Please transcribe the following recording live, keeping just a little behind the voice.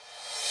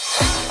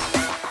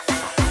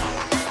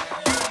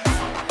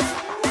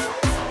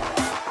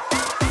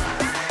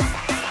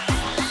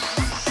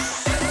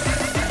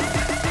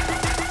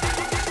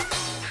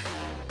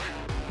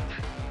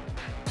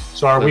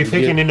So are we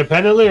picking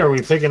independently? Or are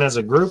we picking as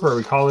a group? Or are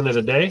we calling it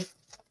a day?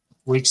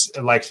 Weeks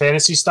like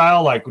fantasy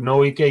style, like no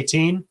week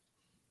 18.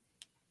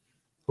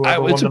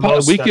 Whoever won the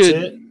most,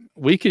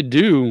 we could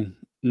do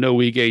no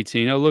week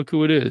 18. Oh, look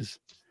who it is.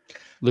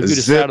 Look who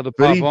decided to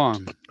pop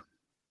on.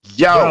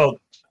 Yo, bro,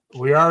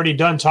 we already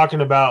done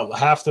talking about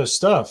half the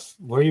stuff.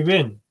 Where you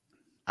been?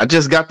 I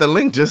just got the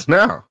link just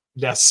now.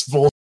 That's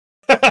full.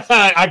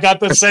 I got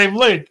the same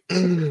link.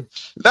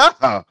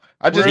 No,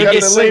 I just got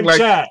the same link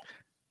chat.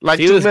 like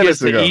he 2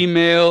 minutes ago.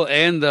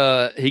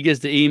 He gets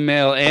the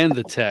email and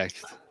the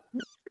text.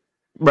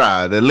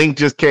 Bruh, the link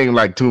just came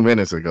like 2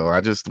 minutes ago.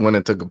 I just went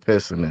and took a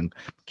piss and then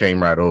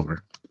came right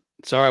over.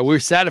 It's all right. We were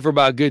sat for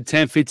about a good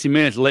 10, 15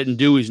 minutes letting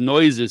Dewey's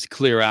noises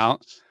clear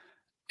out.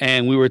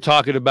 And we were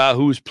talking about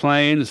who's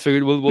playing.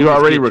 Figured you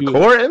already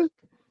recording?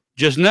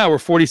 Just now. We're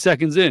 40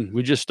 seconds in.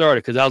 We just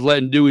started because I was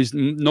letting Dewey's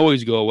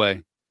noise go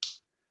away.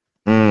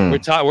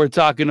 We're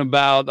talking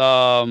about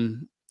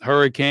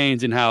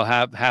Hurricanes and how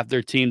half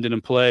their team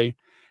didn't play.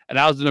 And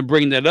I was going to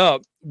bring that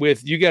up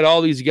with you got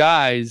all these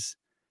guys.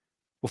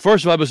 Well,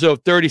 first of all,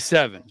 episode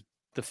 37,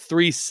 the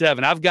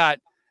 3-7. I've got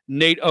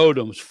Nate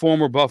Odoms,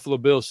 former Buffalo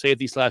Bills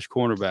safety /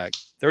 cornerback.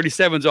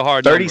 37's a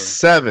hard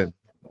 37. Number.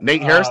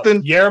 Nate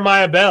Hairston?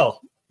 Jeremiah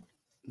Bell.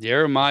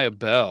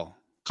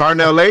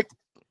 Carnell Lake?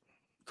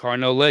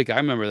 I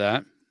remember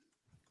that.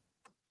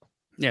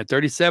 Yeah,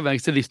 37. Like I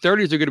said, these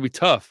 30s are going to be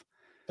tough.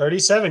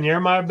 37,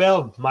 Jeremiah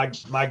Bell,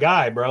 my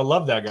guy, bro.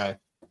 Love that guy.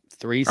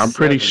 3-7. I'm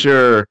pretty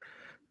sure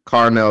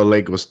Carnell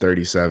Lake was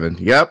 37.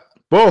 Yep.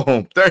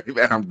 Boom. 30.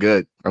 Man, I'm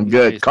good.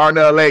 Nice.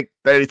 Carnell Lake,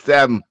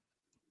 37.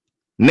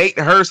 Nate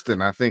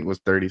Hairston, I think, was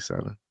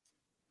 37.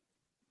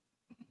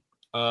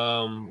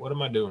 What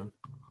am I doing?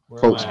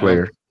 Colts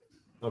player.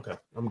 Okay,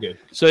 I'm good.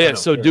 So yeah,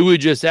 Dewey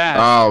just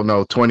asked. Oh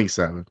no,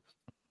 27.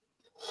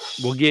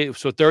 We'll get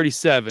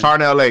 37.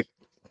 Carnell Lake.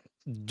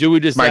 Dewey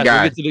just my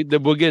asked. guy.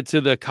 We'll get to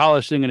the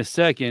college thing in a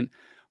second.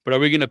 But are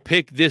we going to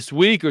pick this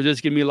week, or is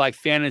this going to be like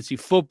fantasy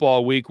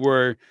football week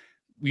where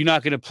you're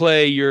not going to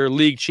play your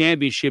league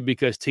championship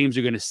because teams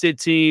are going to sit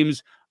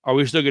teams? Are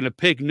we still going to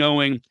pick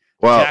knowing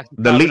the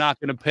league not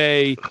going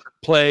to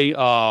play?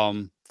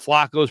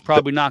 Flacco's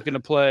probably not going to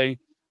play.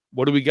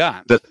 What do we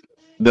got?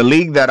 The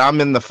league that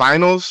I'm in the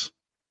finals,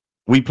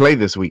 we play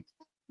this week.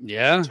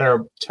 Yeah,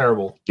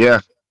 terrible.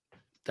 Yeah,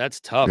 that's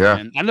tough,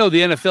 man. I know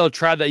the NFL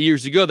tried that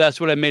years ago. That's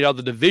what I made all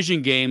the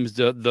division games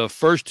the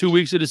first 2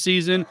 weeks of the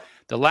season,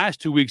 the last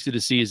 2 weeks of the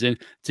season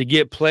to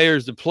get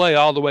players to play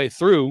all the way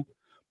through.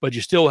 But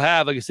you still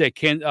have, like I said,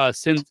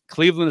 since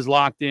Cleveland is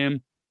locked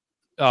in.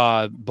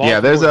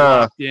 Baltimore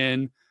locked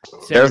in.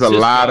 There's a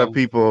lot of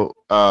people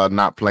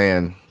not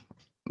playing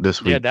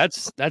this week. Yeah,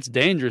 that's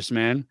dangerous,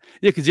 man.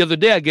 Yeah, because the other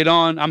day I get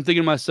on, I'm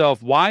thinking to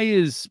myself, why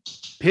is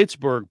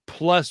Pittsburgh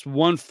plus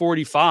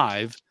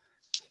 145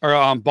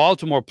 or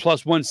Baltimore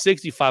plus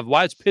 165?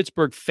 Why is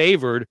Pittsburgh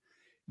favored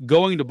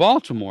going to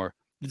Baltimore?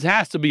 This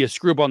has to be a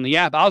screw up on the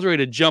app. I was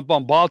ready to jump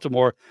on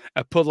Baltimore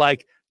and put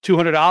like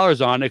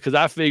 $200 on it because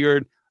I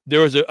figured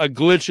there was a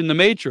glitch in the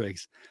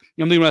matrix.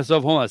 I'm thinking to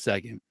myself, hold on a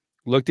second.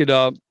 Looked it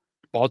up.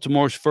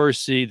 Baltimore's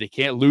first seed. They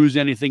can't lose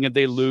anything if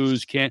they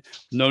lose.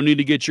 No need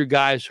to get your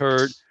guys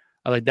hurt.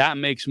 I like that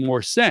makes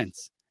more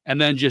sense. And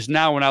then just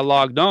now when I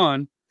logged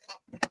on,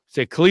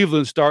 say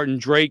Cleveland starting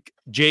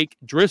Jake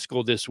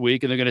Driscoll this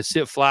week, and they're going to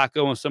sit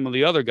Flacco and some of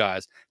the other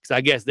guys because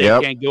I guess they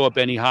can't go up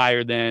any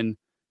higher than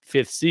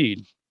 5th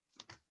seed.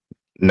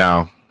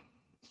 No.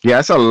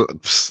 Yeah,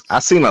 I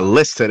seen a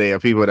list today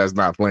of people that's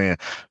not playing.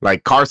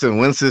 Like Carson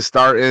Wentz is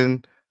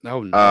starting.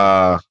 Oh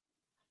no.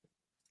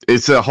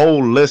 It's a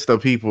whole list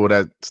of people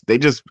that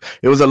it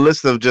was a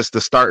list of just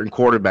the starting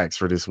quarterbacks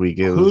for this week.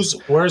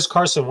 Where's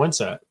Carson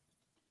Wentz at?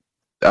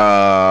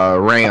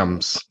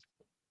 Rams.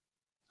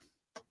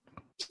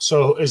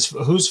 So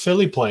who's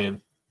Philly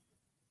playing?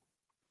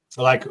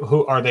 Like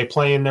who are they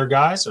playing their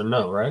guys or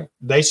no, right?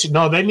 They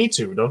need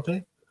to, don't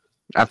they?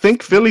 I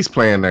think Philly's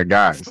playing their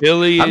guys.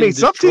 Philly, I mean,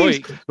 some teams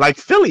like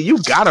Philly, you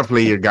gotta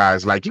play your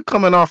guys. Like you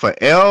coming off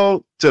a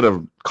L to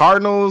the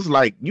Cardinals,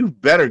 like you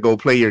better go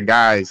play your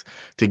guys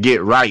to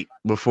get right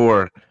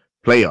before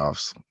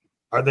playoffs.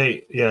 Are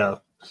they? Yeah,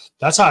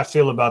 that's how I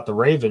feel about the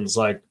Ravens.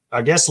 Like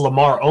I guess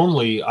Lamar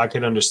only I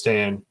could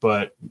understand,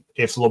 but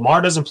if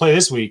Lamar doesn't play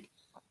this week,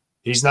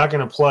 he's not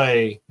going to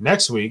play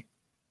next week.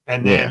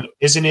 And then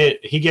isn't it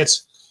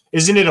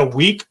a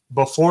week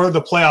before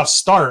the playoffs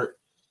start?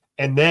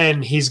 And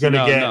then he's going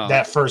to get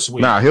that first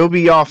week. Nah, he'll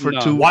be off for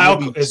 2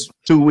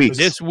 weeks.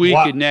 This week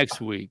and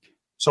next week.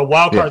 So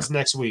wild card's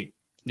next week.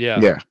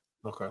 Yeah.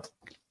 Okay.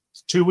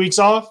 2 weeks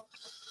off.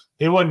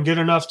 He wasn't good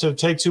enough to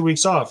take 2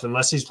 weeks off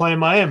unless he's playing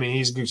Miami.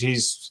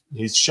 He's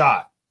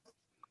shot.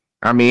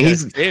 I mean,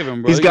 he's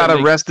got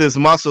to rest his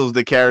muscles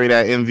to carry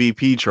that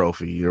MVP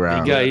trophy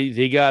around.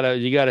 You got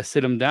to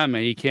sit him down,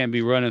 man. He can't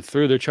be running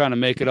through. They're trying to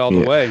make it all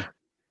the way.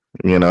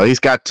 You know, he's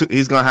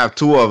gonna have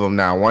 2 of them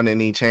now, 1 in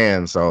each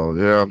hand. So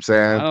you know what I'm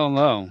saying? I don't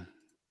know.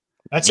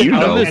 That's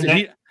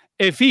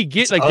if he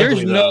gets like,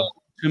 there's no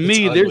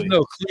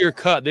clear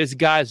cut. This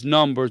guy's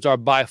numbers are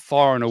by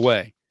far and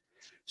away.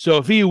 So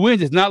if he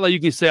wins, it's not like you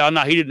can say, "Oh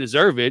no, he didn't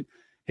deserve it."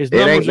 It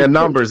ain't the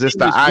numbers; it's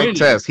the eye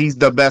test. He's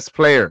the best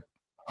player.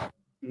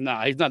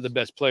 Nah, he's not the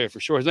best player for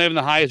sure. He's not even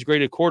the highest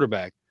graded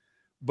quarterback.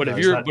 But No, if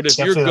you're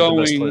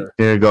going,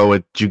 here you go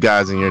with you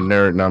guys and your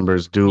nerd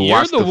numbers, dude.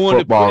 Watch the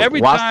football.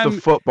 Watch the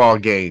football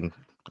game.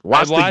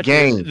 Watch the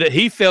game.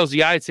 He fails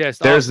the eye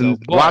test.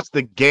 Watch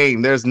the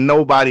game. There's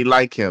nobody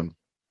like him.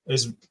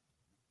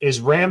 Is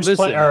Rams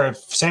playing or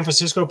San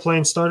Francisco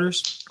playing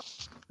starters?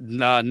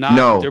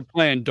 No. They're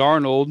playing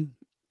Darnold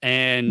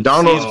and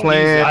Darnold's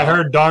playing. I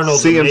heard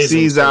Darnold.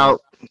 CMC's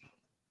out.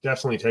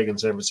 Definitely taking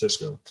San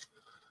Francisco.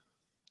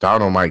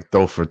 Darnold might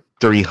throw for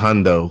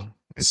 300.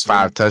 It's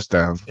 5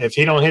 touchdowns. If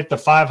he don't hit the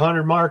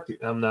 500 mark,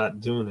 I'm not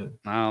doing it.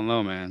 I don't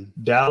know, man.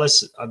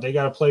 Dallas, they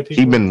got to play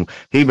people.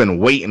 He been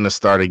waiting to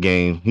start a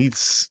game.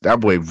 He's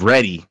that boy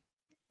ready.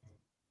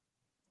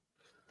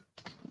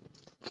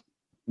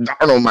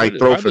 Darnold might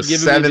throw for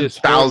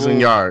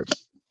 7,000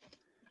 yards.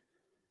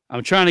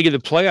 I'm trying to get the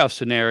playoff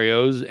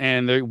scenarios,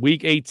 and they're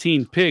week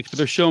 18 picks, but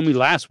they're showing me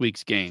last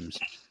week's games.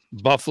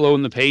 Buffalo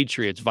and the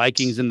Patriots,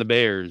 Vikings and the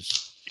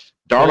Bears.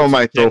 Darnold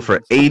might throw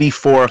for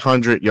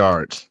 8,400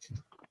 yards.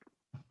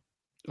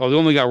 Oh, the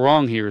only got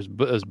wrong here is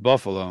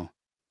Buffalo.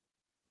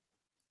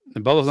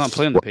 And Buffalo's not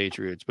playing the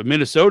Patriots, but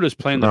Minnesota's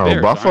playing the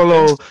Bears.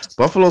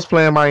 Buffalo's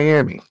playing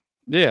Miami.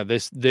 Yeah,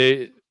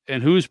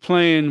 and who's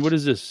playing? What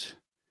is this?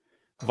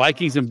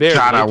 Vikings and Bears.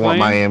 God, I want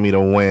Miami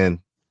to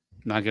win.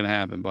 Not gonna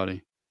happen,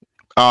 buddy.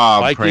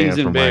 Vikings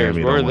and Bears.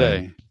 Where are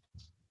they?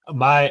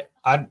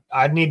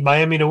 I need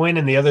Miami to win,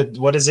 and the other,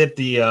 what is it?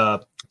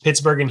 The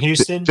Pittsburgh and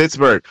Houston.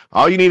 Pittsburgh.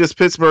 All you need is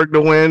Pittsburgh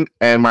to win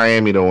and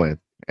Miami to win,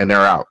 and they're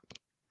out.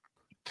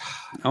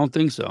 I don't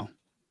think so.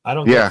 I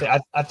don't. Yeah,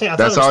 I think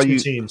that's all. Two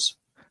teams.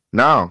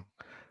 No,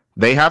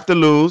 they have to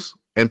lose,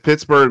 and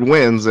Pittsburgh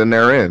wins, and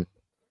they're in.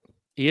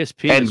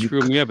 ESPN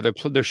screwed me up,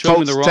 but they're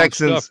showing me the wrong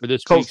stuff for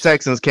this. Colts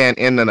Texans can't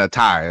end in a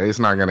tie. It's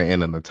not going to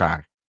end in a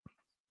tie.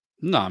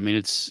 No, I mean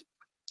it's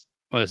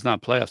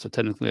not playoffs, so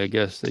technically, I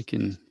guess they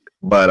can.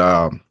 But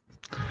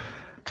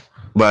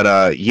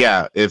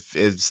yeah, if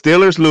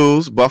Steelers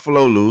lose,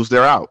 Buffalo lose,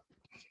 they're out.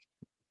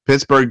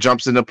 Pittsburgh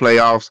jumps in the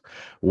playoffs.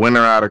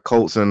 Winner out of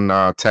Colts and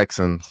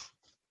Texans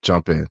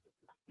jump in.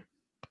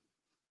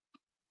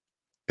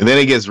 And then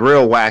it gets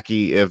real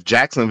wacky if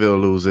Jacksonville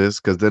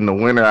loses, because then the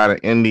winner out of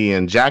Indy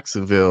and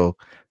Jacksonville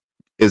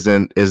is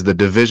the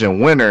division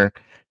winner,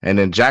 and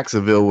then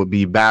Jacksonville would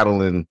be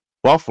battling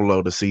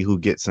Buffalo to see who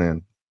gets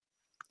in.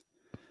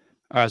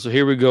 All right, so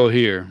here we go.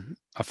 Here,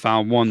 I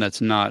found one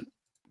that's not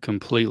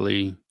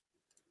completely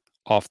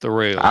off the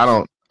rails. I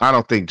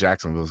don't think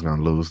Jacksonville's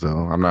gonna lose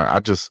though.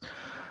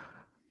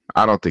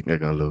 I don't think they're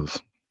gonna lose.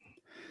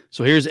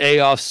 So here's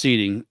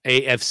AFC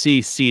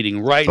seeding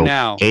right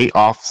now.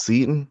 AFC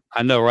seeding?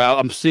 I know, right?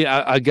 I'm seeing.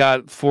 I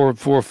got four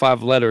or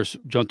five letters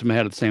jumped in my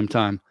head at the same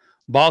time.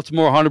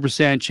 Baltimore,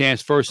 100% chance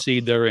first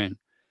seed they're in.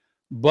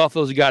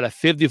 Buffalo's got a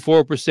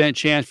 54%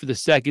 chance for the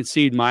second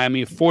seed.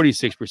 Miami,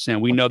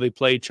 46%. We know they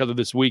play each other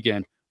this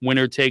weekend.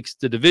 Winner takes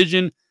the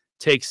division,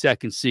 takes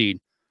second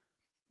seed.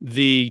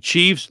 The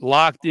Chiefs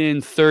locked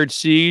in third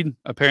seed.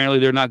 Apparently,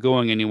 they're not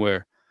going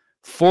anywhere.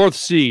 Fourth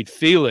seed,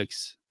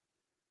 Felix.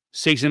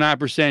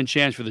 69%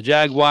 chance for the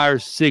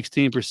Jaguars,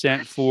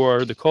 16%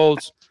 for the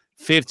Colts,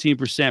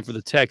 15% for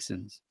the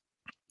Texans.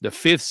 The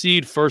fifth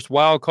seed, first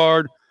wild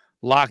card,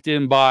 locked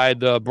in by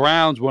the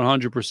Browns,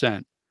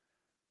 100%.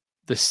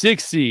 The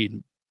sixth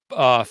seed,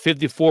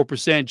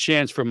 54%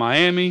 chance for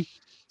Miami,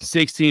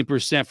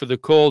 16% for the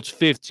Colts,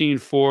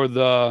 15% for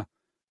the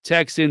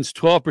Texans,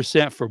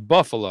 12% for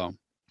Buffalo.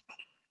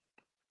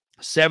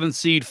 Seventh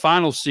seed,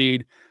 final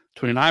seed,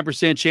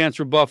 29% chance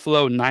for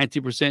Buffalo,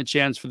 19%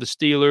 chance for the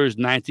Steelers,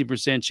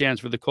 19% chance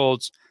for the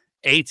Colts,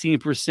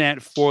 18%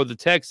 for the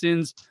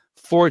Texans,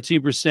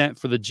 14%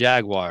 for the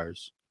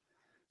Jaguars.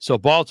 So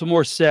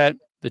Baltimore set,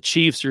 the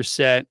Chiefs are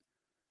set,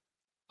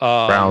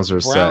 Browns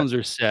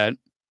are set.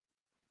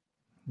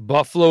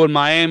 Buffalo and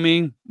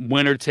Miami,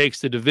 winner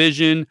takes the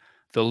division.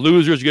 The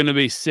loser is going to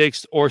be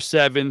 6th or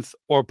 7th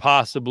or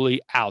possibly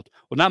out.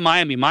 Well, not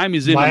Miami.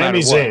 Miami's in.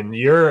 Miami's in.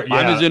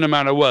 Miami's in no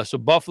matter what. So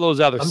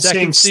Buffalo's either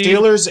second seed.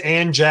 Steelers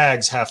and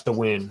Jags have to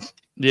win.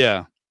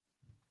 Yeah.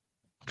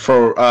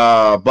 For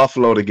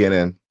Buffalo to get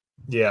in.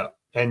 Yeah.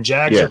 And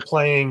Jags are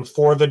playing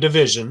for the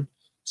division,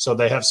 so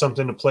they have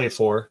something to play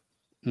for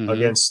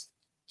against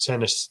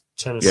Tennessee.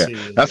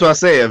 Yeah. That's what I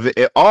say.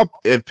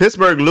 If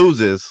Pittsburgh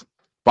loses,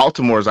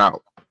 Baltimore's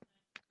out.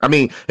 I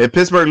mean, if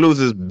Pittsburgh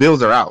loses,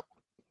 Bills are out.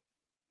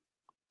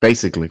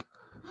 Basically.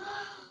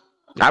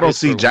 I don't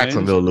see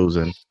Jacksonville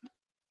losing.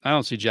 I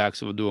don't see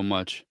Jacksonville doing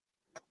much.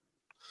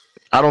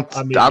 I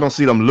don't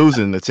see them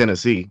losing to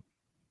Tennessee.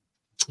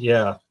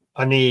 Yeah.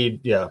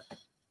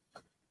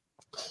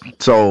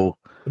 So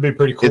it'd be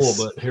pretty cool,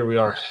 but here we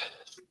are.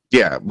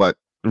 Yeah, but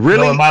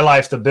really, in my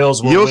life, the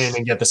Bills will win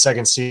and get the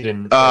second seed.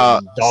 And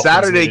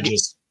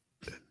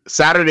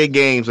Saturday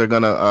games are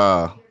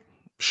gonna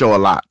show a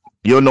lot.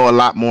 You'll know a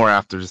lot more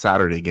after the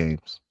Saturday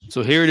games.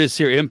 So here it is.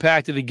 Here,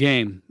 impact of the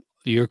game.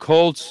 Your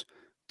Colts,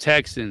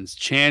 Texans,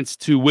 chance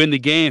to win the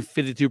game,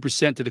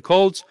 52% to the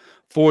Colts,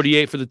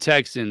 48 for the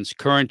Texans.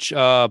 Current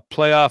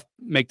playoff,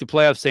 make the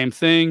playoff, same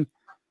thing.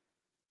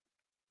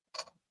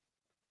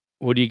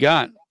 What do you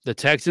got? The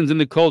Texans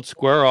and the Colts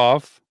square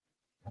off.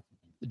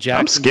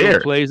 Jacksonville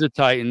plays the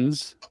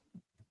Titans.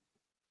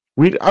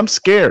 I'm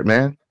scared,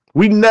 man.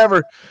 We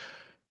never.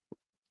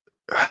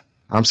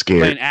 I'm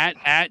scared. Playing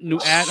at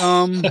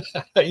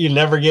you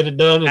never get it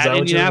done. Is that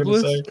what you're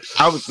going to say?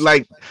 I was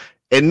like,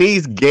 in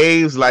these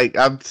games, like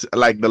I'm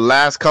like the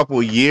last couple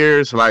of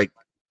years, like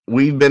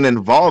we've been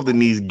involved in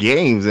these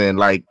games and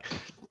like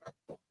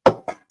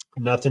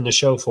nothing to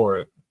show for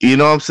it. You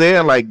know what I'm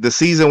saying? Like the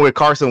season with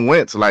Carson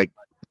Wentz, like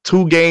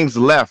 2 games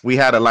left, we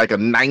had a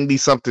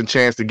 90-something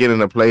chance to get in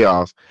the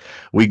playoffs.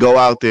 We go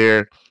out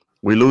there,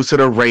 we lose to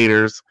the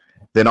Raiders.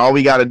 Then all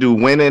we got to do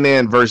win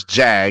in versus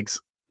Jags,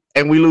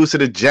 and we lose to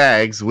the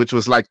Jags, which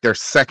was like their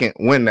second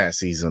win that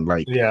season.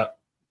 Like, yeah.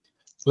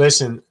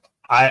 Listen,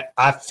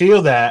 I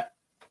feel that,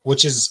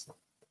 which is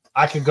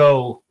I could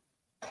go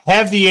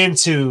heavy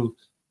into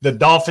the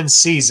Dolphins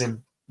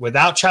season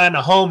without trying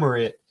to homer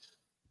it.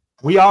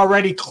 We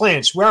already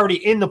clinched. We're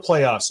already in the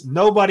playoffs.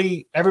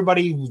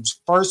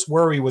 Everybody's first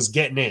worry was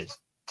getting in.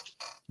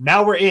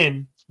 Now we're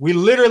in. We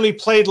literally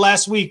played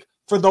last week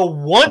for the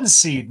 1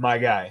 seed, my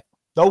guy.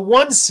 The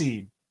 1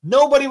 seed.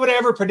 Nobody would have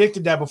ever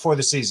predicted that before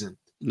the season.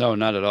 No,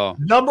 not at all.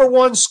 Number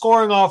 1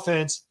 scoring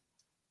offense.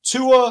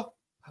 Tua,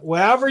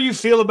 whatever you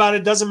feel about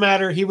it, doesn't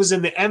matter. He was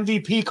in the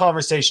MVP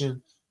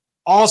conversation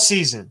all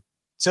season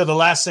till the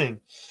last thing.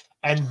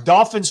 And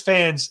Dolphins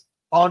fans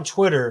on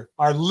Twitter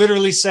are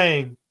literally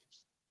saying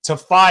to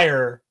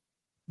fire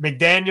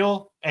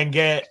McDaniel and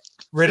get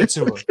rid of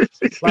Tua.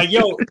 Like,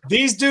 yo,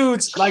 these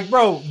dudes, like,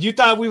 bro, you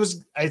thought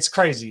it's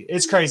crazy.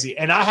 It's crazy.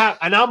 And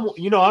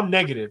I'm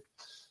negative.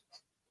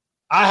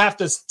 I have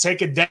to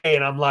take a day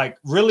and I'm like,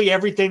 really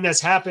everything that's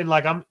happened,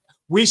 like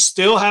we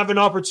still have an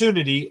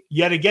opportunity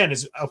yet again.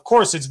 Of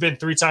course, it's been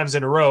 3 times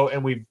in a row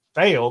and we've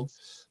failed,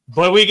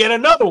 but we get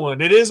another one.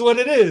 It is what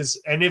it is.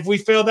 And if we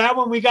fail that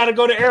one, we got to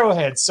go to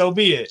Arrowhead. So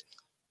be it.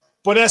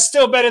 But that's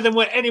still better than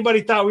what anybody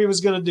thought we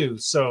was going to do.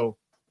 So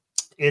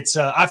it's,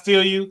 I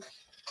feel you.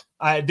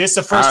 This is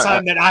the first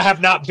time that I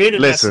have not been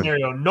in that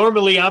scenario.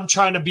 Normally I'm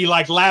trying to be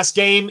like last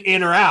game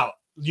in or out.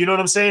 You know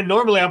what I'm saying?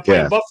 Normally I'm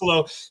playing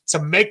Buffalo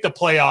to make the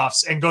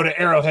playoffs and go to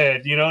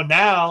Arrowhead,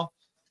 now.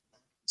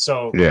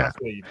 So yeah,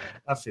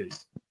 I feel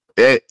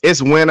you.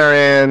 It's winter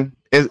and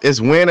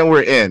it's win and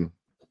we're in.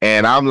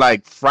 And I'm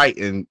like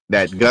frightened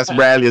that Gus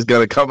Bradley is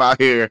going to come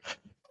out here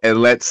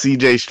and let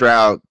CJ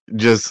Stroud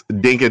just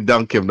dink and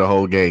dunk him the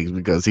whole game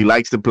because he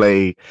likes to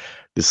play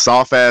the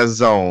soft ass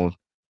zone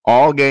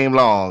all game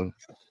long.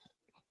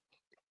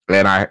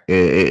 And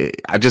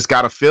I just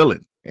got a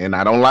feeling, and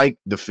I don't like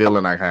the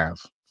feeling I have.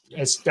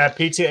 It's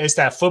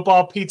that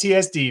football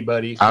PTSD,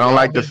 buddy. I don't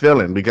like the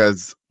feeling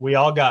because we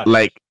all got it.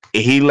 Like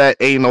he let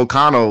Aiden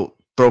O'Connell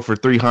throw for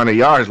 300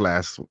 yards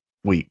last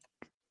week.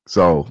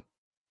 So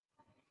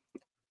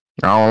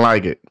I don't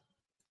like it.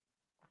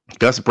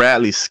 Gus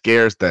Bradley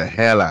scares the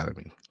hell out of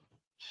me.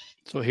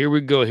 So here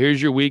we go.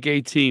 Here's your week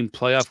 18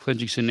 playoff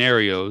clinching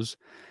scenarios.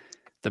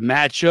 The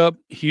matchup,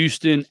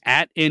 Houston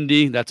at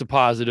Indy. That's a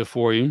positive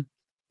for you.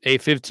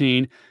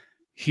 8-15.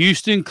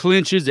 Houston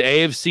clinches the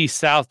AFC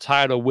South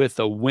title with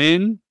a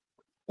win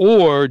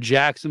or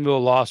Jacksonville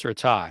loss or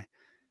tie.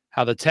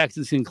 How the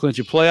Texans can clinch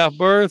a playoff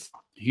berth,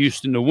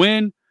 Houston to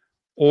win,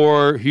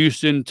 or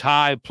Houston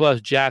tie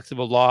plus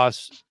Jacksonville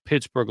loss,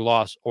 Pittsburgh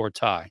loss, or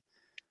tie.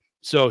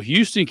 So if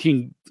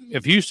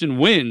Houston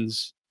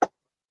wins,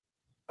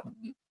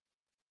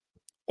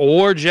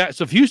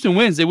 so if Houston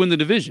wins, they win the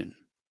division.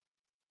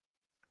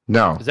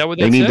 No, is that what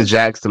they need the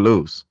Jags to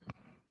lose?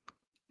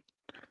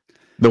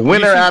 The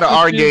winner out of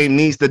our game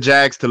needs the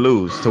Jags to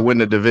lose to win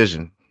the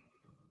division.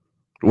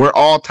 We're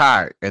all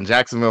tied, and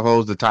Jacksonville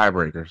holds the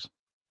tiebreakers.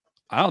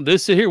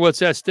 This here,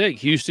 what's at stake?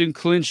 Houston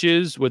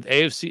clinches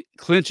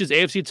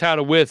AFC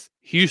title with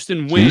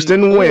Houston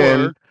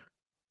win,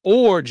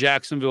 or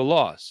Jacksonville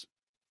loss.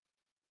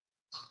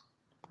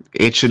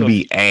 It should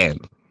be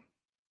and.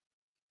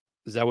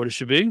 Is that what it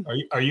should be?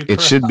 Are you?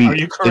 It should be. Are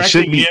you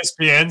correcting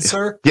ESPN,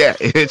 sir? Yeah,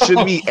 it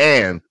should be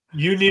and.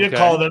 You need to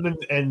call them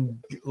and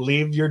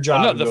leave your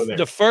job. No,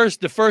 the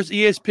first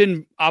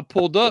ESPN I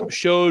pulled up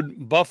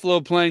showed Buffalo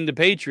playing the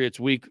Patriots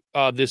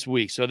this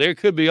week, so they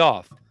could be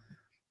off.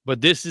 But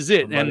this is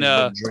it,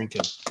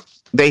 drinking.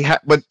 They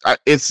have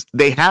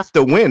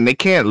to win. They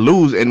can't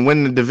lose and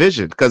win the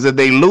division because if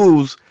they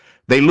lose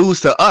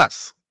to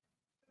us.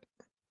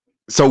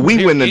 So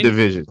we win the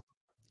division.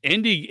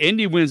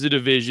 Indy wins the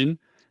division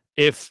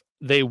if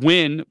they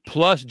win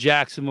plus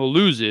Jacksonville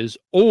loses,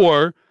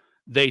 or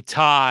they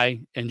tie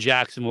and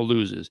Jacksonville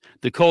loses.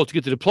 The Colts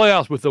get to the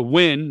playoffs with a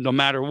win no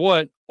matter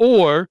what,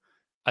 or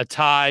a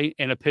tie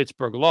and a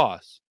Pittsburgh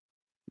loss.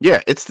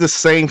 Yeah, it's the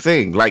same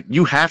thing. Like,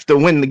 you have to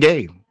win the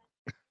game.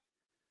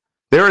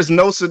 There is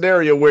no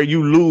scenario where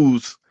you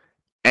lose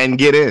and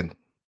get in.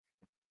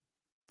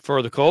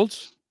 For the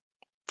Colts?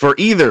 For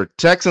either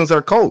Texans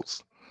or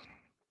Colts.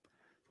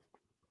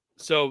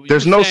 So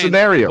there's no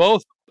scenario.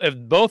 If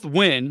both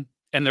win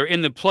and they're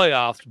in the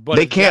playoffs, but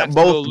they if can't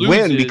Jacksonville both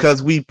win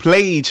because we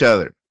play each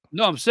other.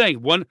 No, I'm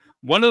saying one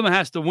of them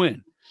has to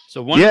win.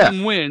 So one of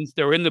them wins,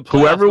 they're in the playoffs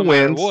Whoever no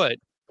matter wins, what.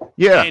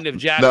 Yeah, and if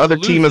the other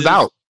team is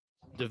out.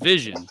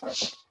 Division.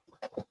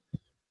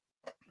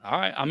 All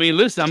right. I mean,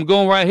 listen, I'm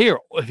going right here.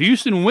 If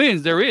Houston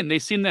wins, they're in. They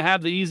seem to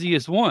have the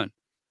easiest one,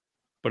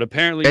 but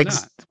apparently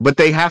not. But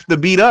they have to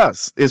beat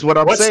us, is what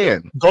I'm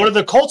saying. Go to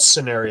the Colts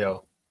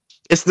scenario.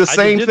 It's the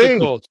same thing.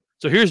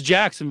 So here's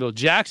Jacksonville.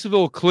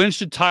 Jacksonville clinched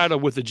the title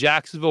with a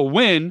Jacksonville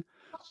win,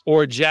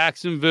 or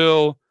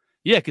Jacksonville.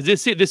 Yeah, because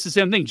this is the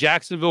same thing.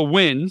 Jacksonville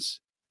wins,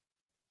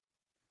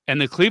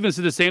 and the Cleveland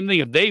said the same thing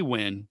if they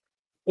win.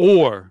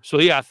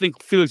 I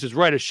think Felix is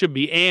right. It should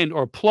be and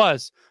or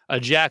plus a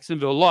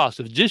Jacksonville loss.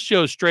 If it just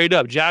shows straight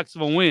up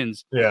Jacksonville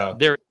wins,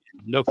 they're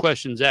no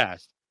questions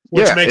asked.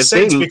 Which makes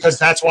sense because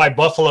that's why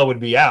Buffalo would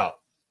be out.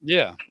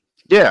 Yeah.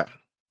 Yeah.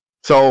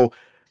 So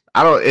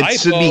it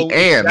should be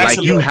and like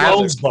you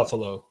have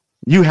Buffalo.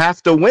 You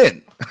have to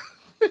win.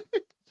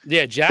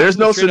 Yeah, there's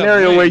no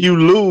scenario where you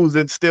lose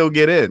and still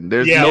get in.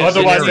 There's no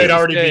otherwise they'd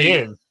already be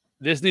in.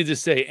 This needs to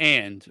say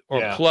and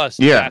or plus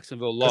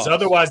Jacksonville loss. Because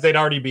otherwise they'd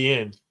already be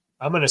in.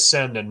 I'm gonna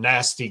send a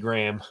nasty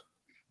gram.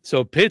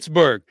 So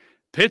Pittsburgh.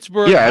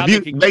 Yeah, if you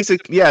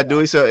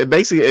Dewey. So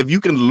basically, if you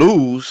can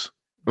lose,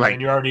 like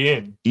you're already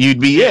in, you'd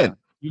be in.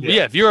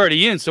 Yeah, if you're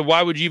already in, so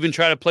why would you even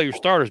try to play your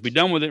starters? Be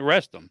done with it,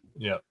 rest them.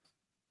 Yeah.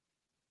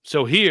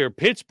 So here,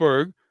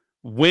 Pittsburgh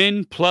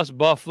win plus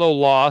Buffalo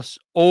loss,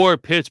 or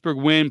Pittsburgh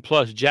win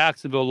plus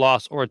Jacksonville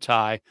loss or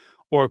tie,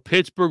 or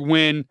Pittsburgh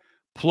win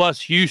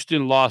plus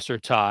Houston loss or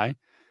tie,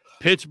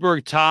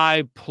 Pittsburgh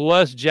tie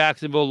plus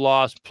Jacksonville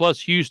loss plus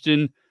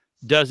Houston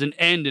doesn't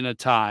end in a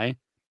tie,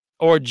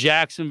 or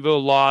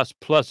Jacksonville loss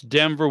plus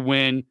Denver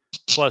win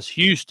plus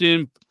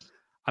Houston.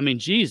 I mean,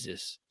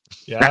 Jesus.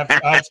 Yeah,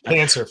 I have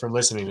cancer from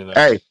listening to that.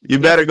 Hey, you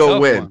better go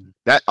win.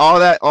 One. All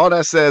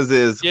that says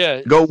is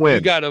go win.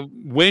 You got to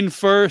win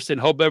first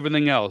and hope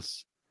everything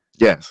else.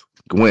 Yes,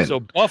 win. So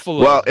Buffalo.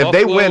 Well, if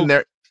they win,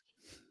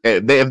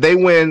 if they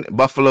win,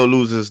 Buffalo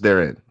loses,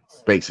 they're in,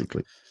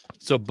 basically.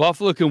 So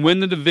Buffalo can win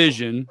the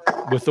division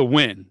with a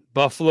win.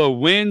 Buffalo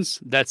wins,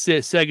 that's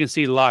it. Second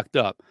seed locked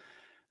up.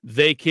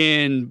 They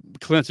can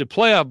clinch a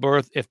playoff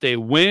berth if they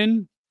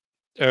win,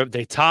 or if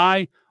they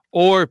tie,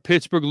 or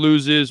Pittsburgh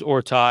loses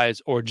or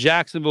ties, or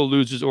Jacksonville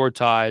loses or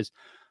ties,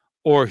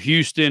 or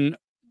Houston,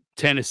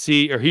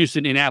 Tennessee, or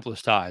Houston,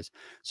 Indianapolis ties.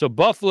 So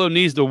Buffalo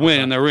needs to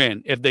win, and they're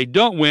in. If they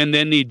don't win,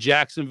 they need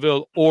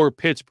Jacksonville or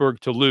Pittsburgh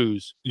to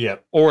lose. Yeah.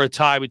 Or a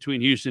tie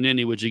between Houston and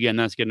Indy, which, again,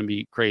 that's going to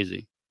be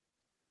crazy.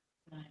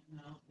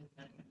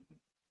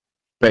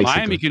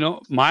 Basically.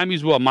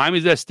 Miami's what?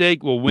 Miami's at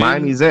stake. Will win.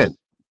 Miami's in.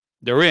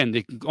 They're in.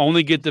 They can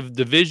only get the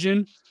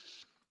division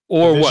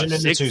or what?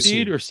 6th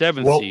seed or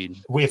 7th seed?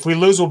 If we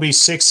lose, we'll be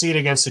 6th seed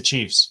against the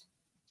Chiefs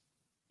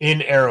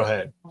in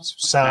Arrowhead.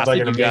 Sounds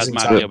like an amazing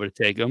might time. be able to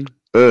take them.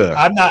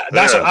 I'm not.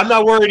 I'm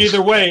not worried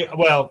either way.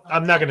 Well,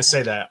 I'm not going to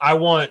say that. I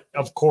want,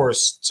 of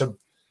course, to.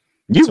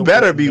 You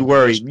better be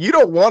worried. You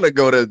don't want to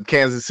go to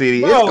Kansas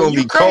City. It's going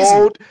to be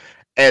cold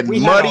and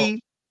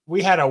muddy.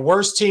 We had a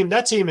worse team.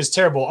 That team is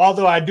terrible.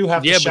 Although I do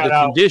have to shout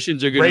out.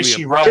 Conditions are going to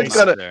be a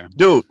problem there.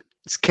 Dude,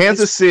 it's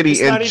Kansas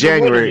City in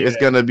January. It's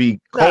going to be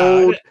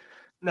cold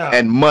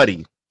and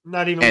muddy.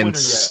 Not even winter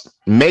yet.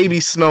 Maybe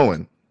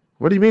snowing.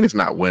 What do you mean it's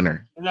not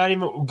winter? Not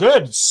even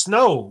good.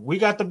 Snow. We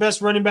got the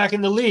best running back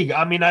in the league.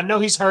 I mean, I know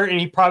he's hurt and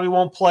he probably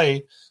won't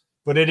play,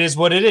 but it is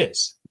what it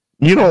is.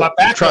 You don't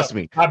trust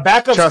me. My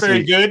backup's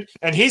very good,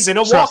 and he's in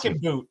a walking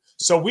boot.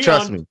 So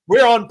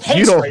we're on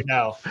pace right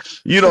now.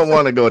 You don't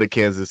want to go to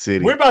Kansas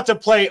City. We're about to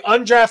play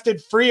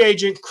undrafted free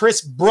agent Chris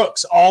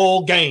Brooks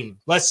all game.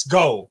 Let's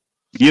go.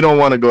 You don't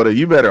want to go to.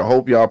 You better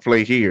hope y'all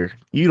play here.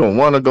 You don't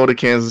want to go to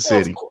Kansas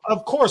City.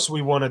 Of course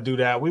we want to do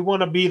that. We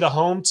want to be the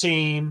home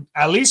team,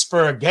 at least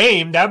for a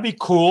game. That'd be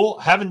cool.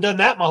 Haven't done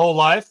that my whole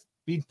life.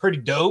 Be pretty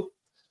dope.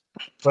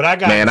 But I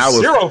got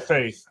zero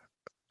faith.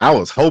 I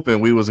was hoping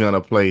we was going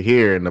to play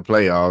here in the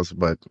playoffs,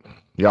 but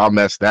y'all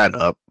messed that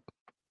up.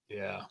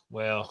 Yeah,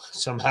 well,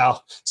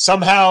 somehow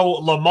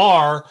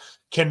Lamar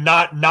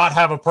cannot not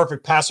have a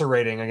perfect passer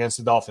rating against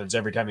the Dolphins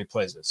every time he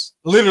plays this.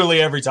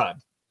 Literally every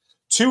time.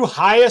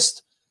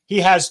 He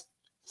has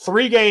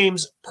 3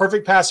 games,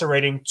 perfect passer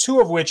rating,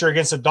 2 of which are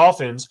against the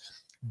Dolphins,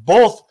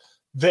 both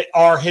that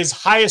are his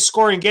highest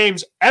scoring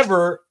games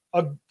ever,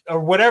 or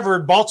whatever,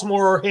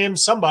 Baltimore or him,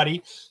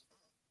 somebody.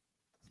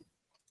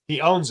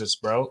 He owns us,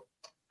 bro.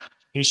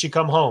 He should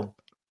come home.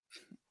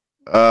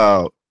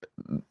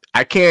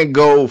 I can't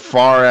go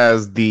far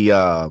as the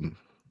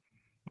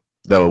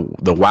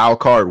wild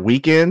card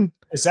weekend.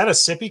 Is that a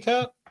sippy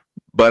cup?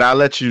 But I'll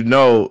let you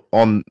know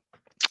on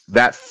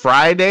that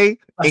Friday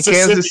in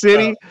Kansas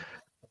City.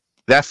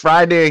 That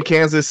Friday in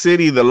Kansas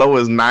City, the low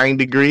is 9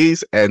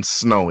 degrees and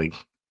snowing.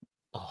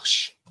 Oh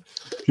shit!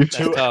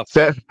 That's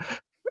tough.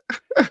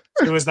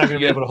 He was not going to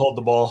be able to hold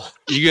the ball.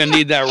 You're going to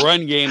need that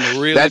run game to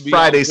really. That's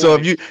Friday. So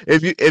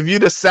if you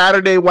the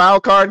Saturday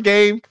wild card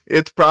game,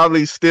 it's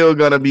probably still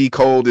going to be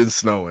cold and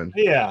snowing.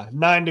 Yeah,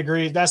 9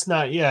 degrees. That's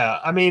not. Yeah,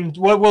 I mean,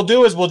 what we'll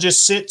do is we'll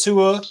just sit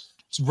Tua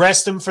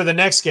rest him for the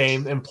next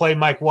game and play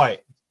Mike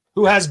White.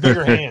 Who has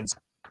bigger hands?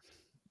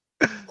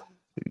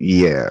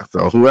 Yeah.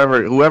 So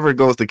whoever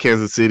goes to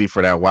Kansas City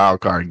for that wild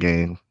card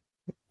game,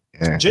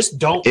 just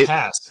don't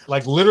pass.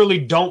 Like literally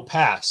don't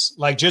pass.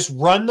 Like just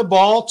run the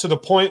ball to the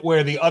point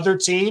where the other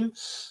team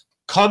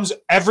comes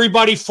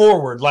everybody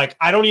forward. Like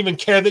I don't even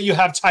care that you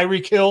have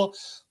Tyreek Hill.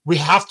 We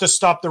have to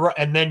stop the run,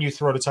 and then you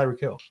throw to Tyreek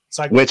Hill. It's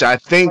like which I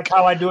think like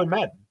how I do in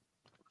Madden.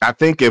 I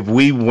think if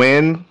we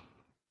win,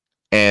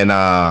 and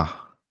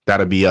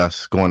that'll be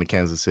us going to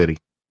Kansas City.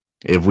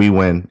 If we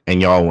win and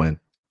y'all win.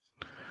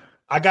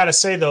 I gotta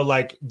say though,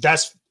 like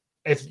that's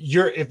if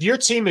your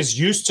team is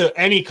used to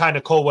any kind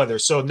of cold weather.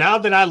 So now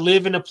that I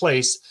live in a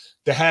place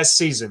that has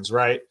seasons,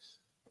 right?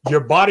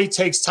 Your body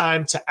takes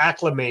time to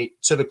acclimate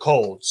to the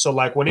cold. So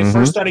like when it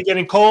first started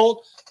getting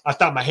cold, I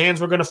thought my hands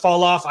were gonna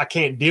fall off. I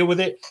can't deal with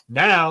it.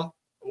 Now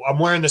I'm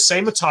wearing the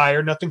same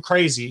attire, nothing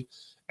crazy.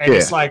 And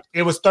it's like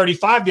it was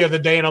 35 the other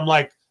day, and I'm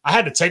like, I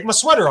had to take my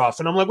sweater off,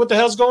 and I'm like, what the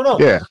hell's going on?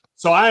 Yeah.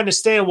 So I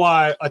understand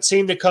why a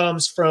team that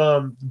comes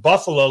from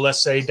Buffalo,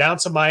 let's say, down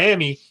to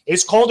Miami,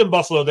 it's cold in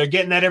Buffalo. They're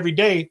getting that every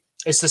day.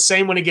 It's the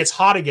same when it gets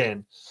hot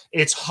again.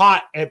 It's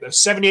hot at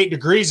 78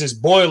 degrees is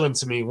boiling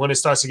to me when it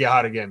starts to get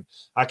hot again.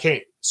 I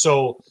can't.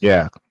 So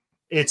yeah,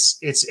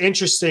 it's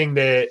interesting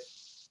that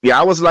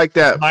I was like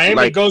that.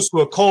 Miami goes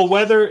to a cold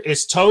weather,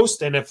 it's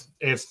toast. And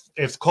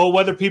if cold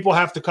weather people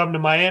have to come to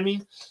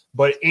Miami,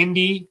 but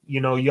Indy,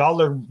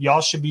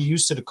 y'all should be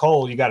used to the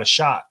cold. You got a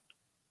shot.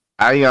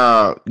 Like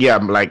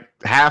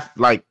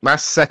my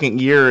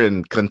second year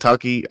in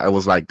Kentucky, I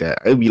was like that.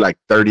 It'd be like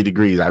 30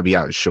 degrees. I'd be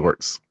out in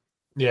shorts.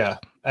 Yeah.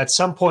 At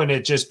some point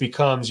it just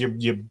becomes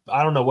you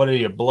I don't know what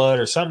your blood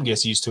or something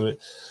gets used to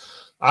it.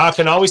 I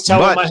can always tell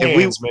with my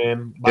hands,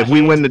 man. If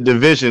we win the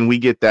division, we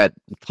get that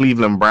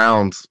Cleveland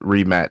Browns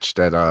rematch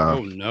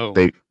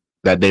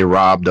that they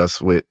robbed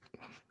us with.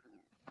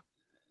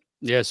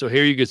 Yeah, so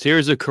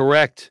here's a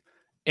correct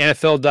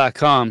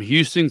NFL.com.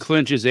 Houston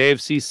clinches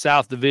AFC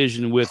South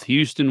Division with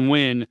Houston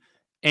win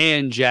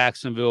and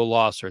Jacksonville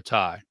loss or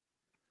tie.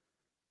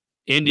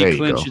 Indy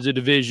clinches a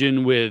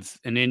division with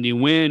an Indy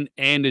win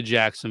and a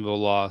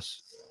Jacksonville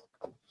loss.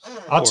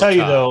 I'll tell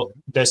you, though,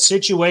 the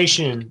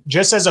situation,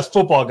 just as a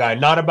football guy,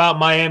 not about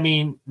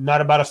Miami,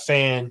 not about a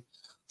fan,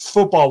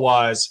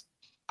 football-wise,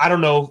 I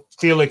don't know,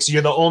 Felix,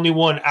 you're the only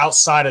one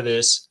outside of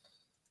this.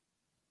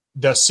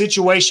 The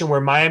situation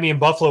where Miami and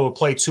Buffalo will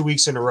play 2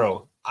 weeks in a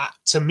row,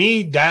 to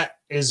me, that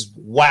is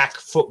whack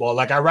football.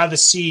 Like, I'd rather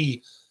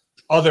see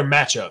other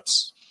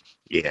matchups.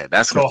 Yeah,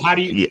 that's so. How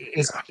do you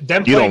is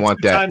them you playing don't want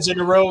 2 that times in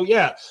a row?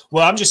 Yeah.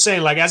 Well, I'm just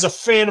saying, like, as a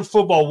fan of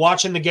football,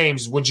 watching the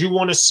games, would you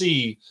want to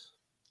see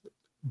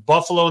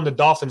Buffalo and the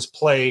Dolphins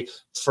play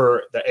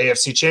for the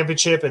AFC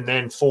Championship and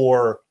then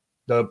for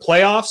the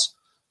playoffs,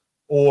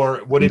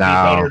 or would it be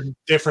better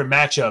different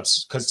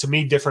matchups? Because to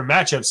me, different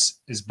matchups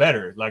is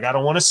better. Like I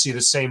don't want to see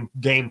the same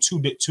game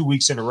 2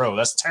 weeks in a row.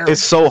 That's terrible.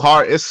 It's so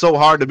hard. It's so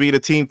hard to beat a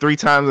team 3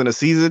 times in a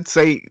season.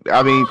 Say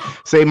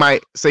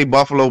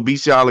Buffalo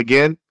beats y'all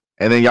again,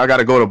 and then y'all got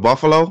to go to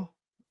Buffalo.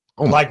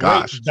 Oh my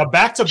gosh! The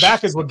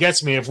back-to-back is what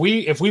gets me. If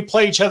we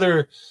play each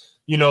other,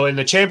 in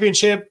the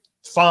championship.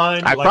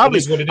 Fine. I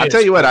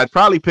tell you what, I'd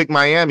probably pick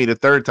Miami the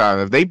 3rd time.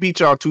 If they beat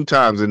y'all 2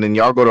 times and then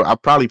y'all go to, I'll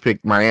probably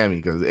pick Miami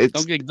because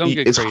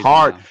it's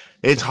hard. Now.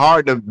 It's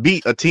hard to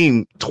beat a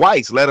team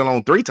twice, let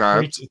alone 3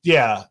 times.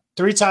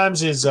 3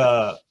 times is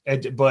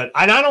but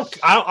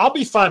I'll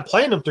be fine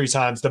playing them 3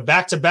 times. The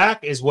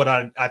back-to-back is what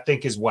I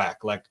think is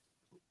whack. Like,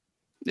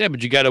 yeah,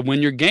 but you got to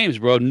win your games,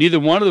 bro. Neither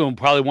one of them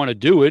probably want to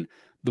do it.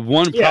 The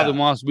one probably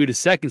wants to be the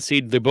 2nd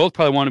seed. They both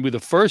probably want to be the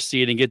 1st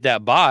seed and get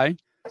that bye.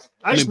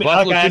 Buffalo's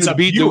going to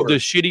beat the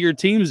shittier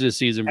teams this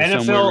season for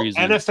some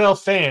reason.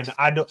 NFL fan,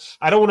 I don't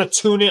want to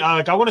tune in.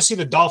 I want to see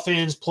the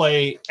Dolphins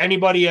play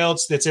anybody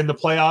else that's in the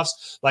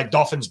playoffs, like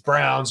Dolphins,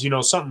 Browns.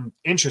 Something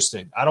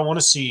interesting. I don't want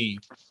to see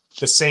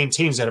the same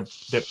teams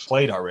that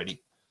played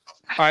already.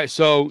 All right,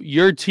 so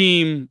your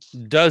team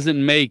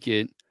doesn't make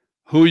it.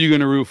 Who are you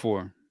going to root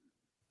for?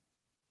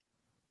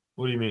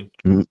 What do you mean?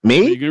 Me?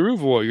 Who are you going to root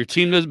for? Your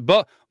team does.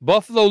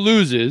 Buffalo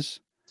loses.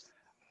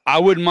 I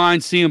wouldn't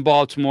mind seeing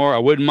Baltimore. I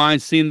wouldn't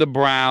mind seeing the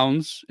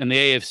Browns in the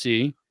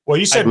AFC. Well,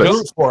 you said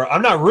root for.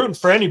 I'm not rooting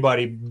for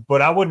anybody,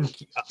 but I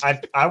wouldn't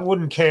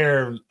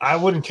care. I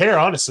wouldn't care,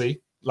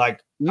 honestly.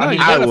 Like, no, you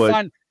gotta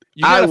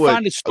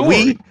find a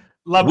story.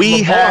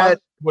 Lamar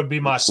would be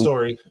my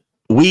story.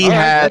 We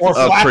had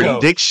a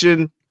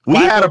prediction. We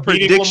had a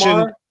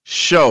prediction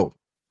show.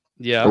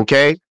 Yeah.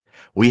 Okay.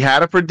 We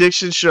had a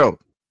prediction show,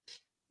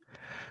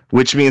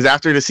 which means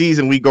after the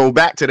season, we go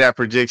back to that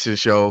prediction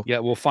show. Yeah,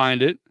 we'll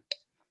find it.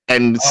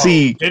 And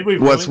see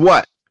what's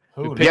what.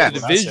 We picked the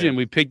division.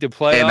 We picked the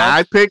playoffs. And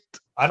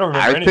I don't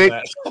remember any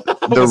of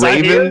that. The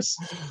Ravens.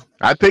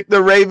 I picked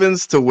the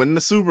Ravens to win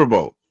the Super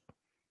Bowl.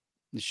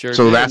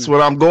 So that's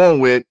what I'm going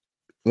with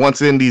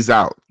once Indy's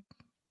out.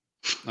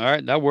 All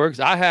right, that works.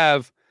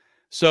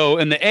 So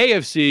in the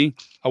AFC,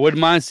 I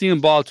wouldn't mind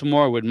seeing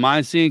Baltimore. I wouldn't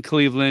mind seeing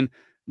Cleveland.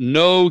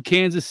 No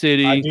Kansas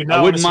City.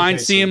 I wouldn't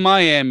mind seeing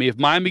Miami. If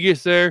Miami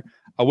gets there,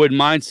 I wouldn't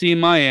mind seeing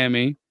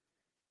Miami.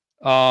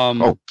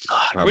 God,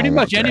 Pretty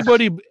much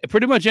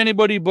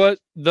anybody but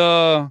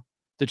the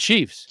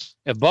Chiefs.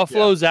 If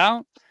Buffalo's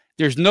out,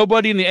 there's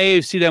nobody in the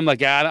AFC that I'm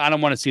like, I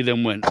don't want to see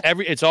them win.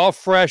 It's all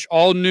fresh,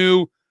 all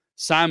new.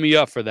 Sign me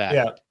up for that.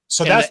 Yeah.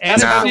 So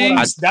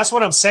that's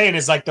what I'm saying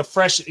is like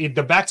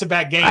the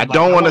back-to-back game. I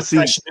don't want to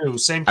see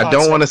same. I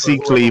don't want to see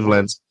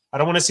Cleveland. I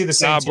don't want to see the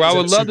same. Bro, I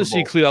would love to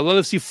see Cleveland. I'd love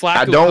to see Flacco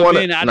I don't come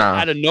in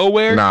out of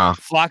nowhere.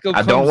 Flacco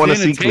I don't want to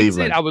see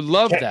Cleveland. I would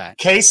love that.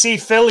 KC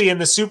Philly in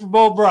the Super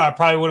Bowl, bro. I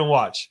probably wouldn't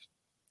watch.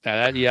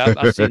 I've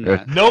seen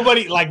that.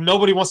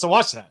 Nobody wants to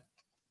watch that.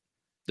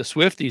 The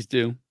Swifties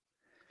do.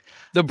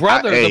 The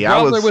brother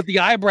with the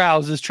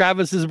eyebrows is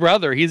Travis's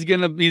brother. He's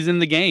in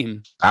the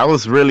game. I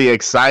was really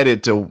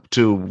excited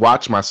to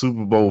watch my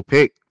Super Bowl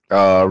pick,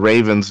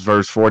 Ravens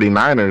versus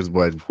 49ers,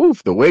 but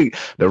the way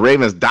the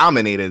Ravens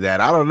dominated that,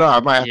 I don't know.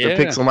 I might have to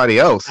pick somebody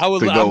else to go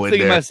in there. I'm thinking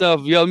to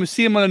myself, let me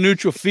see them on a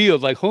neutral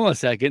field. Like, hold on a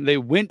second. They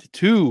went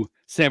to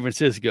San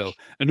Francisco.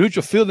 A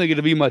neutral field, they're going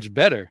to be much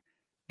better.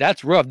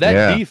 That's rough.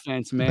 That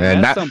defense,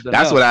 man.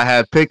 That's what I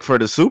had picked for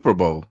the Super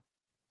Bowl.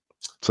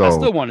 So I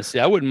still want to see.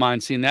 I wouldn't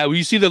mind seeing that. Will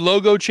you see the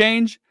logo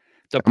change?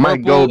 The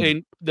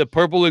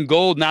purple and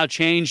gold now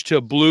changed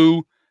to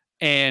blue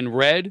and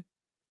red.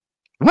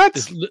 What?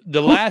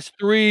 The last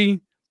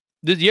three?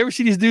 Did you ever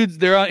see these dudes?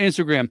 They're on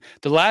Instagram.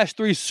 The last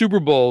 3 Super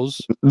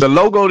Bowls. The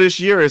logo this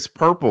year is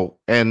purple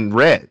and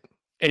red,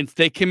 and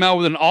they came out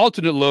with an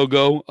alternate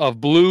logo of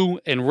blue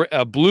and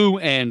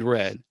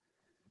red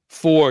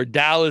for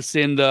Dallas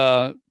and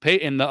the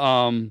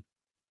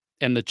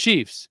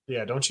Chiefs.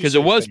 Yeah, don't you? Because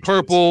it was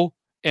purple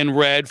and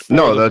red. For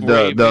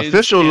the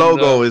official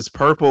logo is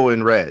purple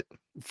and red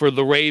for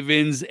the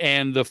Ravens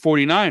and the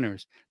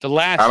 49ers. The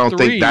last I don't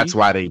think that's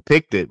why they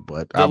picked it,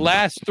 but the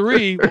last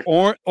 3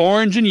 were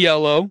orange and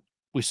yellow.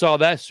 We saw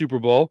that Super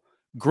Bowl.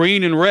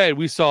 Green and red.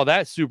 We saw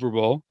that Super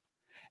Bowl.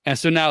 And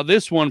so now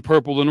this one,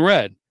 purple and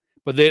red.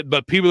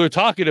 But people are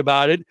talking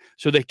about it,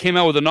 so they came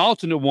out with an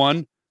alternate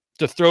one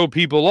to throw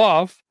people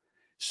off.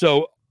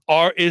 So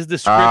is the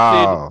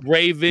scripted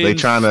Ravens? They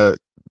trying to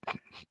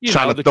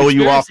throw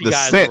you off the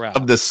scent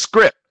of the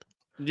script.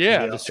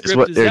 Yeah, the script is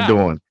what they're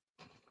doing.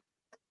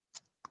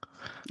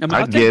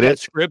 I get it.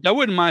 Script. I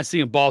wouldn't mind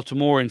seeing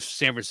Baltimore and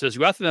San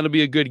Francisco. I think that'll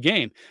be a good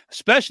game,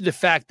 especially the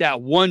fact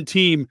that one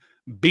team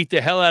beat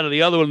the hell out of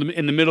the other one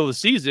in the middle of the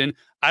season.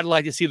 I'd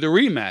like to see the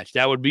rematch.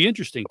 That would be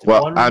interesting.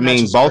 I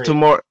mean,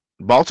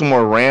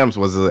 Baltimore Rams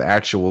was an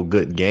actual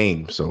good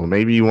game, so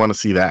maybe you want to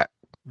see that.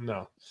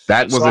 No,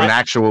 that was an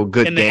actual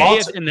good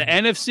game. In the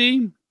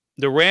NFC,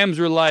 the Rams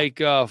are like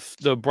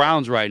the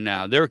Browns right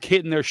now. They're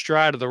hitting their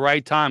stride at the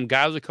right time.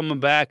 Guys are coming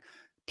back.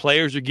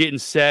 Players are getting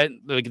set.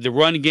 Like the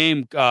run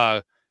game.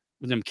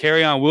 With them,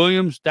 Kerryon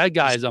Williams, that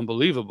guy is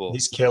unbelievable.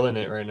 He's killing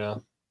it right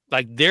now.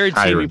 Like their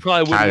team, you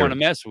probably wouldn't want to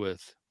mess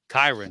with.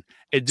 Kyron.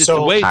 It just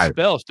the way it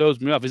spells throws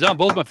me off. He's on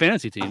both my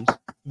fantasy teams.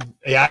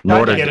 Yeah, I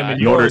tried to get him in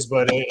yours,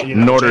 but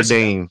Notre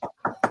Dame.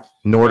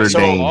 So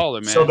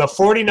the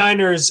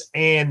 49ers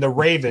and the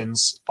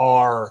Ravens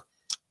are.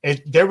 I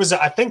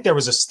think there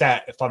was a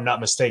stat, if I'm not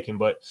mistaken,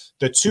 but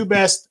the 2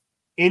 best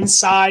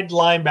inside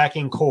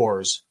linebacking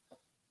cores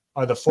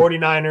are the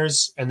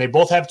 49ers, and they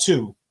both have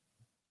 2.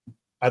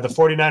 The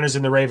 49ers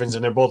and the Ravens,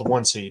 and they're both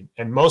 1 seed.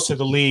 And most of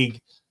the league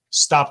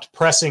stopped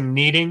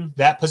needing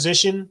that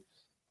position.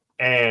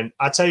 And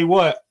I tell you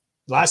what,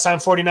 last time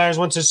 49ers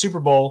went to the Super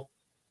Bowl,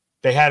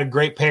 they had a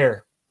great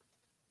pair.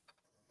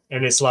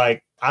 And it's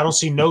like, I don't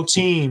see no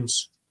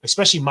teams,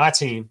 especially my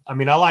team. I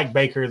mean, I like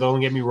Baker, don't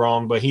get me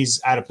wrong, but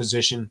he's out of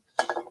position.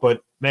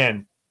 But,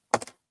 man,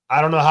 I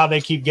don't know how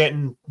they keep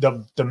getting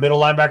the middle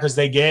linebackers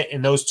they get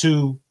in those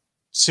 2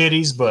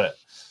 cities, but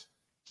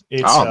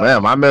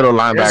man, my middle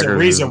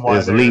linebacker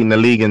is leading the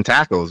league in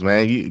tackles,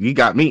 man. You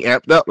got me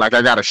amped up like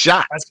I got a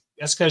shot.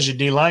 That's because your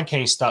D-line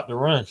can't stop the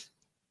run.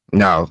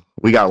 No,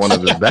 we got one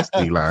of the best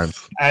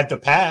D-lines. At the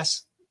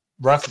pass,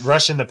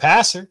 rushing the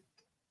passer.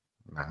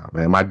 Nah,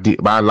 man, my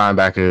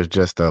linebacker is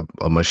just a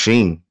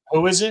machine.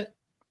 Who is it?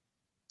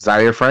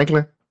 Zaire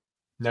Franklin.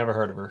 Never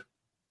heard of her.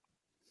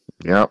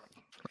 Yep.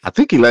 I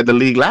think he led the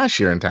league last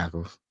year in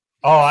tackles.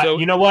 Oh,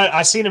 you know what?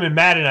 I seen him in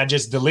Madden. I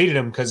just deleted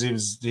him because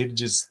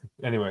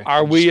anyway.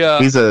 Are we?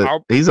 He's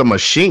a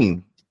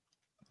machine.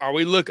 Are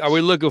we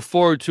looking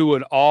forward to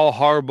an all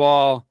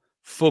Harbaugh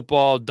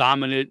football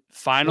dominant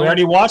final? We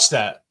already watched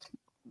that.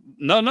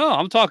 No,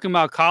 I'm talking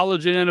about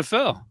college and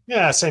NFL.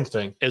 Yeah, same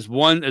thing. Is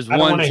one taking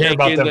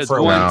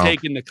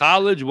the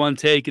college, one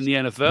taking the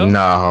NFL?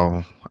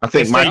 No, I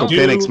think Michael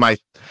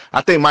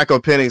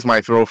Penix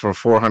might throw for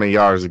 400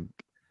 yards.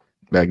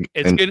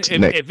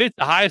 If it's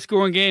a high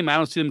scoring game, I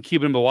don't see them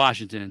keeping him in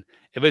Washington.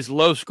 If it's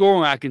low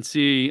scoring, I could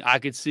see.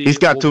 He's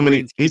got too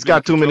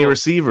many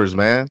receivers,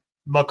 man.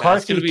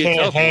 McCarthy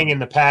can't hang in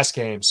the pass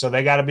game, so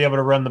they got to be able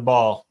to run the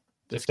ball.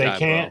 If they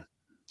can't,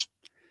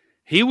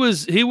 he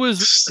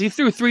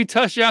threw 3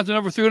 touchdowns and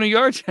over 300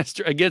 yards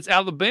against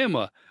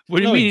Alabama. What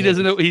do you mean he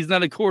doesn't know? He's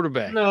not a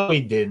quarterback. No,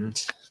 he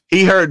didn't.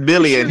 He heard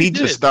Billy and he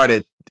just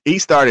started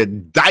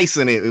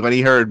dicing it when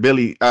he heard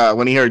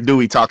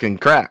Dewey talking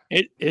crap.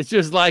 It's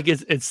just like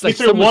it's like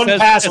he threw one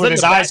pass with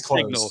his eyes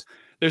closed. Signal.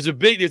 There's a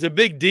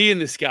big D in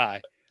the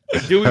sky.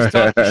 And Dewey's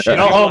talking shit.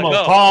 No homo.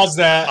 Like, pause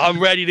that. I'm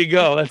ready to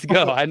go. Let's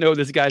go. I know what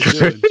this guy's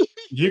doing.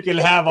 You can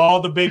have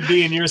all the big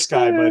D in your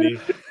sky, buddy.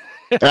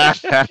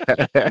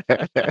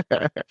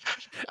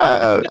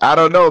 I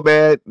don't know,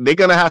 man. They're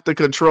gonna have to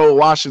control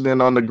Washington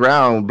on the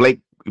ground.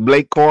 Blake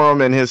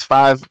Corum and his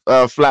 5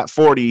 flat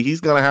 40.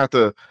 He's gonna have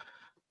to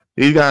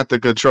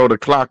control the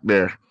clock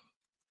there.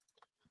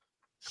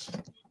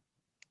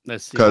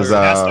 Let's see. Because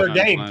that's their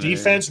game,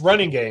 defense,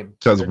 running game.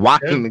 Because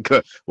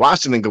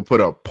Washington could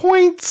put up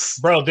points.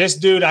 Bro, this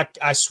dude,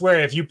 I swear,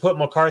 if you put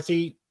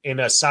McCarthy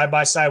in a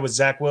side-by-side with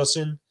Zach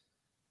Wilson,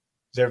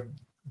 they're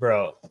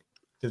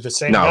the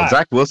same guy.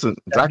 Zach Wilson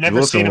I've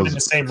never seen him was in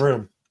the same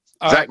room.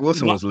 Zach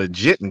Wilson was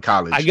legit in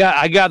college.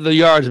 I got the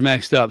yards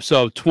mixed up.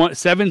 So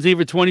 17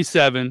 for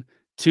 27,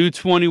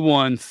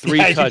 221, 3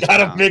 touchdowns. You got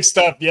him mixed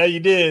up. Yeah, you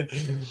did.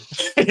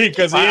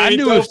 Because I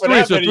knew it was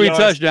 3, so 3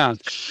 touchdowns.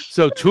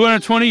 So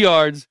 220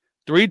 yards,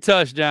 3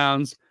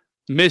 touchdowns,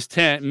 missed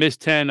 10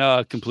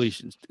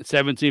 completions.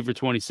 17 for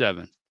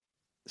 27.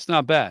 It's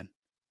not bad.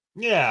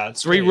 Yeah,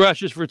 it's 3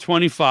 rushes for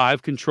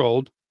 25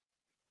 controlled.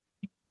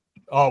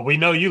 Oh, we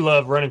know you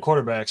love running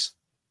quarterbacks.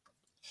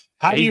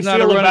 How do you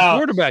feel about a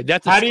quarterback?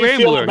 That's a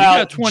scrambler. You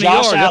got 20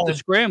 yards. That's a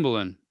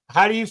scrambling.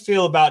 How do you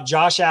feel about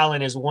Josh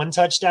Allen is 1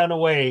 touchdown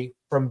away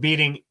from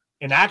beating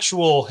an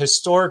actual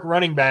historic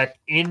running back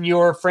in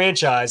your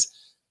franchise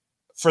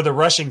for the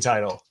rushing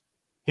title?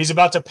 He's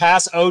about to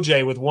pass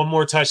OJ with 1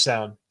 more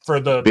touchdown for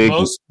the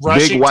most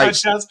rushing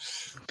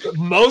touchdowns.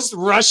 Most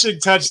rushing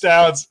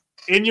touchdowns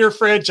in your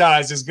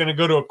franchise is going to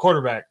go to a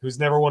quarterback who's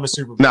never won a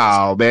Super Bowl.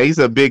 No, man, he's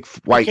a big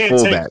white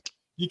fullback.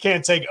 You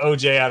can't take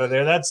OJ out of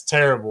there. That's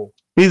terrible.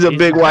 He's a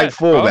big white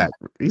fullback.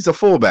 Bro. He's a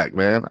fullback,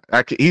 man.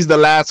 He's the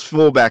last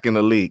fullback in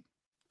the league.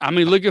 I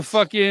mean, look at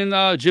fucking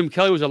Jim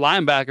Kelly was a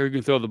linebacker who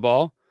can throw the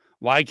ball.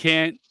 Why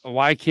can't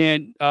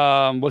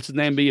what's his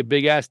name be a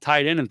big ass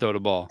tight end and throw the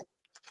ball?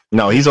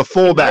 No, he's a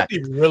fullback. He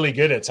might be really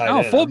good at tight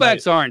end. No,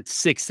 fullbacks aren't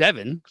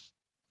 6'7".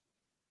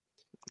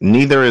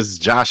 Neither is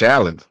Josh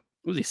Allen.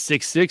 Was he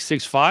 6'6",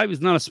 6'5"?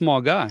 He's not a small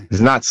guy. He's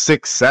not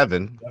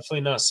 6'7".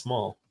 Definitely not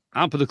small.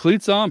 I'll put the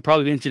cleats on,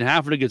 probably an inch and a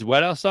half when it gets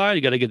wet outside.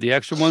 You got to get the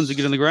extra ones to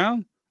get in the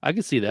ground. I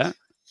can see that.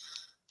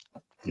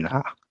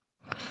 Nah.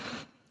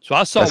 So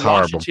I saw That's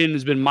Washington horrible.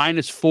 has been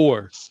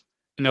 -4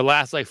 in their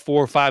last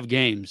 4 or 5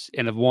 games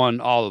and have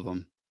won all of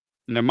them.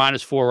 And they're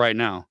 -4 right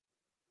now.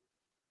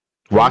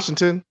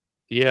 Washington?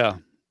 Yeah.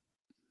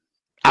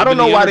 I don't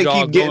know why they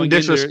keep getting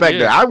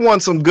disrespected. I won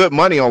some good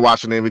money on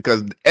Washington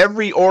because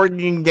every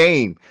Oregon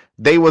game,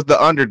 they was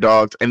the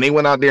underdogs, and they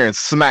went out there and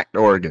smacked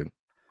Oregon.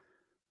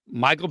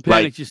 Michael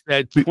Penix just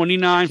said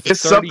 29 for 38. It's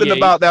something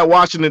about that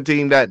Washington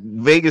team that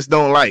Vegas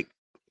don't like.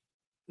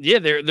 Yeah,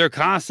 they're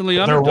constantly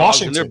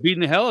underdogs, and they're beating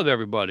the hell out of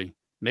everybody.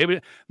 Maybe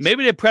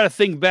they try to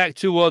think back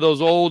to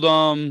those old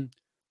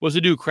what's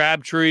it do?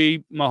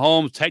 Crabtree,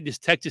 Mahomes,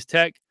 Texas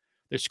Tech.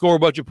 They score a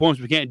bunch of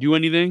points, we can't do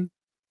anything.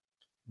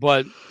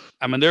 But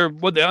I mean, they're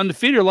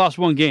undefeated or lost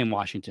 1 game.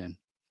 Washington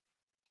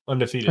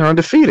undefeated. They're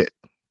undefeated.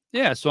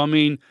 Yeah, so I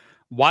mean,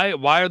 why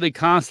are they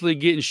constantly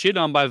getting shit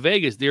on by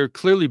Vegas? They're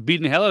clearly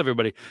beating the hell out of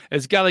everybody.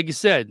 It's got, like you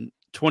said,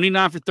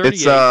 29 for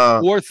 38,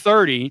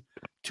 430,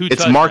 2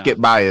 touchdowns. It's market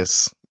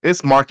bias.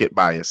 It's market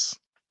bias.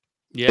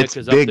 Yeah, it's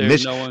big.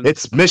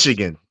 It's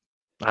Michigan.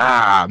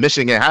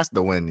 Michigan has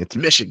to win. It's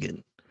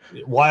Michigan.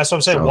 Why? That's what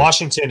I'm saying. So,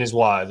 Washington is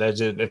why.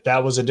 If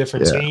that was a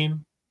different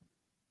team,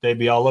 they'd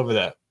be all over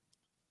that.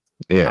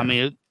 Yeah. I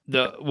mean,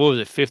 what was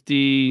it?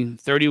 50,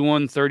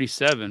 31,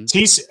 37.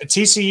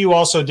 TCU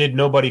also did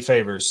nobody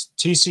favors.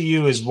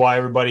 TCU is why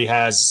everybody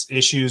has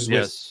issues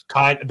with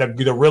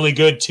the really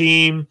good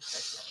team.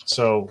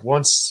 So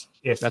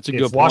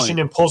if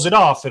Washington pulls it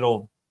off,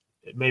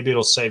 maybe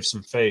it'll save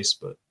some face.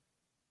 But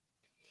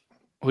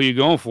who are you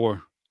going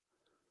for?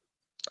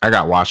 I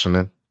got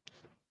Washington.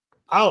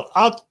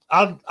 I'll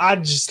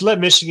just let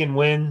Michigan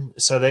win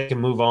so they can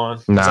move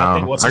on. No,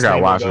 I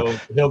got Washington.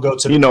 He'll go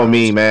to. You know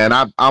me, man.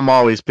 I'm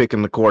always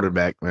picking the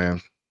quarterback,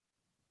 man.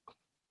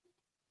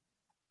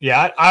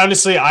 Yeah, I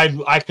honestly,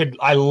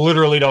 I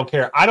literally don't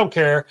care. I don't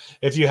care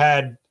if you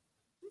had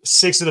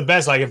 6 of the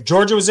best. Like if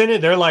Georgia was in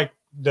it, they're like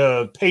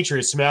the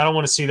Patriots. Man, I don't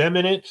want to see them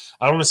in it.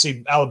 I don't want to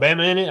see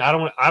Alabama in it. I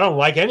don't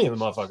like any of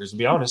the motherfuckers. To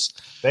be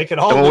honest, they could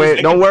all.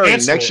 Don't worry.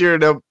 Next year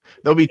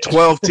there'll be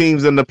 12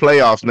 teams in the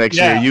playoffs next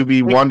year. You'll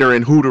be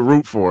wondering who to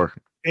root for.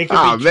 It's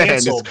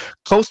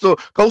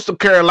Coastal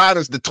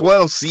Carolina's the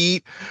 12th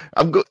seed.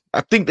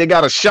 I think they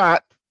got a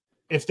shot.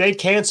 If they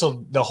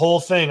canceled the whole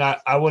thing,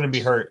 I wouldn't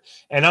be hurt.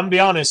 And I'm gonna be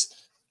honest,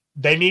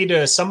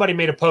 somebody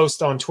made a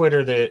post on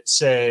Twitter that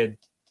said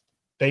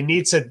they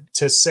need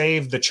to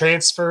save the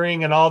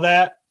transferring and all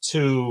that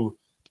till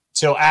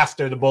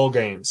after the bowl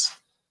games,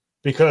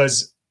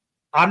 because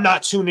I'm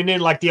not tuning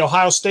in like the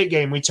Ohio State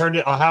game. We turned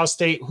it Ohio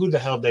State. Who the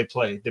hell they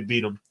play that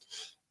beat them?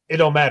 It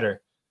don't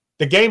matter.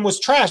 the game was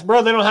trash,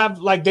 bro. They don't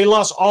have they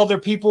lost all their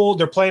people.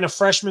 They're playing a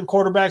freshman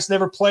quarterback's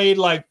never played,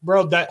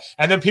 bro. That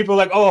and then people are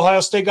like, oh,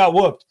 Ohio State got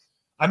whooped.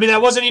 I mean,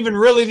 that wasn't even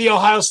really the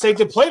Ohio State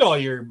that played all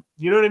year.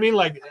 You know what I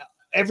mean?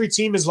 Every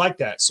team is like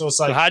that. So it's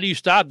so how do you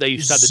stop that? You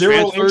stop the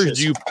transfers?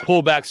 Do you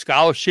pull back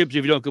scholarships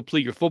if you don't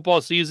complete your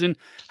football season?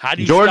 How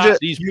do you stop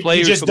these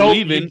players from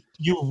leaving?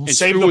 You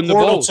save the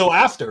portal until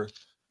after.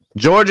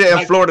 Georgia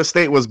and Florida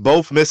State was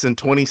both missing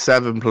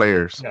 27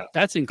 players. Yeah.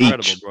 That's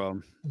incredible,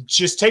 bro.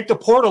 Just take the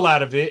portal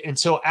out of it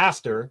until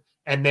after,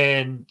 and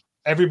then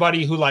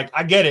everybody who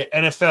I get it,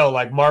 NFL,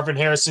 like Marvin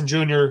Harrison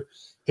Jr.,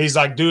 he's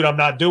like, dude, I'm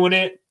not doing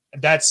it.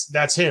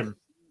 That's him.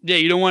 Yeah,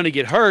 you don't want to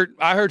get hurt.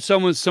 I heard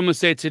someone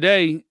say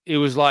today, it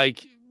was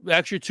like the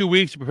extra 2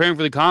 weeks preparing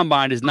for the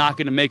combine is not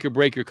going to make or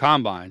break your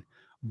combine.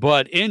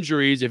 But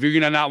injuries, if you're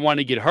going to not want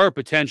to get hurt,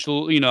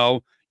 potential, you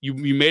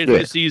made it through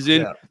the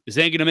season. Yeah. This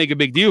ain't going to make a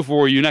big deal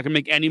for you. You're not going to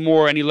make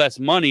any less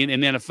money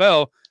in the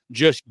NFL.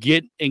 Just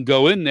get and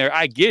go in there.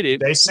 I get it.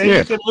 They say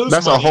you can lose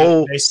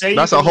money. They say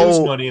you can lose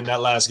money in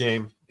that last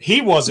game. He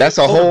wasn't. That's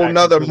a whole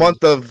nother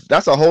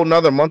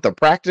month of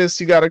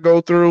practice you got to go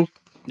through.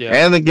 Yeah.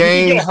 And the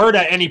game. You can get hurt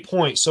at any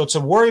point. So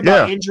to worry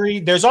about injury,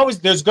 there's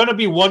going to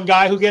be one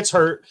guy who gets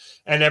hurt,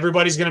 and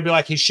everybody's going to be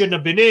like, he shouldn't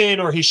have been in,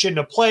 or he shouldn't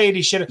have played.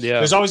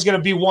 There's always going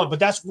to be one, but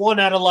that's one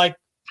out of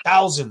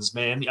thousands,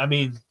 man. I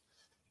mean,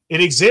 it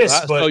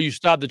exists. But so you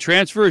stop the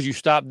transfers, you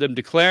stop them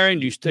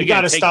declaring, you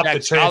got to stop the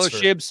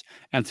scholarships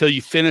until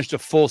you finish the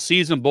full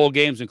season, bowl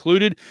games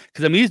included.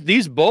 Because I mean,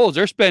 these bowls,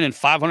 they're spending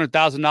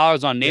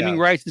 $500,000 on naming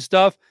rights and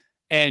stuff,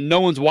 and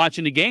no one's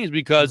watching the games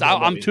because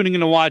I'm tuning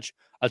in to watch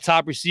a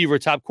top receiver, a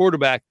top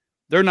quarterback.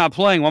 They're not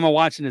playing. Why am I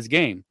watching this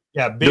game?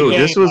 Yeah, dude,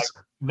 this was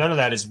none of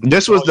that is.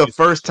 This was the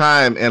first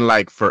time in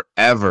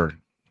forever.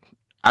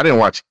 I didn't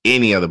watch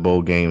any of the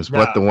bowl games,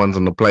 but the ones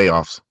in the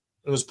playoffs.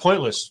 It was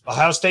pointless.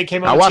 Ohio State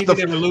came out.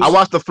 I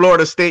watched the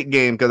Florida State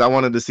game because I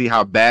wanted to see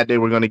how bad they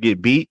were going to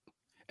get beat.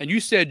 And you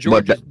said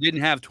Georgia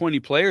didn't have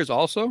 20 players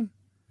also?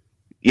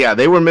 Yeah,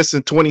 they were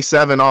missing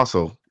 27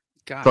 also.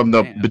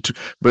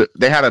 But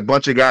they had a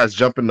bunch of guys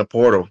jump in the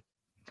portal.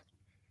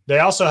 They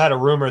also had a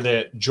rumor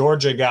that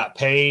Georgia got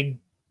paid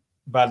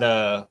by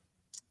the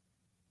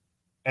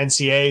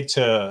NCAA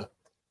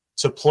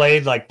to play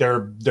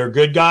they're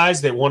good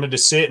guys that wanted to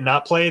sit and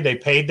not play. They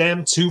paid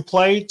them to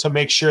play to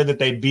make sure that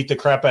they beat the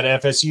crap out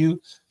of FSU,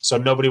 so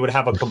nobody would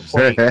have a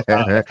complaint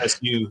about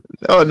FSU.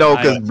 Oh no,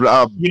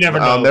 because you never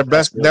know.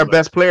 Their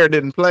best player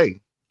didn't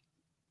play.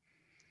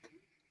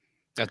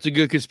 That's a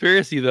good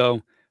conspiracy,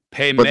 though.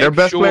 But their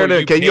best player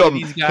didn't. Can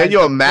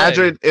you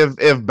imagine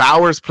if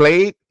Bowers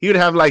played? He would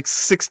have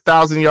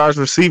 6,000 yards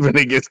receiving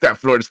against that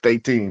Florida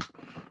State team.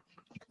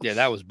 Yeah,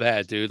 that was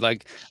bad, dude. I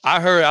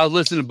was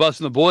listening to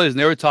Bustin' the Boys, and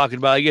they were talking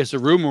about, I guess the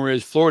rumor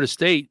is Florida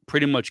State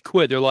pretty much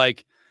quit. They're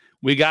like,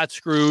 we got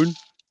screwed,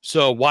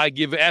 so why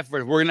give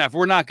effort? If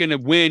we're not going to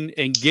win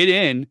and get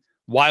in,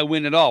 why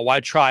win at all? Why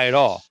try at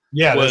all?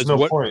 Yeah, there's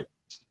no point.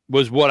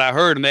 Was what I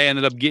heard, and they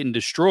ended up getting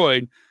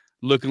destroyed,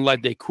 looking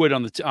like they quit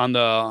on the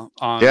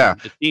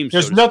team.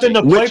 There's nothing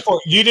to play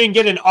for. You didn't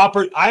get an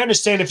opportunity. I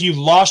understand if you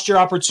lost your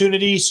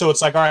opportunity, so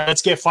it's all right,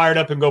 let's get fired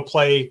up and go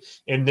play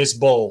in this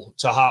bowl.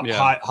 It's a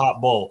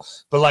hot bowl.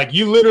 But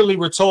you literally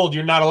were told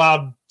you're not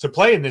allowed to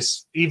play in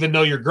this, even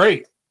though you're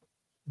great.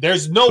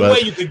 There's no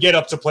way you could get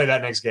up to play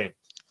that next game.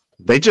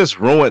 They just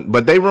ruined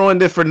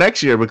it for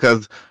next year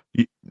because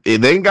they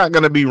ain't going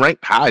to be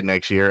ranked high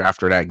next year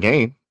after that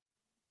game.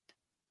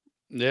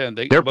 Yeah,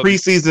 their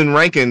preseason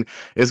ranking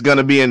is going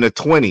to be in the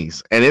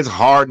 20s, and it's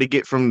hard to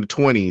get from the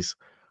 20s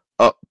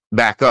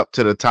back up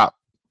to the top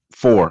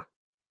 4.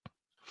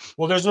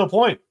 Well, there's no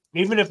point.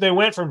 Even if they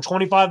went from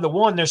 25 to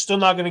 1, they're still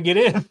not going to get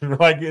in.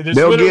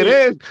 They'll get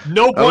in.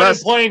 No point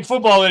in playing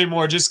football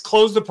anymore. Just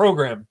close the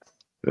program.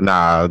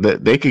 Nah,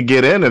 they could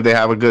get in if they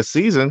have a good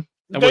season.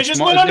 They just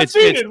went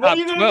undefeated. What are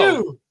you going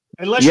to do?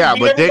 Unless you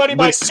beat everybody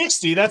by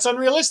 60, that's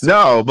unrealistic.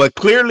 No, but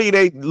clearly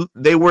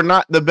they were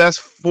not the best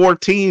 4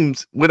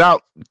 teams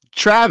without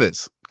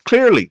Travis.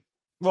 Clearly.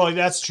 Well,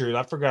 that's true.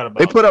 I forgot about.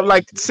 They put up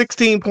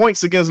 16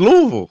 points against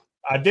Louisville.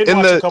 I did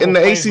in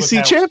the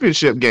ACC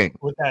championship game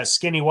with that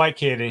skinny white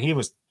kid, and he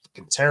was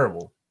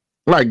terrible.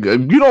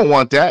 You don't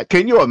want that.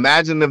 Can you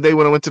imagine if they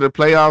would have went to the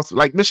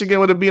playoffs? Michigan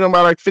would have beat them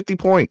by 50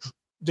 points.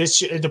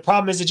 The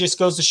problem is it just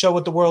goes to show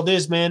what the world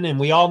is, man, and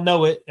we all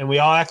know it, and we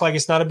all act like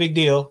it's not a big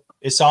deal.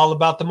 It's all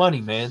about the money,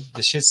 man.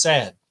 This shit's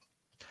sad.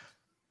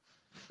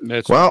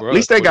 At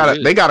least they got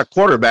a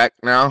quarterback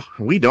now.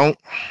 We don't.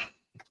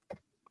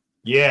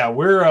 Yeah,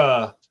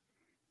 we're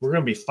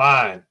gonna be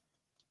fine.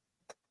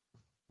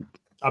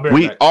 All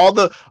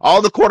the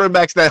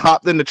quarterbacks that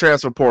hopped in the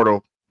transfer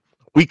portal,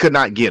 we could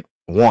not get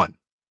one.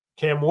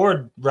 Cam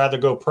Ward rather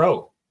go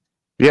pro.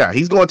 Yeah,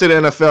 he's going to the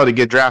NFL to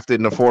get drafted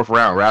in the 4th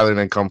round rather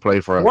than come play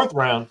for us. 4th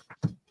round.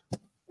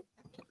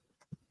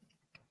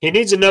 He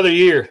needs another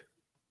year.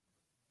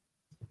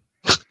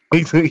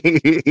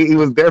 He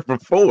was there for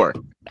 4.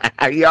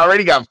 He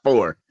already got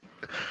 4.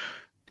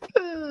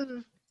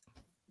 All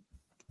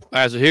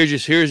right, so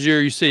here's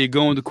your you say you're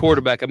going to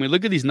quarterback. I mean,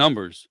 look at these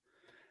numbers.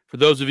 For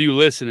those of you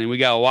listening, we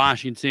got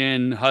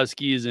Washington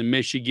Huskies and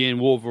Michigan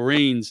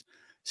Wolverines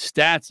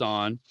stats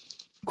on.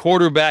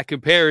 Quarterback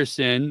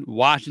comparison,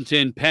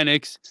 Washington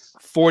Penix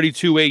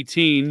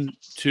 42-18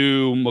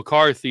 to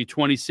McCarthy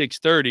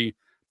 26-30.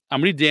 I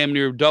mean, he damn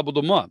near doubled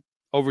them up.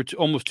 Over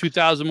almost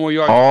 2,000 more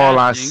yards. All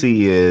passing. I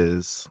see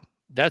is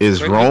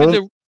That's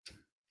Rome.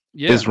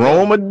 Is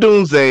Rome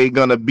Odunze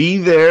gonna be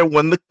there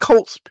when the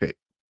Colts pick?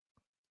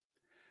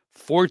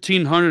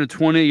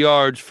 1,420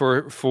 yards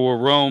for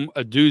Rome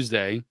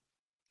Odunze.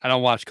 I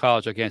don't watch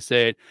college, I can't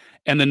say it.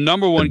 And the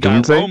number one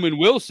guy, Roman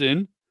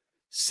Wilson,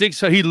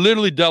 he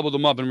literally doubled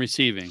them up in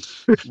receiving.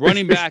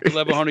 Running back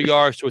 1,100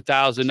 yards to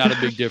 1,000, not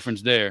a big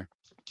difference there.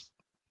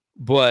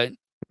 But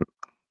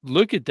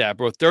look at that,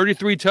 bro.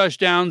 33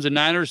 touchdowns and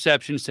 9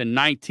 interceptions to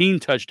 19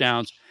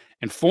 touchdowns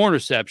and 4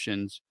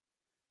 interceptions.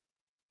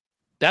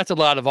 That's a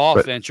lot of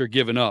offense you're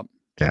giving up.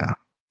 Yeah.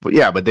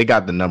 But they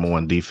got the number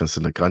 1 defense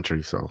in the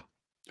country, so.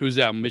 Who's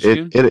that,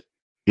 Michigan?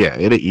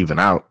 It'll even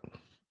out.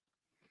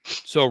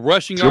 So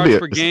rushing yards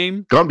per game.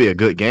 It's going to be a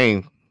good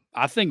game.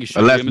 I think it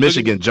should. Unless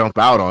Michigan jump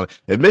out on it.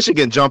 If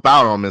Michigan jump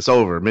out on them, it's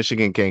over.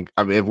 Michigan can't.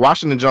 I mean, if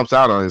Washington jumps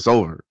out on it, it's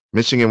over.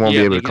 Michigan won't be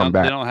able to come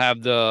back. They don't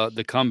have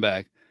the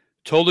comeback.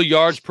 Total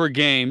yards per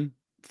game,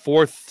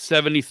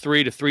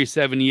 473 to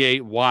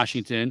 378,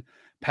 Washington.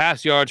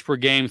 Pass yards per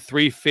game,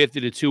 350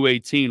 to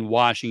 218,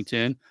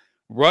 Washington.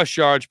 Rush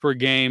yards per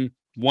game,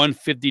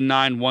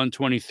 159,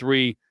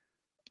 123,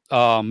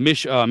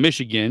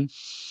 Michigan.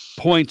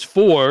 Points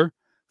for,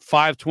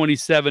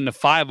 527 to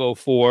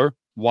 504,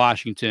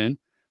 Washington.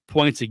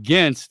 Points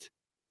against,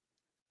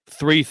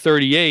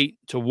 338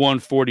 to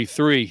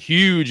 143.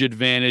 Huge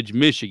advantage,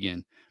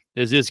 Michigan.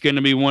 Is this going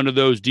to be one of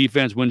those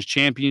defense wins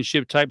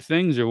championship type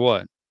things or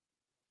what?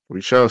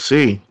 We shall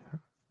see.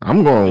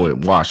 I'm going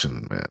with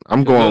Washington, man.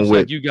 I'm going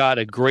with. Like you got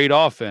a great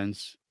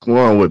offense.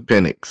 Going with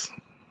Penix.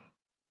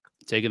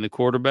 Taking the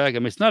quarterback. I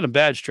mean, it's not a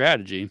bad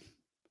strategy,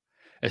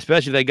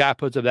 especially if that guy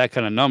puts up that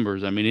kind of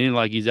numbers. I mean, it ain't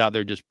like he's out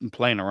there just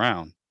playing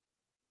around.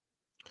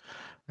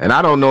 And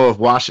I don't know if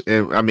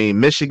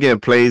Michigan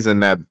plays in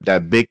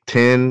that Big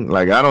Ten.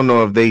 Like, I don't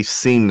know if they've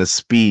seen the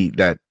speed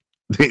that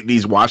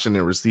these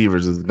Washington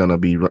receivers is going to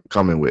be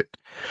coming with.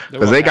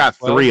 Because they got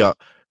 3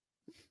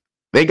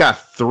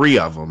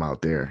 of them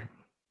out there.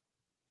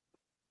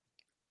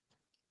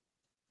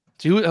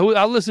 See,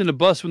 I listened to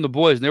Bus from the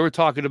Boys, and they were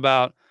talking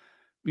about,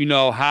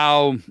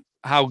 how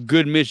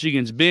good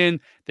Michigan's been.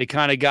 They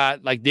kind of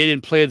got, like, they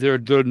didn't play their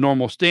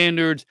normal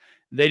standards.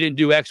 They didn't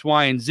do X,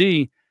 Y, and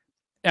Z.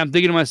 And I'm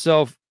thinking to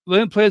myself, they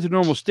didn't play at their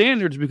normal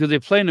standards because they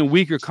played in a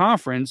weaker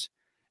conference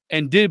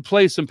and did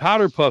play some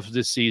powder puffs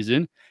this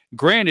season.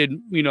 Granted,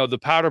 the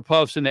powder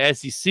puffs in the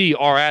SEC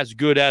are as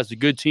good as the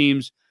good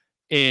teams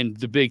in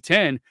the Big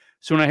Ten.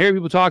 So when I hear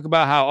people talk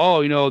about how,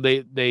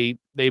 they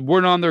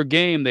weren't on their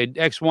game, they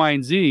X, Y,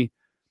 and Z,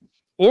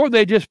 or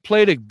they just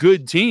played a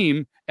good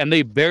team and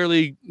they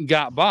barely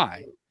got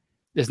by.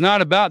 It's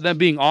not about them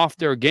being off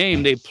their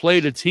game. They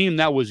played a team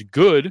that was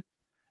good,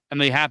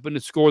 and they happened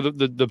to score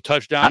the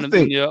touchdown in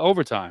the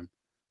overtime.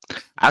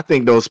 I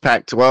think those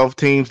Pac-12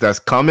 teams that's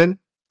coming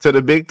to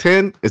the Big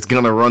Ten is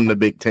going to run the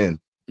Big Ten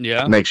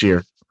next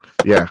year.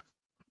 Yeah.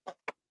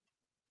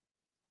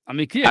 I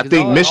mean, I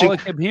think all I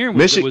kept hearing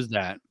was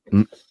that.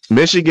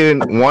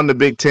 Michigan won the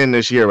Big Ten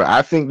this year, but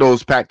I think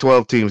those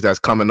Pac-12 teams that's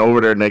coming over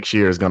there next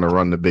year is going to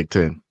run the Big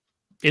Ten.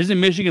 Isn't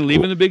Michigan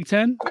leaving the Big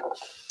Ten?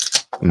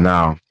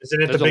 No.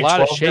 There's a lot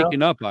of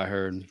shaking up, I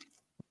heard.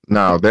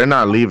 No, they're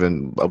not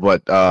leaving,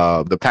 but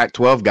the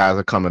Pac-12 guys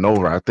are coming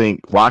over. I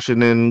think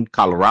Washington,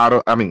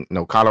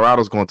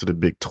 Colorado's going to the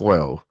Big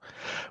 12.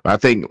 But I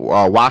think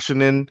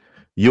Washington,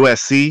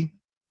 USC,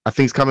 I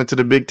think is coming to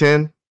the Big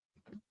 10.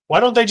 Why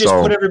don't they just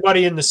put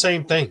everybody in the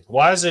same thing?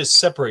 Why is it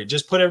separate?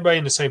 Just put everybody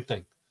in the same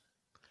thing.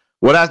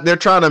 Well, they're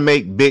trying to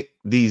make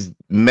these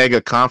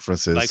mega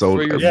conferences. Like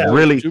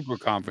really super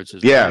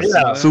conferences. Yeah,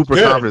 super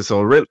conference.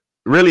 So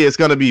really, it's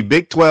going to be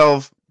Big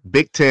 12,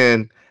 Big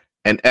 10,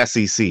 and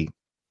SEC.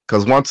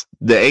 Because once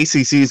the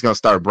ACC is going to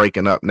start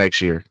breaking up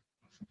next year.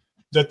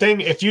 The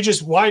thing, if you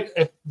just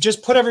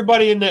put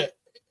everybody in the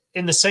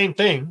same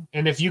thing,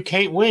 and if you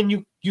can't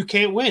win, you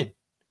can't win.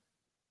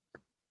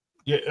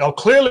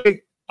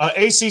 Clearly,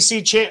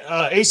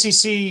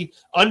 ACC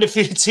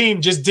undefeated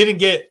team just didn't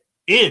get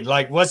in.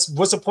 Like, what's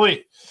the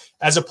point?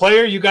 As a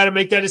player, you got to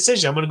make that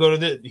decision. I'm going to go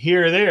to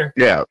here or there.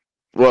 Yeah.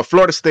 Well,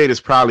 Florida State is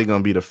probably going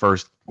to be the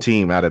first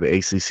team out of the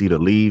ACC to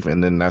leave,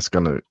 and then that's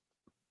going to.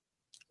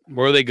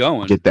 Where are they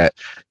going? Get that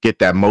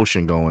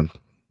motion going.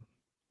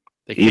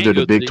 Either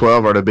the Big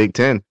 12 or the Big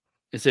 10.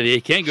 They said they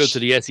can't go to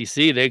the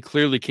SEC. They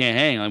clearly can't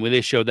hang. I mean,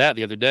 they showed that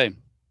the other day.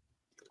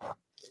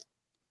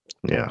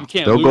 Yeah,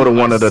 they'll go to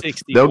one of the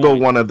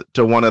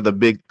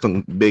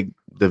big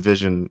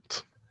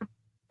divisions.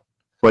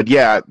 But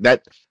yeah,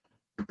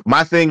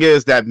 my thing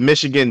is that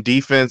Michigan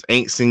defense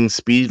ain't seen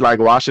speed like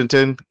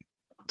Washington.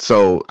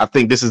 So I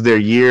think this is their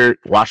year.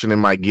 Washington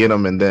might get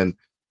them, and then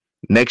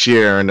next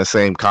year in the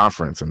same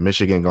conference, and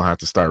Michigan gonna have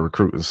to start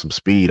recruiting some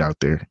speed out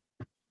there.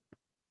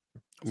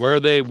 Where are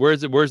they?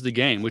 Where's the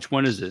game? Which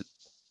one is it?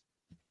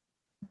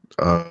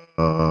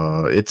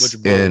 It's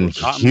Which bowl? in The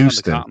Cotton-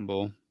 Houston. The Cotton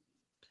Bowl.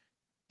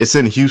 It's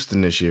in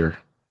Houston this year,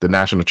 the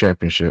national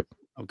championship.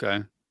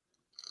 Okay.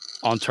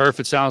 On turf,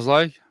 it sounds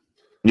like.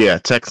 Yeah,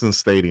 Texans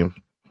Stadium.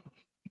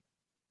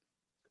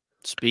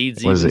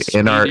 Speed's Was even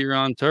it NR speedier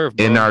on turf,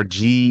 bro.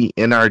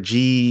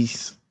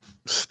 NRG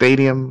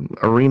Stadium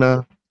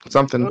Arena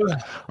something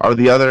or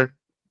the other?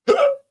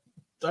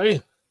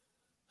 Damn.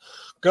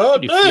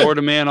 God You damn.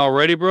 Florida man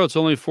already, bro. It's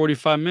only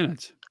 45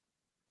 minutes.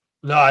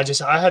 No, I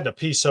had to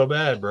pee so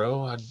bad,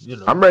 bro.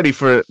 I'm ready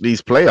for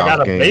these I playoff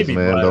got a games, baby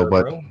man. bladder, Though,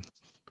 but bro.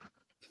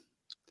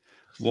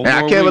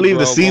 man, I can't believe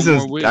the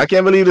season's. I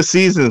can't believe the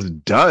season's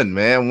done,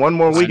 man. One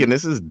more week and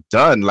this is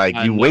done. Like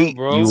you wait,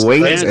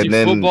 Fantasy and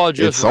then football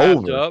just it's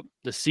wrapped over. up.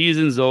 The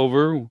season's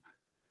over.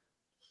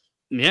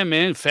 Yeah,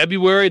 man.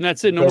 February, and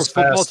that's it. No more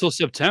football till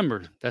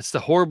September. That's the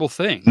horrible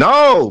thing.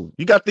 No,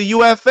 you got the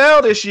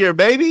UFL this year,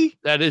 baby.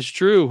 That is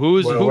true.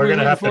 Who we're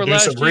gonna have to do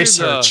some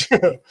research.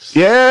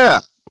 Yeah,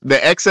 the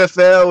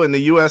XFL and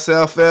the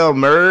USFL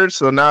merged,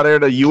 so now they're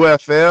the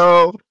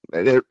UFL,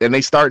 and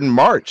they start in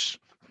March.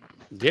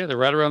 Yeah, they're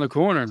right around the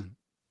corner.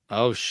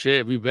 Oh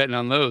shit, we betting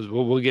on those.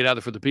 We'll get out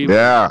there for the people.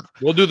 Yeah,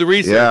 we'll do the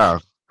research. Yeah,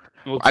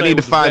 I need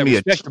to find me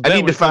a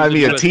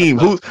team.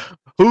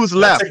 Who's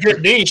left? That's a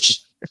good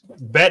niche.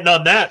 Betting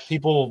on that,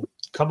 people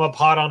come up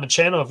hot on the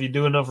channel if you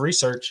do enough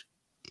research.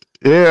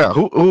 Yeah,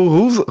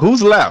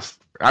 who's left?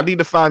 I need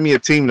to find me a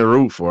team to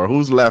root for.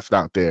 Who's left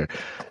out there?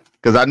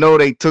 Because I know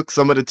they took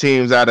some of the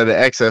teams out of the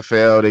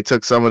XFL. They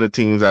took some of the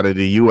teams out of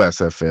the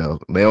USFL.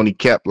 They only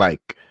kept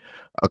like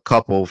a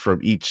couple from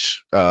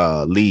each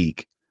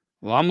league.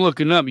 Well, I'm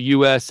looking up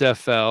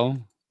USFL,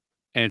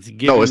 and it's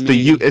giving no, it's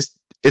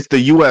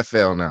the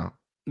UFL now.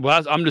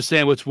 Well, I'm just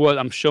saying what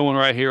I'm showing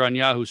right here on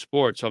Yahoo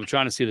Sports. So I'm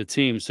trying to see the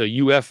team. So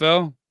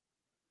UFL.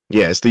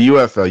 Yeah, it's the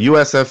UFL.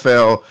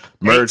 USFL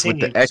merged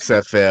with the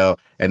XFL,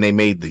 and they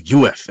made the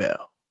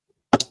UFL.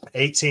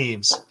 8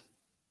 teams.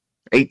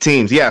 8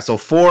 teams. Yeah, so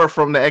 4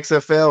 from the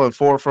XFL and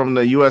 4 from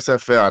the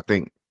USFL, I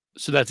think.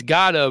 So that's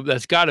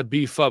gotta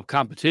beef up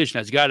competition.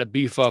 That's gotta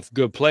beef up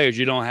good players.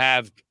 You don't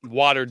have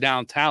watered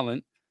down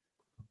talent.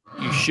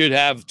 You should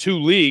have 2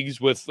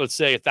 leagues with, let's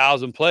say,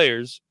 1,000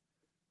 players.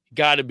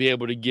 Got to be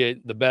able to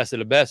get the best of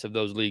the best of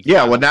those leagues.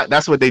 Yeah, well,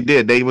 that's what they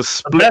did. They was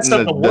splitting the best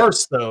of the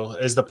worst, though,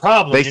 is the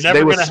problem.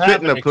 They were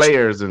splitting the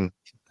players, and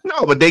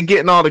but they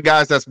getting all the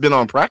guys that's been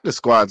on practice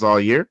squads all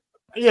year.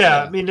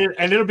 Yeah, I mean,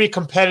 and it'll be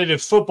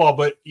competitive football,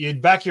 but in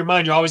back of your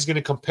mind, you're always going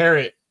to compare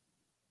it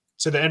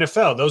to the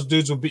NFL. Those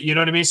dudes will be, you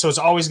know what I mean? So it's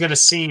always going to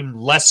seem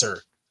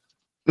lesser.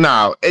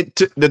 No,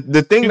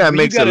 the thing that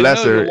makes it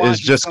lesser is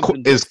just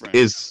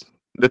is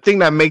the thing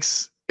that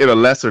makes it a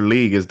lesser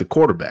league is the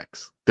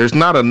quarterbacks. There's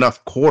not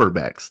enough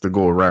quarterbacks to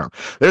go around.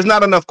 There's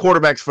not enough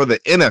quarterbacks for the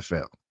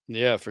NFL.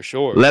 Yeah, for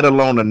sure. Let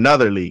alone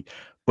another league.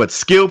 But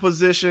skill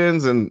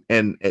positions and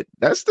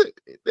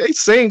they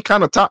same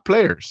kind of top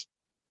players.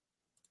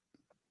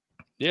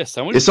 Yes,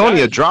 it's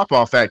only a drop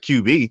off at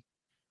QB.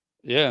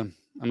 Yeah,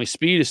 I mean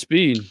speed is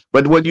speed.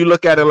 But when you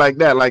look at it like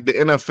that, like the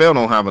NFL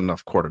don't have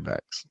enough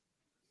quarterbacks.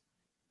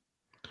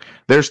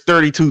 There's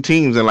 32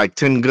 teams and like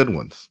 10 good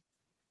ones.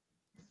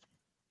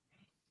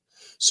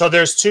 So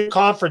there's 2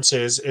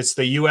 conferences. It's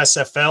the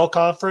USFL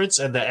conference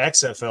and the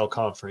XFL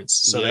conference.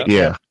 So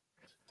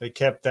they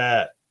kept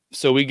that.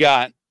 So we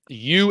got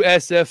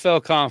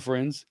USFL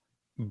conference,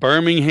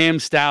 Birmingham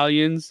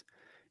Stallions,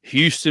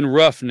 Houston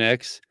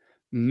Roughnecks,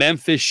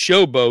 Memphis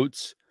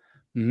Showboats,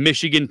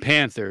 Michigan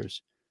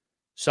Panthers.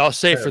 So I'll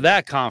say for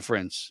that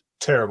conference,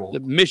 terrible. The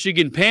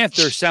Michigan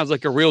Panthers sounds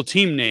like a real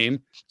team name,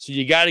 so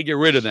you got to get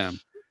rid of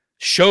them.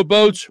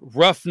 Showboats,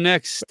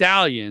 Roughnecks,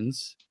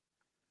 Stallions.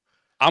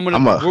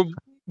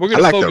 We're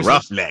gonna like focus the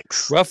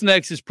Roughnecks.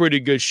 Roughnecks is pretty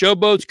good.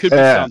 Showboats could be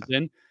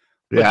something.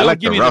 But don't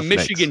give me the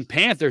Michigan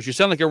Panthers. You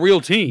sound like a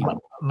real team.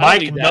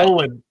 Mike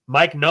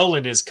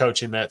Nolan is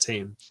coaching that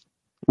team.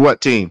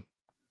 What team?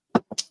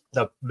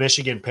 The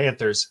Michigan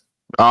Panthers.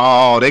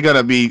 Oh, they're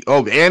gonna be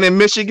and in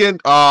Michigan.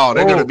 Oh,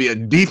 they're gonna be a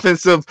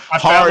defensive,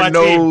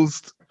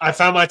 hard-nosed. I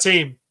found my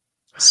team.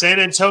 San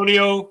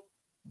Antonio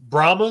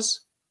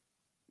Brahmas.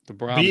 The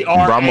Brahmas.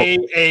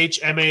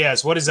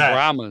 Brahmas. What is that?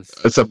 Brahmas.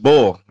 It's a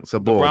bull. It's a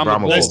bull.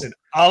 Brahma Listen,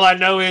 all I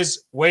know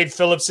is Wade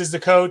Phillips is the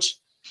coach,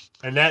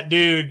 and that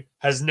dude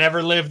has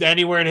never lived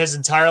anywhere in his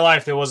entire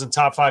life that wasn't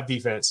top 5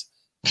 defense.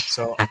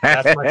 So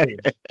that's my team.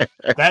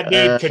 That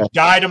dude could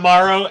die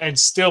tomorrow and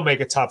still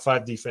make a top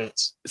 5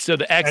 defense. So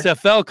the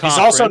XFL conference.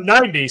 He's also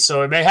 90,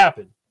 so it may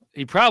happen.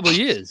 He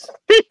probably is.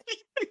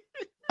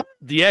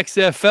 The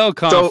XFL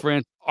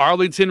conference,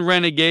 Arlington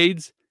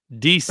Renegades,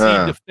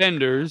 DC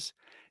Defenders,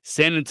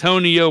 San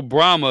Antonio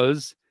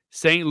Brahmas,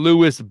 St.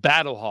 Louis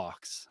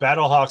Battlehawks.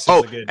 Battlehawks is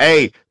a good.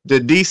 Hey, the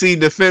DC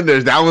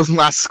Defenders. That was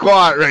my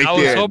squad right there. I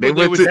was hoping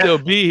they would still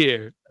be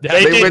here.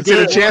 They went to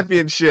the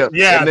championship.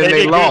 Yeah, and then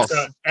they lost.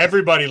 So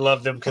everybody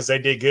loved them because they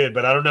did good,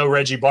 but I don't know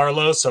Reggie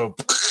Barlow, so.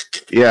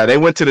 Yeah, they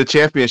went to the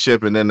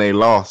championship and then they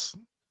lost.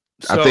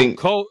 So I think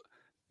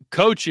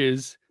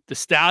coaches, the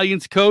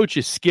Stallions coach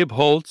is Skip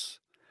Holtz.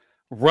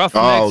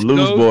 Roughnecks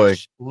Lou's boy.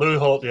 Lou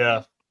Holt,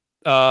 yeah.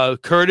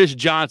 Curtis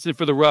Johnson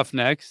for the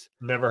Roughnecks.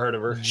 Never heard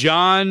of her.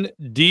 John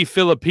D.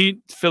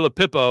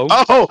 Filippo.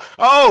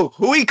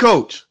 Who he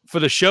coach? For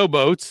the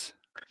Showboats.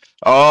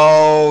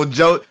 Oh,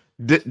 Joe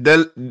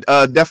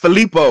De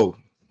Filippo.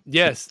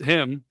 Yes,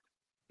 him.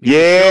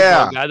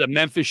 Yeah. Guy, the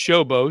Memphis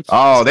Showboats.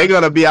 Oh, they're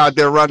gonna be out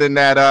there running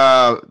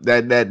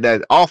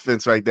that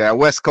offense right there,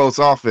 West Coast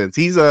offense.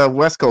 He's a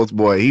West Coast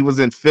boy. He was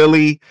in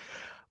Philly,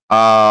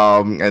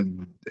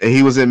 and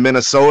he was in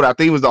Minnesota. I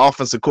think he was the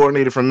offensive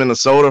coordinator from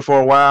Minnesota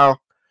for a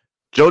while.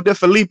 Joe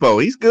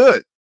DeFilippo, he's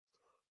good.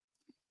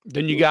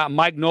 Then you got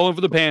Mike Nolan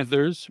for the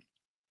Panthers,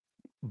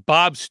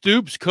 Bob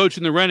Stoops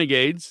coaching the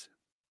Renegades.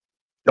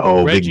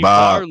 Oh, Reggie Big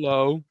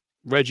Bob.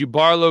 Reggie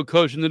Barlow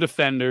coaching the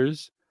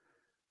Defenders.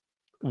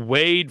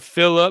 Wade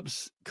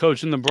Phillips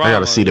coaching the Browns. I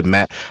gotta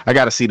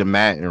see the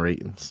Madden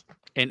ratings.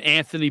 And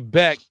Anthony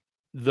Beck,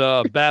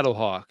 the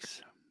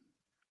Battlehawks.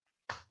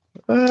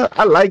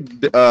 I like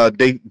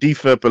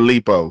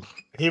DeFilippo.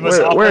 He was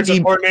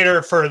offensive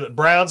coordinator for the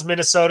Browns,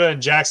 Minnesota,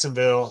 and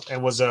Jacksonville,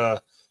 and was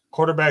a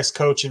quarterbacks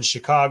coach in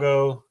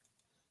Chicago.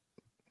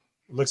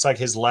 Looks like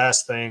his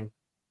last thing.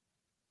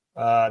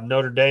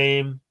 Notre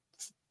Dame.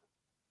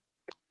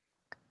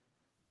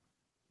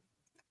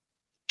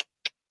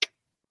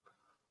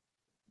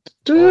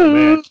 Oh,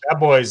 man,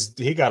 that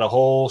he got a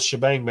whole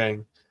shebang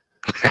bang.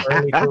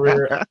 Early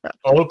career,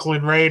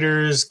 Oakland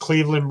Raiders,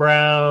 Cleveland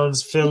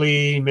Browns,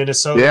 Philly,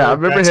 Minnesota. Yeah, I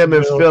remember him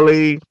in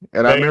Philly,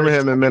 and I remember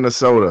him in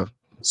Minnesota.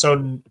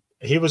 So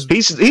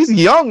he's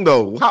young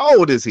though. How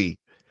old is he?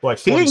 Like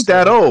he ain't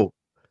that old,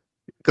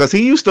 because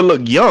he used to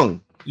look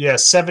young. Yeah,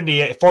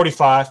 78,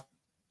 45.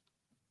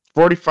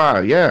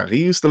 45, yeah.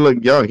 He used to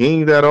look young. He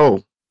ain't that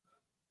old.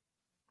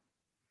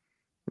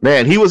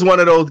 Man, he was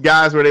one of those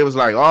guys where they was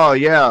like, oh,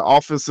 yeah,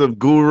 offensive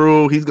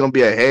guru. He's going to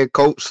be a head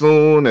coach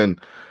soon. And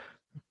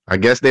I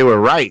guess they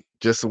were right.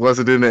 Just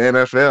wasn't in the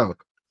NFL.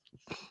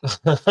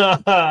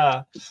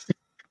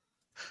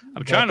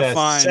 I'm trying to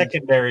find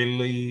secondary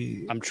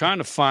league. I'm trying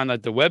to find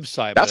like the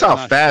website. That's how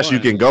fast you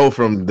can go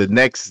from the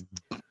next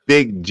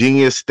big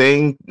genius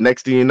thing.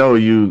 Next thing you know,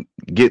 you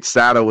get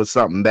saddled with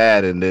something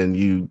bad, and then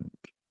you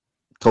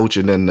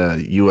coaching in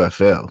the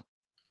UFL.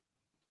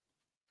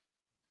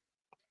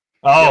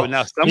 Oh, yeah,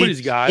 now some of these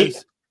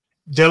guys,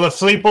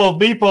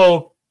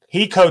 Filippo,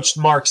 he coached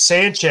Mark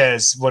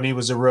Sanchez when he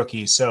was a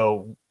rookie.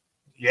 So,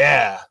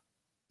 yeah,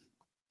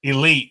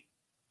 elite.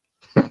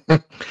 He's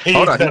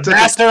the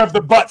master of the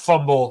butt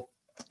fumble.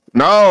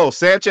 No,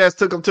 Sanchez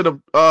took him to the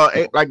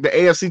the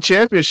AFC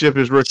Championship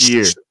his rookie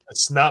year.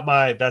 That's not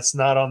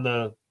on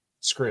the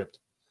script.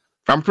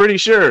 I'm pretty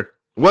sure.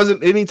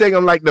 Wasn't anything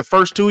on like the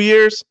first 2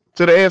 years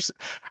to the AFC?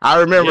 I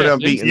remember them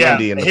beating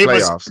Indy in the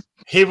playoffs.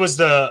 He was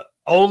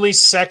only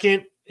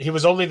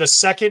the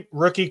second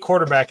rookie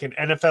quarterback in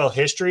NFL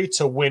history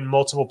to win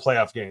multiple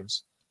playoff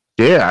games.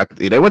 Yeah,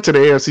 they went to the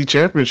AFC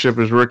Championship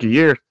his rookie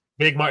year.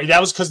 Big Mark.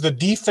 That was because the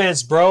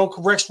defense, bro.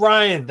 Rex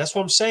Ryan. That's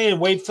what I'm saying.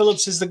 Wade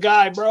Phillips is the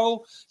guy,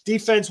 bro.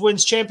 Defense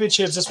wins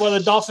championships. That's why the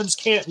Dolphins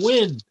can't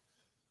win.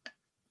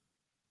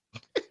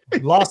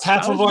 Lost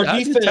half of our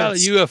defense. How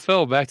did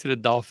UFL back to the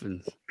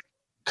Dolphins?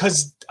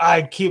 Because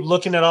I keep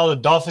looking at all the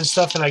Dolphin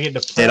stuff and I get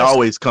depressed. It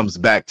always comes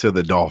back to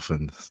the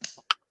Dolphins.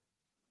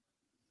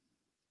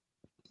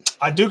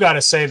 I do got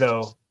to say,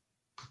 though,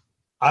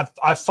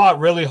 I fought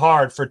really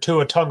hard for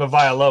Tua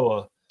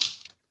Tagovailoa.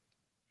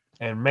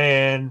 And,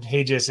 man,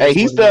 he just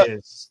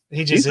is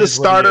he's the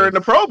starter in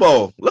the Pro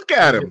Bowl. Look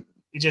at him.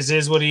 He just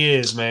is what he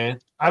is, man.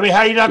 I mean,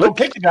 how you not going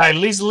to pick the guy who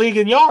leads the league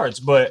in yards?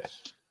 But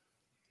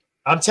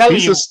I'm telling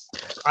you,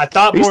 I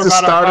thought more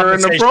about our starter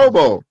in the Pro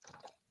Bowl.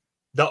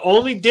 The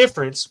only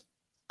difference,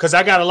 because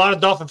I got a lot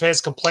of Dolphin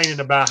fans complaining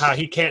about how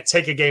he can't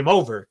take a game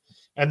over.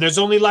 And there's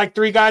only like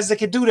 3 guys that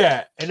can do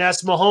that. And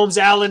that's Mahomes,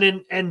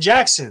 Allen, and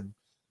Jackson.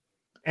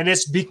 And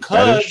it's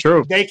because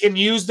they can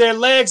use their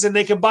legs and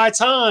they can buy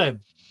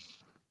time.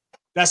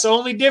 That's the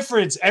only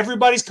difference.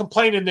 Everybody's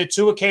complaining that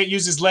Tua can't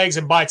use his legs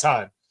and buy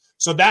time.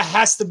 So that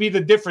has to be the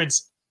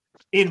difference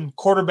in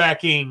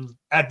quarterbacking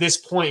at this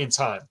point in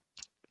time.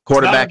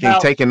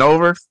 Quarterbacking taking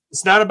over?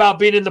 It's not about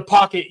being in the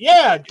pocket.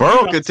 Yeah.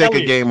 Burrow could take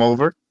a game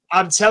over.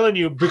 I'm telling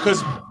you,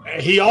 because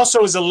he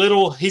also is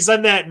he's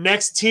in that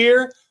next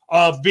tier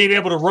of being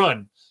able to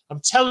run. I'm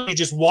telling you,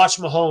 just watch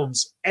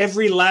Mahomes.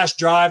 Every last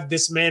drive,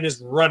 this man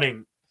is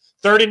running.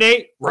 3rd and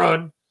 8,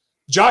 run.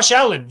 Josh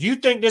Allen, do you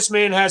think this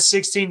man has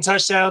 16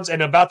 touchdowns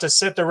and about to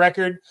set the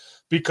record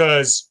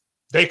because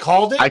they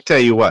called it? I tell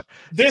you what.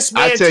 This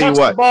man touched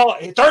the ball.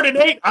 3rd and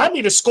 8, I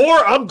need a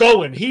score. I'm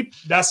going.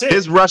 That's it.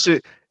 His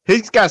rushing,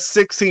 he's got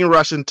 16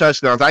 rushing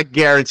touchdowns. I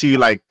guarantee you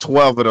like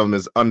 12 of them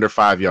is under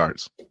 5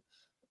 yards.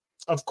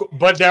 Of course,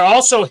 but they're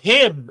also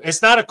him.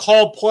 It's not a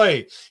called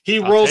play. He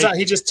rolls out.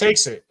 He just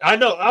takes it. I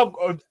know.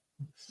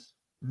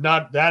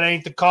 That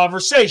ain't the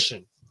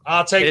conversation.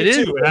 I'll take it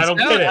too, and I don't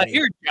get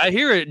it. I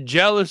hear it.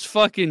 Jealous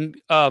fucking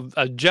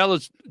a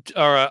jealous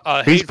or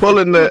a he's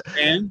pulling the.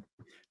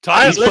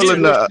 He's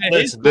pulling the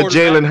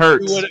Jalen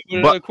Hurts.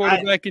 What a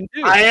quarterback can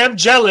do. I am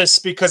jealous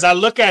because I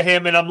look at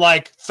him and I'm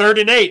like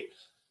 3rd and 8,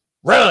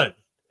 run,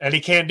 and he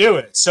can't do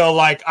it. So,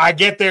 like, I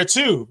get there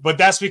too, but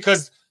that's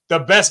because the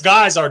best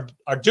guys are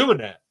doing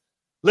that.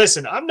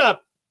 Listen, I'm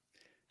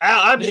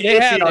they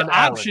have the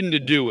option to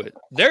do it.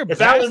 If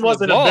Allen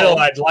wasn't a Bill,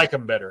 I'd like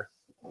him better.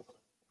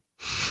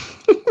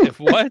 If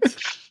what?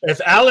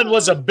 If Allen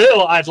was a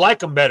Bill, I'd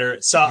like him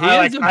better. So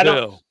I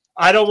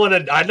don't want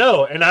to. I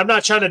know, and I'm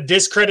not trying to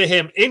discredit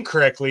him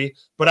incorrectly,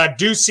 but I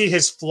do see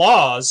his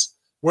flaws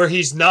where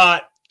he's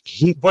not.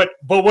 But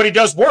what he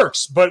does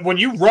works. But when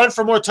you run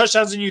for more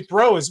touchdowns than you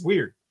throw, is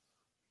weird.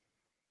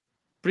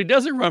 But he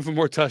doesn't run for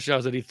more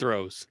touchdowns than he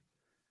throws.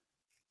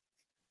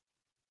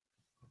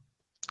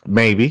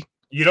 Maybe.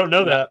 You don't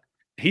know that.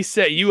 He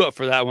set you up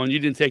for that one. You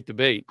didn't take the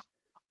bait.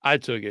 I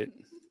took it.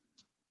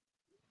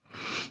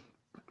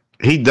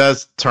 He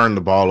does turn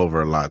the ball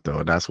over a lot,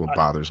 though. That's what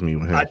bothers me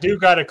with him. I do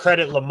got to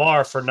credit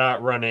Lamar for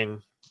not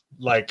running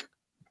like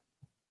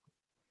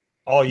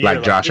all year.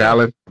 Like Josh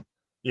Allen?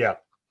 Yeah,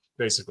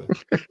 basically.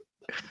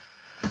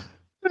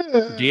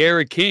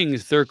 De'Ara King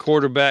is their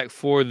quarterback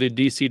for the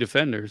DC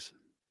Defenders.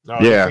 No,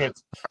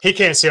 he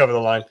can't see over the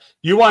line.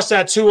 You watch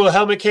that Tua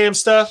helmet cam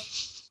stuff?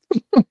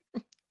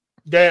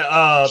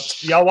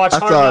 Y'all watch?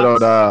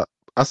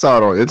 I saw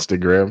it on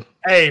Instagram.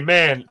 Hey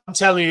man, I'm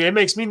telling you, it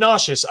makes me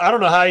nauseous. I don't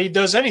know how he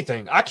does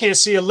anything. I can't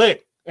see a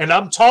lick, and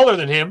I'm taller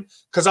than him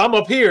because I'm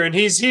up here and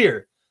he's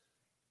here,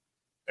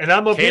 and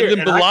I'm up here.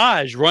 Kalen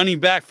Ballage running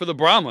back for the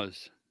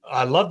Brahmas.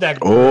 I love that.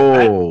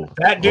 Oh,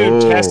 that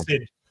dude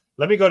tested.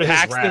 Let me go to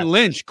Paxton his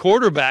Lynch,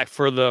 quarterback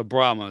for the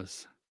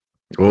Brahmas.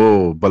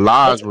 Oh,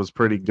 Ballage was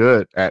pretty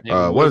good at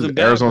what is it,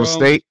 Arizona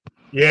State?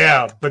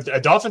 Yeah, but the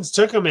Dolphins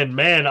took him, and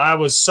man, I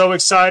was so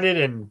excited,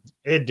 and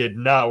it did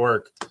not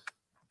work.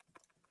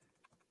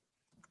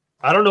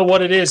 I don't know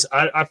what it is.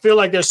 I feel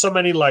like there's so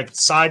many like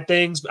side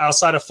things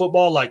outside of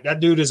football. Like that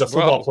dude is a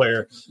football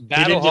player.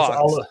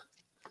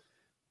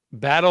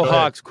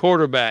 Battlehawks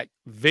quarterback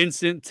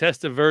Vincent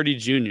Testaverde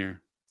Jr.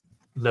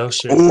 No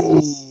shit.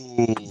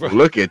 Ooh,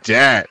 look at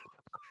that.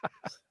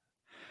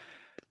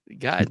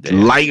 God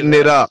damn. Lighten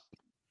it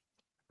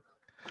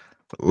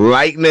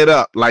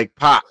up like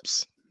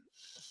Pops.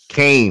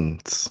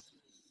 Canes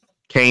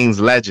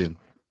legend.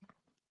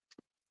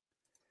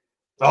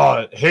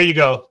 Oh, here you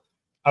go.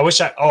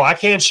 I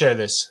can share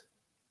this.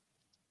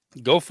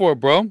 Go for it,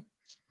 bro.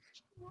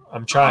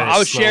 I'm trying. I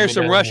would share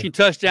some rushing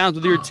touchdowns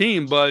with your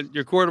team, but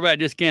your quarterback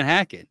just can't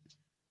hack it.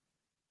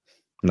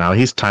 No,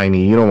 he's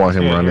tiny. You don't want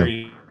him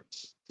running.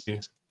 You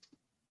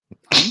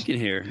can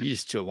hear. You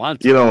just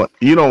want to.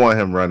 You don't want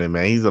him running,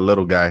 man. He's a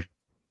little guy.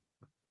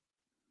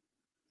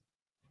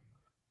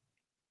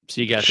 So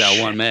you got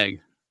that 1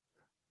 meg.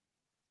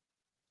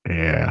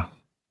 Yeah.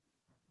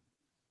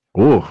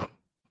 Ooh,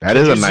 that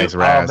is a nice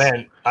Raz. Oh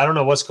man, I don't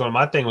know what's going on.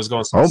 My thing was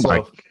going so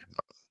slow. God.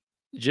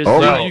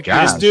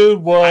 This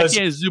dude was. I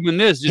can't zoom in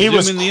this. Just he zoom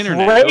was in the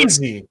internet.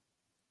 Crazy.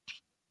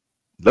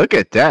 Look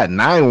at that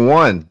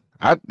 9-1.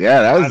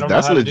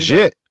 That's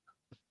legit.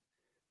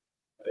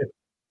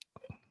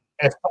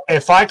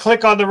 If I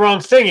click on the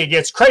wrong thing, it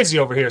gets crazy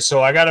over here.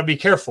 So I got to be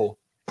careful.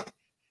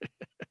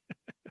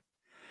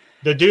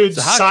 The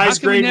dude's size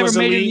grade was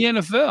elite. In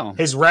the NFL.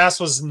 His RAS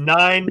was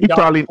 9. He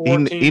probably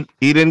he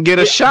didn't get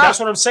a shot. That's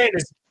what I'm saying.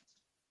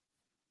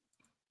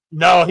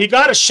 No, he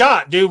got a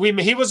shot, dude.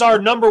 He was our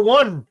number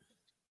one.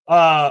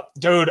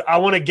 Dude, I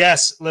want to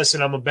guess.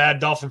 Listen, I'm a bad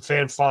Dolphin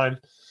fan. Fine.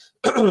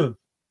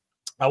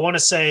 I want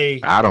to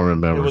say. I don't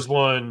remember. It was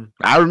one.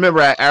 I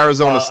remember at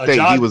Arizona State,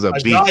 he was a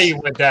beast. He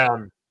went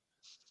down.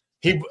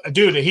 He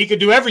could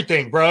do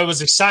everything, bro. It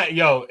was exciting,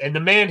 and the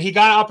man, he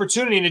got an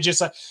opportunity, and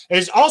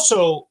it's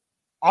also.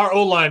 Our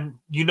O-line,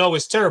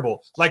 is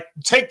terrible. Like,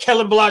 take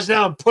Kellen Ballage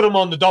now and put him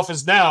on the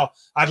Dolphins now.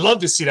 I'd love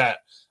to see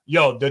that.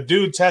 The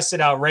dude tested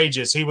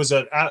outrageous. He was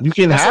you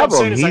can have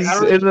him. He's in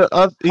the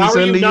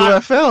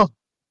UFL.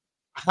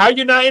 How are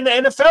you not in the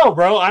NFL,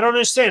 bro? I don't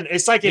understand.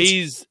 It's like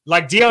he's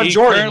like Deion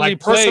Jordan, like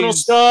personal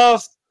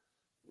stuff.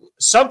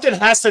 Something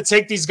has to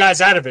take these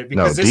guys out of it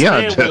because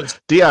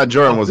Deion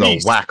Jordan was a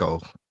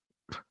wacko.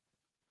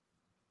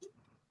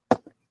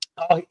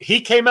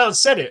 He came out and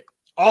said it.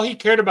 All he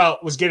cared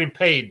about was getting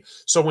paid.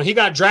 So when he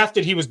got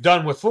drafted, he was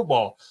done with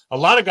football. A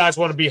lot of guys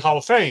want to be Hall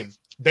of Fame.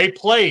 They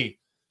play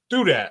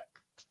through that.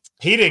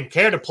 He didn't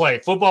care to play.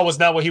 Football was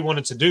not what he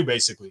wanted to do,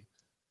 basically.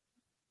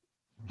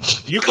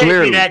 You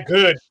can't be that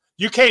good.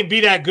 You can't be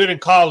that good in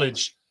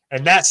college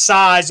and that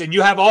size, and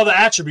you have all the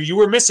attributes. You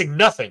were missing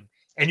nothing,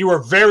 and you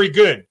were very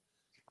good.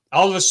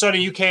 All of a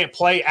sudden, you can't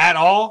play at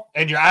all,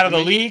 and you're out of the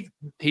league.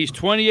 He's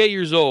 28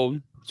 years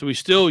old, so he's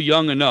still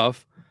young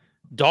enough.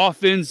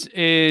 Dolphins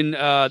in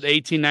the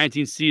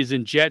 18-19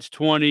 season, Jets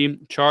 20,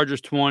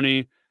 Chargers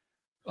 20,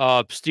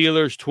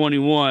 Steelers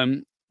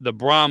 21, the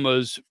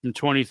Brahmas from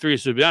 23.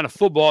 So we've been out of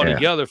football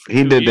together for 2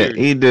 years.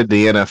 He did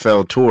the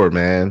NFL tour,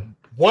 man.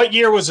 What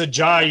year was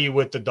Ajayi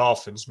with the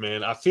Dolphins,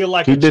 man? I feel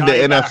like he did the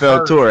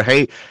NFL tour.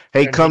 Hey,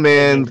 come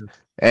in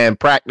and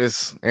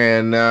practice,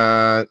 and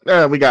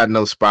we got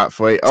no spot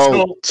for you.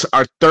 Oh,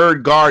 our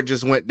third guard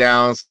just went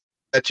down.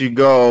 Let you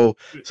go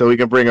so we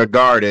can bring a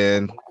guard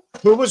in.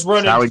 Who was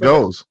running? That's how it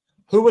goes.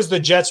 Who was the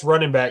Jets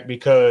running back?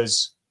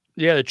 Because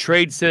Yeah, the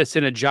trade said it's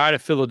in a Jai to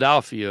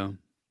Philadelphia.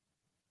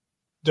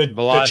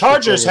 The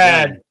Chargers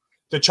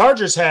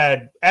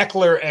had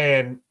Eckler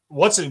and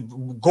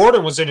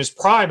Gordon was in his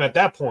prime at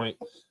that point.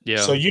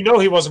 Yeah. So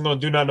he wasn't going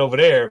to do nothing over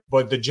there.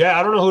 But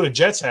I don't know who the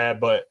Jets had,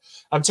 but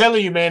I'm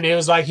telling you, man, it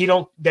was like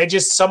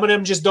some of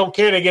them just don't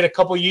care. They get a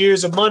couple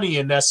years of money,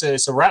 and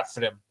it's a wrap for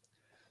them.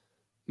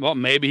 Well,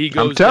 maybe he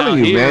goes. I'm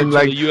telling you, man,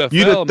 like the UFL,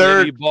 you the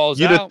third.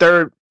 You the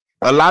third.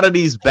 A lot of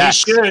these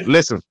backs.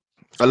 Listen,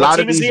 lot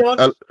of these.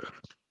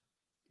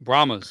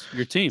 Brahmas,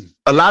 your team.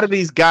 A lot of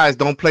these guys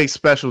don't play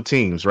special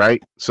teams,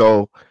 right?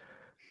 So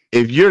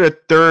if you're the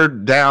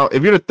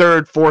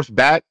third, fourth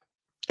back,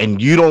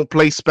 and you don't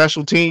play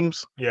special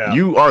teams,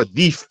 you are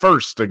the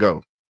first to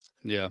go.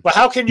 Yeah. But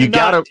how can you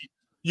not?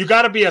 You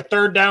got to be a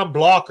third down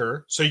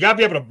blocker, so you got to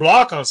be able to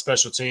block on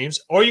special teams,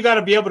 or you got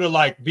to be able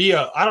to be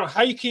a. I don't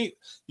how you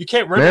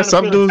can't run. Man,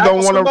 some dudes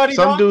don't want to.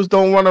 Some dudes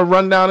don't want to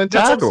run down and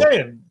tackle. That's what I'm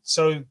saying.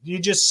 So you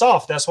just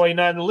soft. That's why you're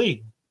not in the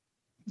league.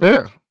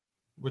 Yeah.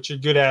 With your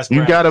good ass.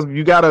 You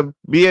gotta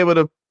be able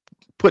to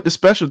put the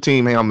special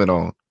team helmet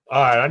on.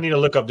 All right, I need to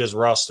look up this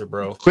roster,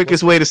 bro.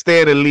 Quickest way to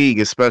stay in the league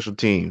is special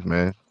teams,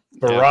 man.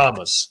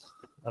 Baramas.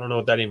 I don't know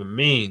what that even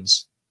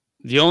means.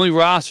 The only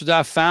rosters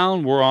I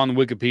found were on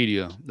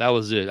Wikipedia. That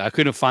was it. I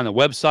couldn't find the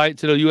website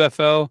to the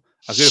UFL.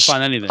 I couldn't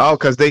find anything. Oh,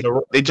 because they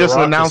just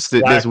announced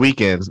it this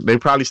weekend. They're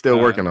probably still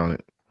working on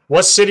it.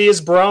 What city is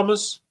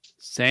Baramas?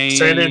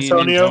 San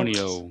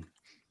Antonio.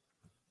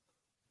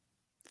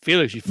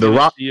 Felix, you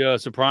finished the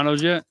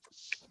Sopranos yet?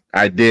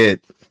 I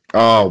did.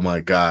 Oh my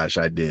gosh,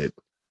 I did.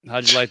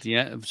 How'd you like the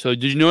end? So,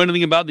 did you know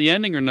anything about the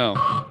ending or no?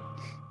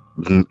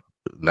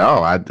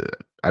 No,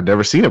 I'd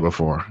never seen it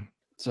before.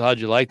 So, how'd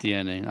you like the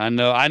ending? I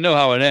know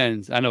how it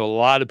ends. I know a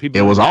lot of people.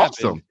 It was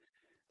awesome.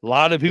 A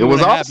lot of people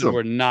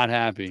were not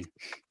happy.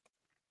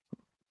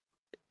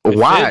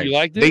 Why? You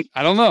liked it?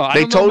 I don't know.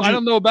 I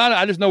don't know about it.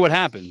 I just know what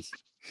happens.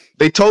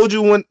 They told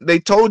you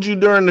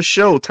during the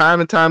show, time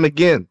and time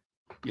again.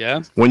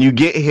 Yeah. When you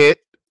get hit,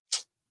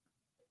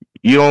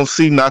 you don't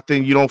see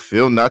nothing, you don't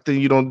feel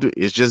nothing,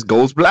 it just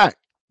goes black.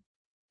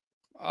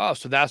 Oh,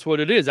 so that's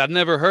what it is. I've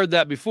never heard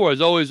that before. It's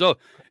always,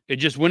 it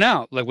just went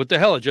out. Like, what the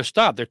hell? It just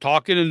stopped. They're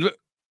talking and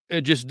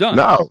it just done.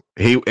 No,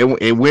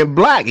 it went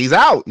black. He's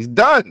out. He's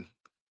done.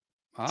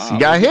 He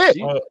got hit.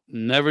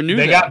 Never knew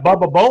they got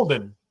Bubba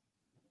Bolden.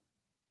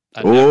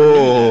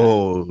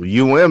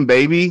 UM,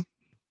 baby.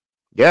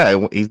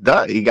 Yeah, he's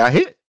done. He got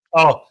hit.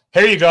 Oh,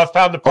 here you go. I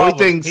found the problem.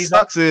 Only thing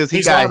sucks is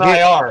he got hit.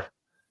 IR.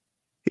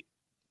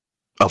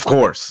 Of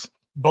course.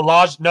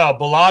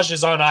 Balaj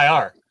is on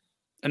IR.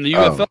 And the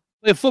UFL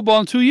played football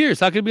in 2 years.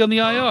 How could it be on the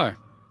IR?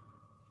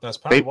 That's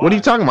probably why. What are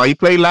you talking about? He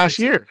played last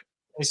year.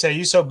 They say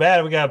you so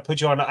bad, we gotta put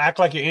you on. Act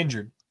like you're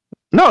injured.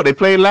 No, they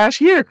played last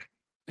year.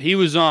 He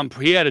was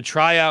He had a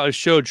tryout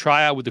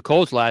with the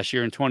Colts last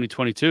year in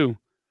 2022.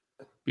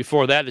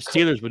 Before that, the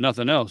Steelers, but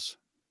nothing else.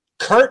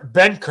 Kurt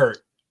Benkert.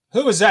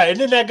 Who was that?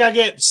 Didn't that guy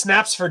get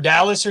snaps for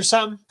Dallas or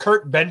something?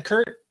 Kurt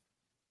Benkert?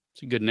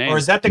 It's a good name. Or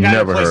is that the guy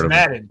that plays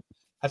Madden?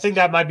 I think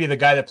that might be the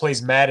guy that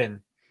plays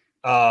Madden.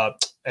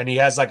 And he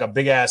has like a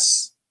big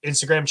ass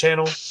Instagram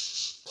channel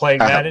playing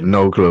Madden.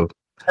 No clue.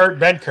 Kurt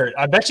Benkert.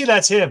 I bet you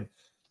that's him.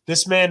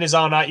 This man is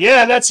on.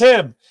 Yeah, that's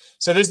him.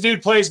 So this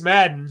dude plays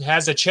Madden,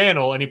 has a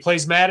channel, and he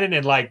plays Madden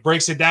and like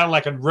breaks it down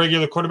like a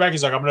regular quarterback.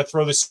 He's like, I'm going to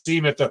throw this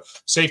seam if the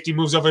safety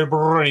moves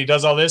over, and he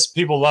does all this.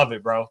 People love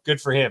it, bro. Good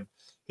for him.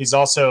 He's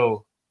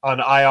also on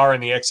IR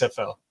in the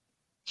XFL.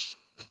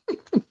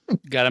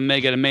 Gotta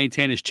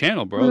maintain his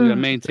channel, bro. Gotta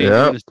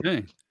maintain his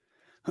thing.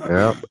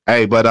 Yeah.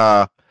 Hey,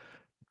 but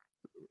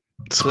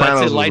so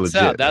that's it. Lights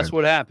legit, out. That's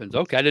what happens.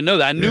 Okay, I didn't know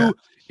that. I knew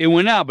it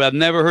went out, but I've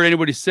never heard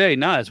anybody say,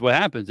 "Nah, that's what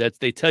happens."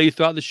 They tell you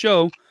throughout the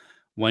show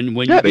when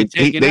you get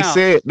taken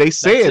out. They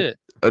said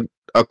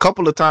a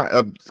couple of times.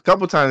 A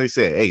couple of times they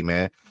said, "Hey,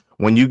 man,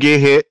 when you get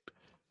hit,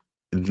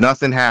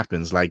 nothing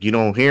happens. Like you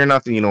don't hear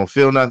nothing, you don't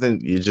feel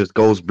nothing. It just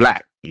goes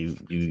black. You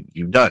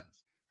done."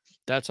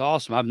 That's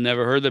awesome. I've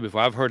never heard that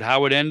before. I've heard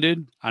how it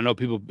ended. I know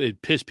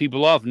it pissed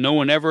people off. No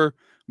one ever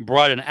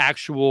brought an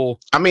actual.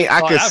 I mean,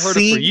 I've heard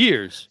it for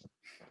years.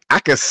 I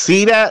could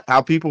see that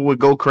how people would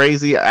go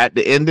crazy at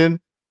the ending.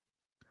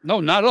 No,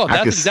 not at all.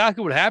 That's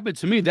exactly what happened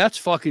to me. That's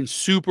fucking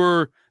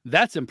super.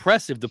 That's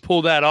impressive to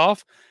pull that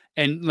off.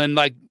 And then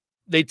like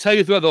they tell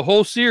you throughout the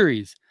whole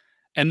series,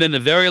 and then the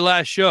very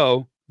last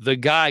show, the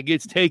guy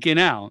gets taken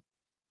out,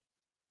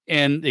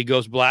 and it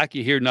goes black.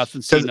 You hear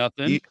nothing, see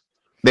nothing.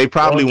 They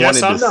probably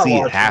wanted to see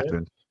it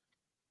happen.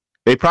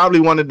 They probably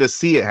wanted to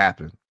see it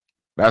happen.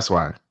 That's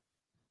why.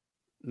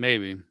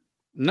 Maybe.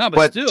 No,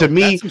 but still, to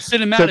me, that's some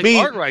cinematic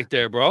art right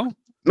there, bro.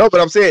 No,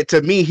 but I'm saying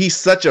to me, he's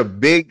such a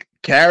big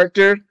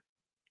character.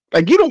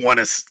 Like you don't want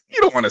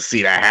to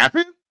see that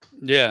happen.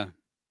 Yeah,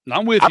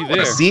 I'm with you there. I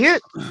want to see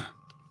it.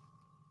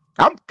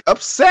 I'm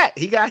upset.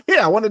 He got hit.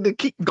 I wanted to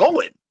keep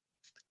going.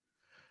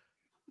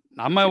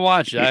 I might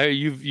watch it.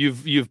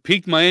 You've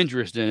piqued my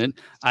interest in it.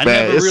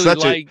 Never really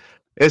like.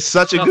 It's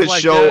such a good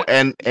show,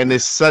 and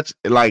it's such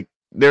like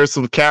there's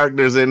some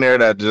characters in there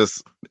that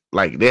just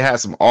like they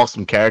have some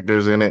awesome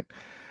characters in it.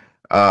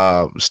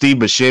 Steve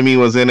Buscemi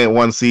was in it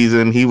one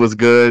season. He was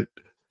good.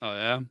 Oh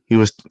yeah.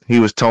 He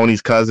was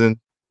Tony's cousin.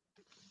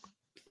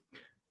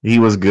 He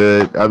was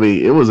good. I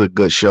mean, it was a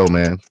good show,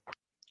 man.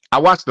 I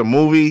watched the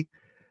movie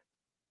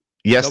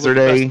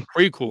yesterday. That was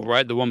the prequel,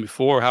 right? The one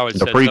before, how it The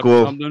sets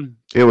prequel. up something.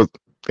 It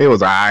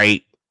was all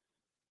right.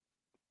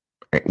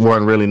 It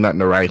wasn't really nothing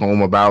to write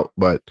home about,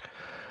 but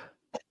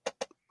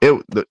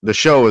the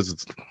show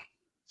is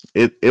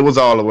it was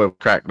all the way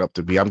cracked up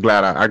to be. I'm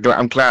glad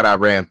I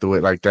ran through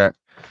it like that.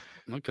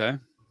 Okay.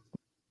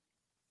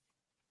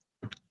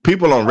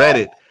 People on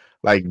Reddit,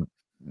 like,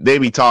 they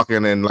be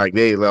talking and like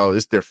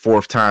it's their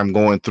fourth time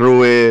going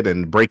through it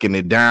and breaking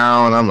it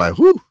down. I'm like,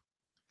 whoo.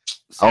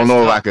 I don't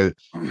know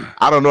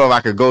if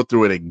I could go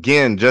through it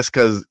again just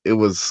because it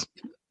was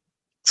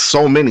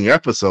so many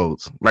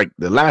episodes. Like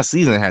the last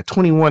season had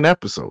 21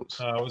 episodes.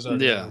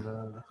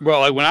 Well,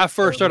 like when I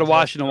first started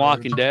watching The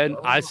Walking Dead,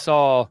 I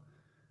saw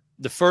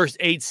the first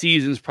 8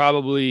 seasons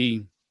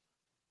probably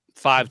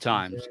 5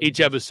 times.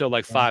 Each episode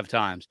like 5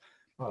 times.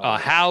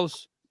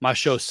 House, my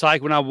show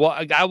Psych, when I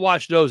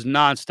watched those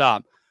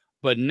nonstop.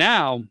 But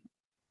now,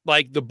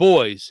 like The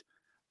Boys,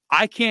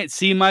 I can't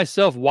see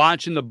myself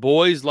watching The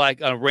Boys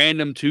like a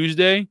random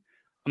Tuesday.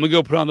 I'm gonna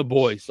go put on The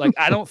Boys. Like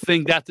I don't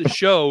think that's a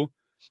show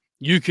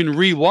you can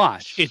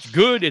rewatch. It's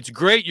good. It's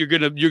great. You're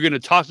gonna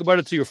talk about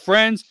it to your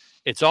friends.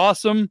 It's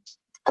awesome.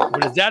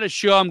 But is that a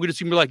show I'm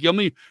just gonna be like, let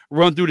me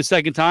run through the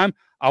second time?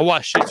 I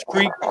watched Schitt's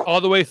Creek all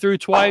the way through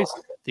twice.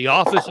 The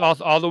Office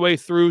all the way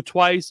through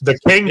twice. The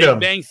Kingdom.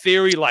 Big Bang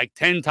Theory like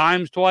 10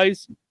 times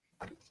twice.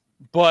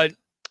 But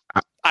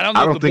I don't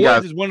know if The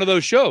Boys is one of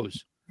those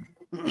shows.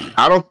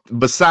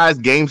 Besides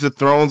Games of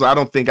Thrones, I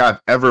don't think I've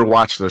ever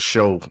watched a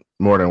show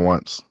more than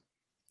once.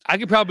 I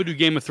could probably do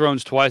Game of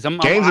Thrones twice.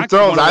 Games of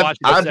Thrones,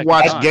 I've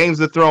watched Games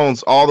of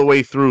Thrones all the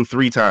way through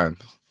 3 times.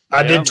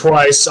 I did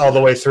twice all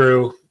the way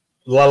through.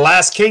 The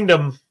Last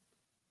Kingdom,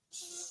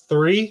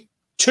 3?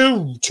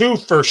 2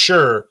 for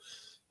sure.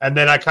 And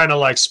then I kind of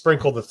like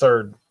sprinkled the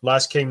third.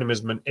 Last Kingdom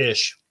is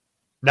ish.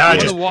 Now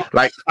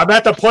I'm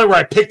at the point where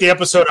I pick the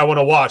episode I want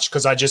to watch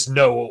because I just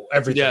know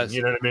everything. Yes.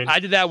 You know what I mean? I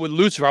did that with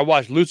Lucifer. I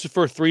watched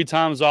Lucifer 3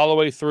 times all the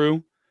way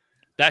through.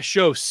 That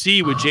show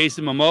C with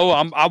Jason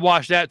Momoa, I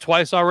watched that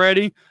twice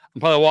already.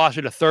 I'm probably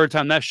watching it a third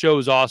time. That show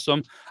is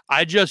awesome.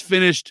 I just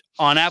finished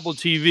on Apple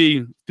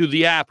TV through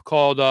the app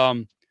called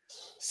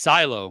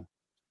Silo.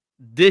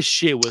 This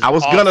shit was I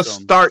was awesome. gonna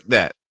start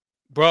that.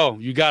 Bro,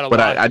 you gotta watch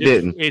it. I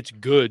didn't. It's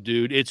good,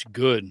 dude. It's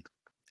good.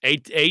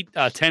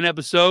 10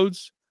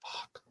 episodes.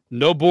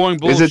 No boring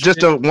bullshit. Is it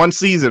just a one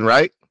season,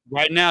 right?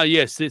 Right now,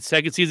 yes. The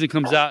second season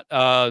comes out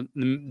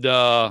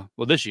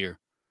this year.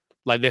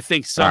 Like they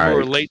think summer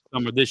or late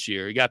summer this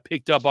year. It got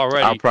picked up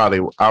already.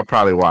 I'll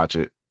probably watch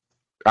it.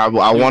 I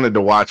wanted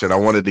to watch it. I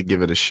wanted to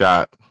give it a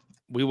shot.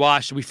 We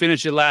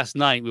finished it last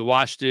night. We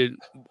watched it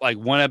like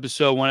one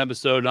episode,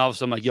 and all of a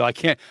sudden I'm like, yo, I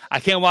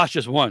can't watch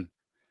just one.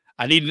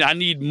 I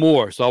need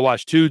more. So I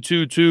watched 2,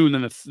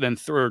 and then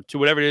 3, 2,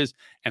 whatever it is,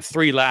 and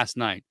 3 last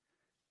night.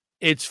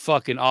 It's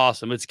fucking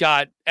awesome. It's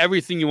got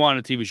everything you want in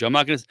a TV show.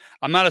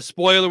 I'm not a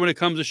spoiler when it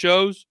comes to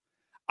shows.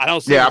 I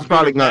don't see. Yeah, I'm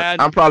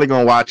probably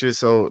gonna watch it.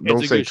 So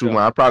don't say too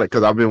much.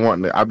 Because I've been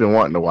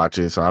wanting to watch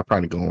it. So I'm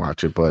probably gonna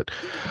watch it. But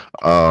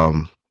I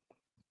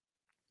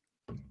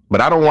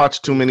don't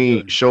watch too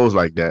many shows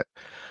like that.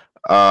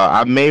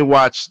 I may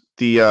watch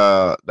the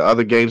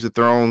other Games of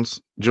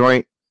Thrones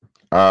joint.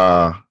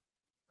 I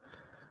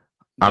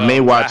may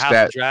watch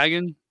that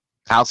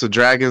House of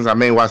Dragons. I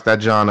may watch that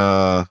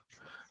John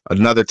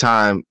another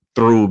time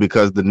through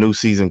because the new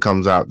season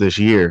comes out this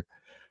year.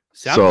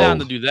 See, I'm down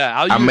to do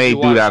that. I may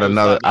do that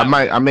another.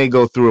 I may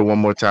go through it one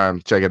more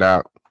time, check it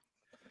out.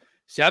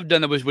 See, I've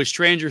done that with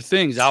Stranger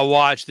Things. I'll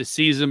watch the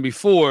season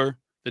before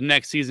the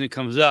next season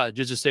comes out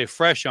just to stay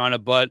fresh on it.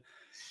 But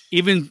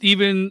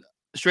even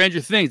Stranger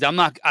Things,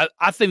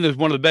 I think it's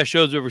one of the best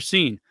shows I've ever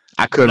seen.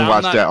 I couldn't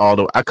watch that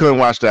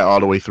all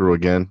the way through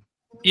again.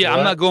 Yeah,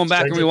 I'm not going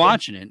back and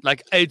rewatching it.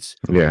 Like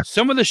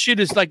some of the shit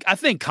is like, I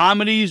think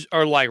comedies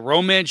are like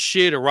romance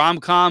shit or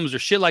rom-coms or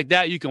shit like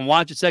that. You can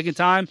watch a second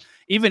time.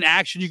 Even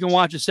action, you can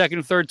watch a second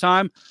or third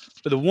time.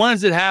 But the ones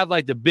that have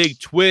like the big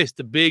twist,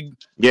 the big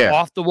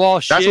off the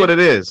wall shit. That's what it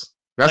is.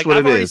 I've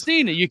already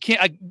seen it. You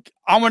can't.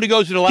 I want to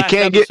go to the last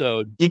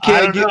episode. You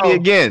can't get me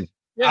again.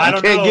 Yeah,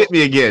 you can't get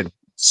me again.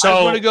 So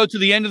I want to go to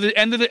the end of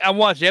the. I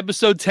watched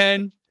episode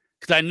 10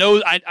 because I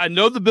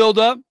know the build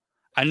up.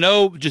 I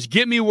know. Just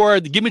get me to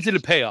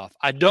the payoff.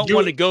 I don't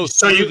want to go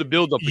through the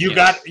build up.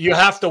 You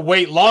have to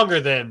wait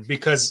longer then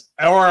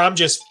or I'm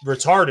just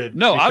retarded.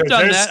 No, I've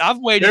done that. I've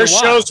waited. There's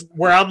shows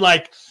where I'm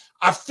like,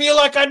 I feel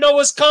like I know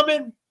what's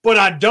coming, but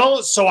I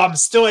don't. So I'm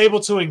still able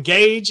to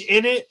engage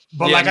in it.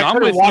 But I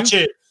couldn't watch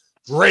it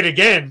right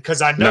again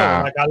because I know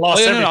I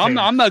lost everything.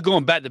 I'm not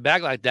going back to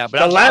back like that.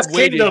 But the Last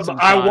Kingdom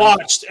I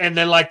watched, and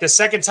then like the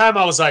second time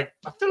I was like,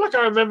 I feel like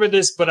I remember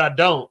this, but I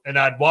don't. And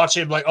I'd watch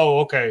it like, oh,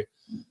 okay.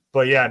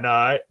 But yeah,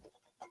 no,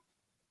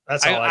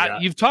 That's all I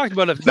got. You've talked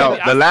about it. No,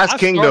 The Last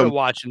Kingdom. I started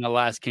watching The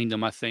Last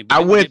Kingdom, I think. I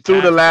went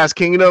through The Last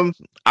Kingdom.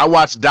 I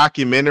watched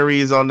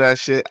documentaries on that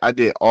shit. I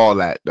did all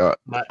that.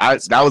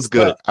 That was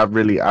good. I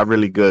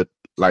really good.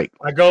 Like,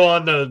 I go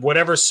on the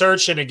whatever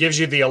search and it gives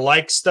you the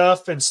alike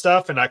stuff, and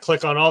I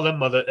click on all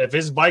them. If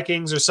it's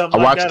Vikings or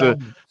something like that.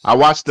 I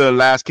watched the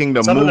Last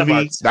Kingdom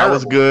movie. That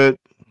was good.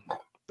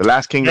 The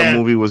Last Kingdom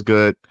movie was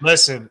good.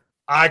 Listen,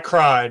 I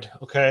cried.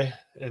 Okay,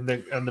 in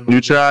the movie.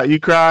 You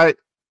cried.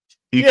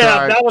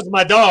 That was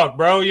my dog,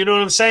 bro. You know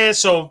what I'm saying?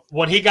 So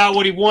when he got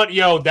what he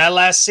wanted, that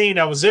last scene,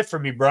 that was it for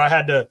me, bro. I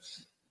had to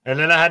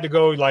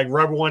go like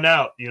rub one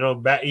out,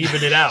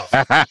 even it out.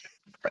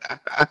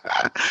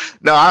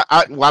 No,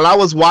 I while I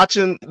was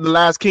watching The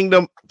Last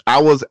Kingdom,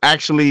 I was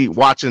actually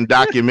watching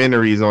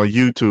documentaries on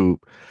YouTube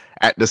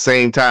at the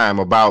same time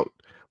about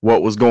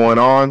what was going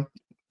on,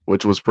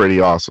 which was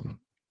pretty awesome.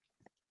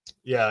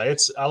 Yeah,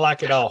 I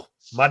like it all.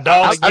 My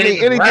dog's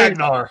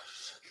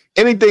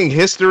anything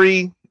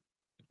history,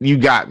 you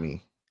got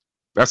me.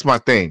 That's my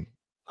thing.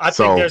 I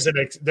think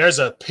there's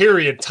a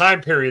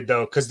time period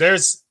though, because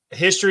there's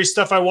history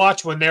stuff I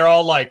watch when they're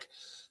all like,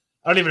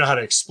 I don't even know how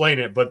to explain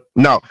it, but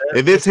no,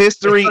 if it's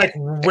history, it's like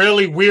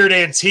really weird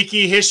antique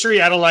history,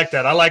 I don't like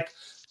that. I like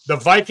the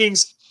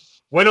Vikings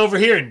went over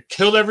here and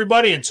killed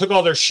everybody and took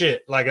all their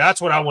shit. Like, that's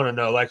what I want to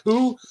know. Like,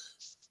 who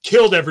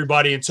killed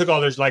everybody and took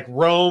all their, like,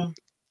 Rome,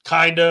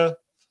 kinda.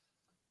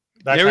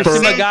 You ever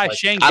seen that guy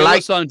Shane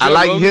Gillis on Joe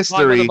Rogan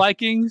talking about the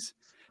Vikings?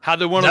 How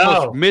they're one of the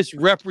most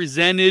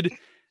misrepresented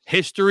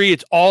history.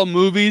 It's all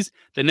movies.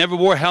 They never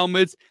wore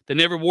helmets. They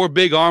never wore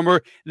big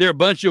armor. They're a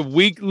bunch of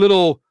weak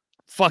little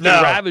fucking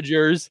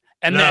ravagers,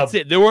 and that's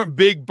it. They weren't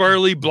big,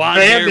 burly, blonde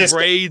hair,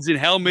 braids, and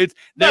helmets.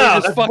 They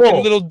were just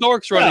fucking little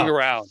dorks running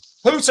around.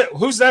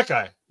 Who's that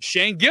guy?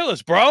 Shane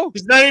Gillis, bro.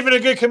 He's not even a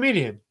good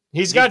comedian.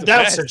 He's got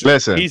Down syndrome.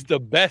 Listen, he's the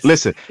best.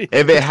 Listen,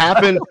 if it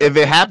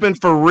happened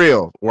for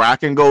real, where I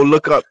can go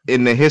look up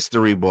in the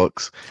history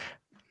books,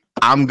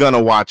 I'm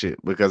gonna watch it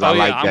because I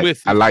like that.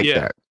 I like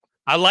that.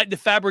 I like the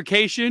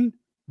fabrication,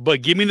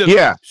 but give me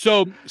the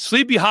So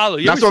Sleepy Hollow.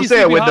 That's what I'm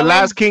saying. With The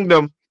Last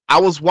Kingdom, I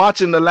was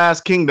watching The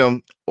Last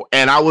Kingdom,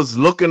 and I was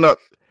looking up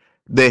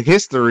the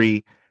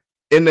history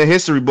in the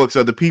history books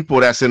of the people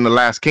that's in The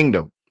Last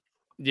Kingdom.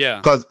 Yeah,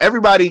 because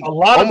everybody,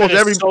 almost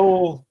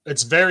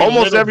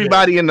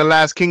everybody in The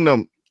Last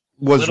Kingdom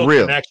was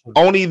real. Connection.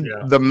 Only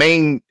the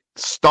main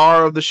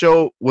star of the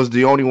show was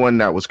the only one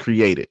that was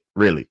created,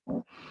 really.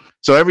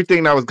 So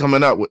everything that was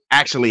coming up would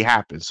actually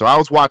happen. So I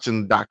was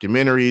watching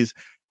documentaries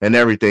and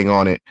everything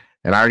on it,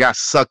 and I got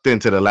sucked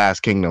into The Last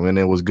Kingdom, and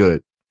it was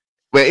good.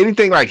 But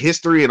anything like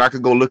history, and I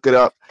could go look it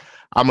up,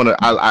 I'm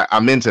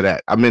into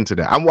that. I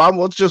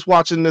was just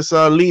watching this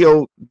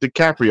Leo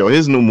DiCaprio,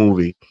 his new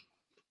movie,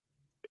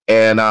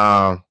 and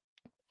I'm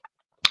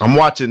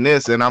watching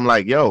this, and I'm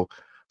like, yo.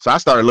 So I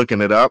started looking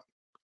it up.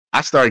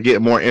 I started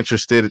getting more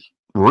interested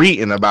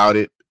reading about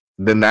it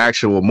than the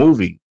actual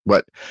movie.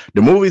 But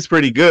the movie's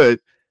pretty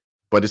good,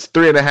 but it's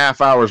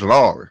 3.5 hours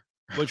long.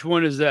 Which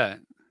one is that?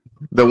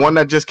 The one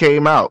that just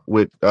came out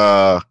with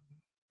DiCaprio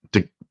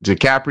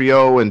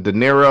and De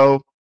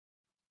Niro.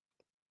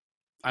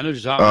 I know you're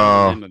talking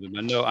about the name of it.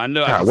 I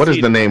know. God, what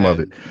is the name of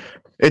it?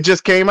 It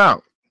just came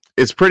out.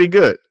 It's pretty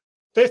good.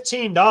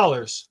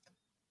 $15.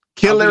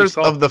 Killers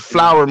of the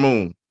Flower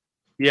Moon.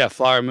 Yeah,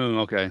 Flower Moon.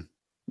 Okay.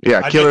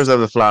 Yeah, Killers of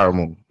the Flower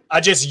Moon. I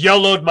just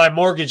YOLO'd my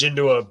mortgage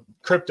into a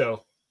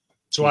crypto,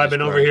 so I've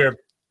been over here.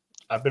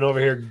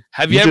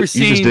 Have you ever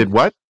seen? You just did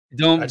what?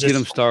 Don't get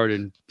them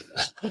started.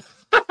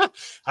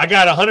 I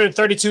got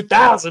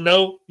 132,000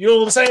 though. You know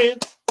what I'm saying?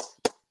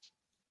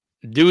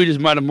 Dewey just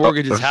might have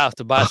mortgaged his house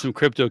to buy some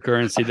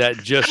cryptocurrency that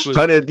just was.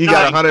 You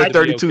got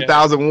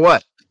 132,000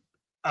 what?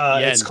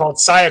 It's called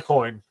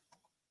Siacoin.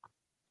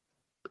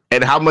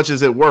 And how much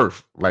is it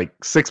worth? Like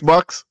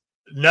 $6?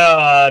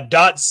 No,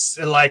 dots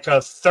like a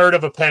third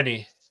of a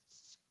penny.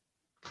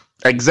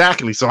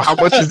 Exactly. So how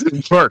much is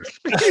it worth?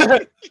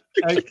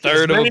 A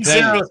third of a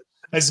penny.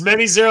 As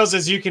many zeros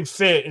as you can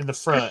fit in the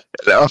front.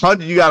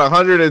 You got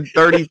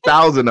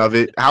 130,000 of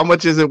it. How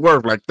much is it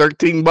worth? Like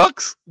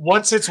 $13?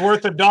 Once it's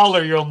worth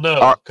 $1, you'll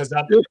know. Because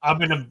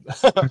I'm in a.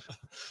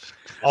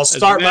 I'll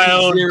start my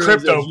own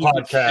crypto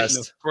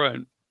podcast.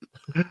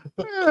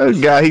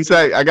 Yeah, he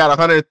said I got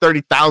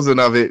 130,000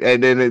 of it,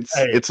 and then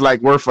it's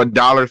like worth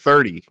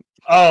 $1.30.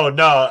 Oh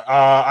no!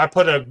 I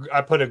put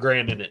a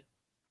grand in it.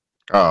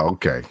 Oh,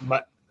 okay.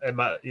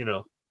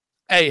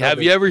 Hey,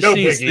 have you ever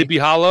seen Sleepy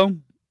Hollow?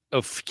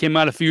 Came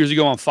out a few years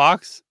ago on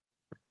Fox.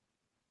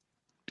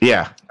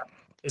 Yeah.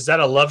 Is that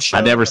a love show?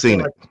 I never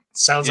seen it.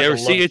 Sounds like a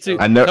love show.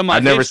 I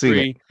never seen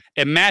it.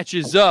 It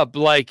matches up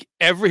like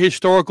every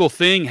historical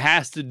thing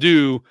has to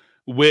do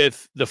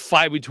with the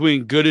fight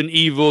between good and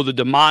evil, the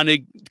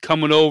demonic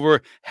coming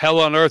over,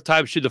 hell on earth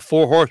type shit, the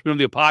 4 horsemen of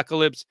the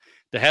apocalypse,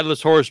 the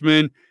headless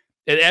horseman,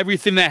 and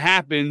everything that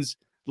happens.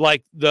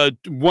 Like the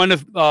one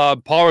of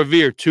Paul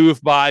Revere, 2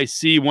 if by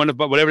sea, 1 if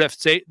by whatever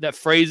that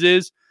phrase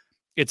is.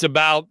 It's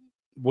about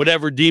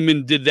whatever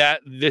demon did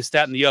that, this,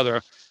 that, and the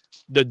other.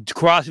 The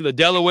crossing the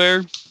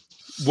Delaware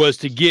was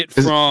to get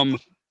from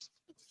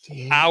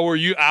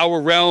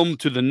our realm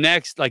to the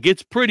next. Like,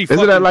 it's pretty.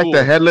 Isn't that like cool.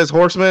 the Headless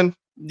Horseman?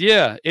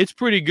 Yeah, it's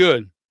pretty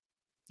good.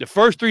 The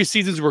first 3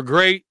 seasons were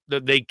great.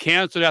 They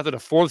canceled after the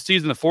 4th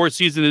season. The 4th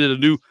season they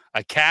did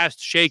a cast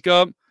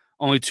shakeup.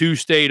 Only 2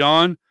 stayed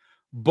on.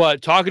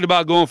 But talking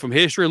about going from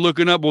history,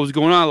 looking up what was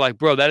going on, like,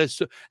 bro, that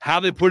is how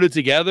they put it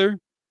together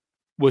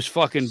was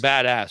fucking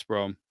badass,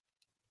 bro.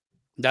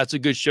 That's a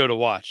good show to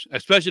watch,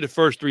 especially the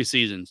first 3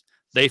 seasons.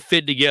 They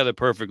fit together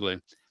perfectly.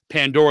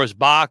 Pandora's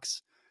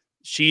Box.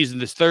 She's in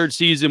this 3rd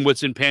season.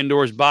 What's in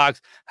Pandora's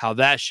Box? How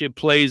that shit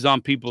plays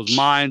on people's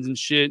minds and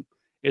shit.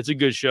 It's a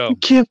good show. You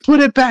can't put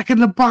it back in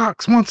the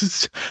box once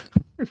it's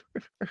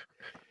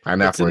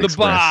Pineapple it's in Express. the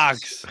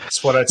box.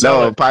 That's what I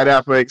tell him.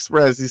 Pineapple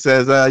Express. He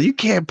says, you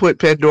can't put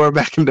Pandora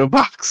back in the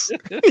box.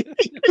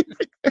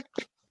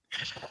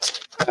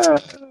 Oh,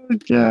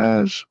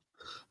 gosh.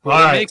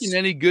 Are they making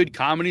any good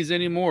comedies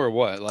anymore or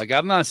what? Like,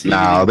 I've not seen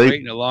anything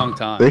great in a long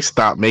time. They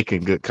stopped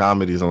making good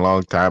comedies a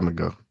long time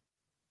ago.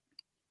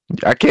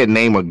 I can't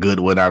name a good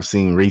one I've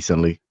seen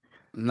recently.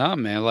 No,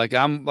 man. Like,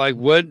 I'm like,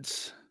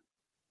 what?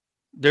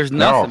 There's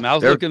nothing. I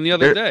was looking the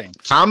other day.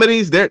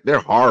 Comedies, they're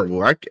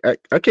horrible. I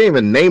can't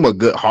even name a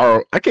good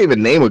horror. I can't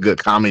even name a good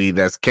comedy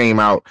that's came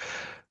out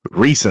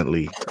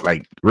recently.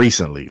 Like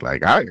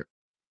I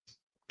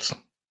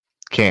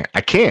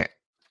can't.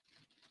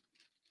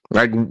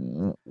 Like,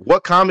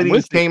 what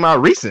comedies came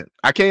out recent?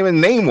 I can't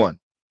even name one.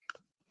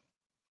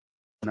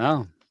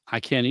 No, I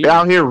can't either. They're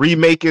out here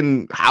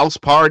remaking House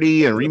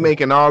Party and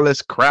remaking all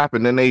this crap,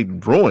 and then they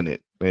ruin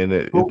it. And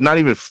it's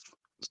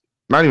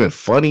not even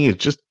funny.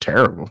 It's just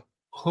terrible.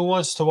 Who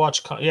wants to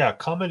watch?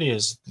 Comedy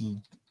is.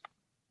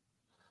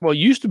 Well, it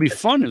used to be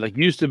funny. Like,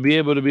 you used to be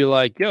able to be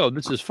like, "Yo,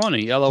 this is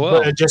funny." LOL.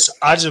 But I just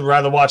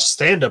rather watch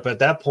stand up at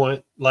that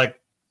point. Like,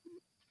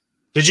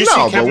 did you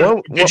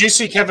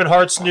see Kevin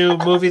Hart's new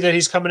movie that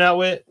he's coming out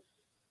with?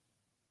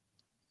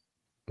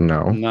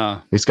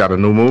 No. He's got a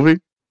new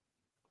movie.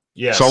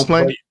 Yes. Soul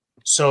Plane.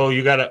 So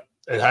you gotta.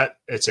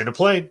 It's in a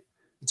plane.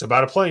 It's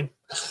about a plane.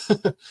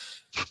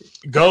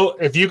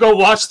 If you go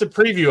watch the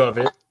preview of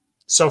it.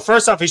 So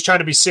first off, he's trying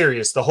to be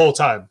serious the whole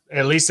time,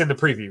 at least in the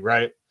preview,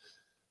 right?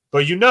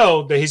 But you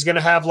know that he's going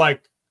to have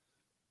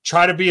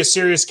try to be a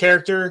serious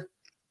character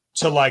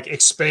to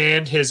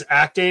expand his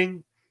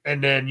acting.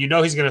 And then,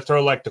 he's going to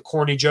throw the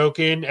corny joke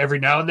in every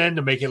now and then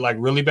to make it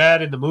really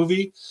bad in the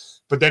movie.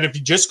 But then if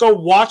you just go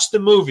watch the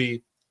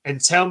movie and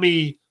tell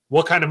me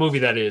what kind of movie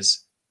that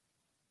is,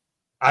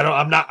 I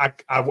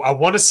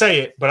want to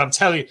say it, but I'm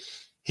telling you,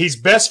 he's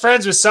best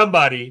friends with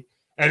somebody.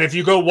 And if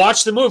you go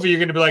watch the movie, you're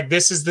going to be like,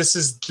 this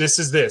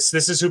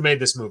is who made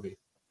this movie.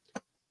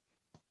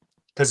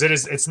 Because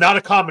it's not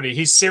a comedy.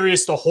 He's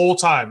serious the whole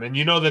time. And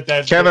you know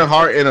that Kevin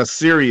Hart in a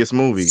serious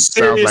movie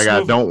sounds like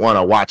I don't want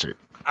to watch it.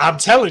 I'm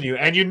telling you.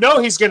 And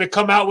he's going to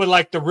come out with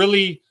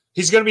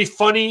he's going to be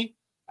funny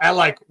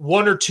at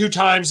 1 or 2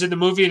 times in the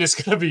movie, and it's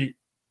going to be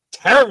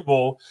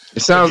terrible.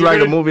 It sounds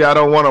like a movie I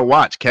don't want to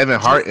watch. Kevin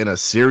Hart in a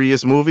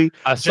serious movie.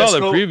 I saw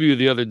the preview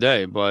the other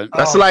day, but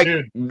that's like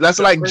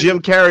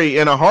Jim Carrey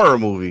in a horror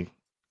movie.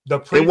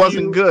 It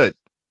wasn't good.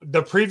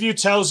 The preview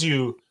tells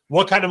you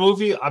what kind of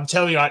movie. I'm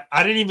telling you,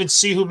 I didn't even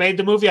see who made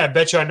the movie. I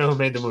bet you I know who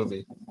made the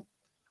movie.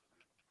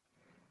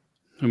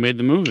 Who made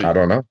the movie? I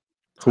don't know.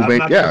 I'm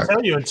not gonna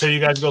tell you until you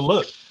guys go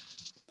look.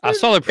 I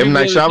saw the preview. M.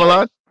 Night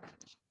Shyamalan?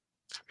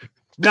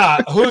 Nah,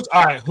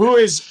 who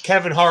is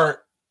Kevin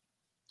Hart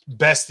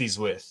besties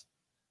with?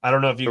 I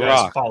don't know if you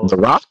guys follow The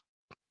Rock.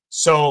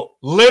 So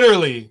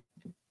literally,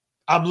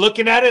 I'm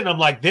looking at it and I'm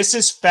like, this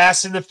is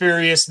Fast and the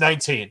Furious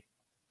 19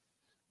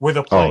 with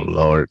a plane. Oh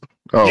Lord.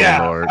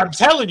 Lord. I'm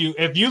telling you,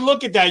 if you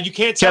look at that, you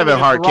can't tell Kevin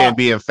Hart can't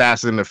be in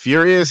Fast and the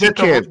Furious. He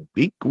can't.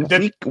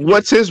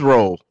 What's his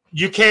role?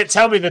 You can't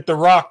tell me that The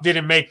Rock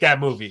didn't make that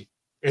movie.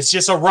 It's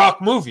just a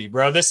Rock movie,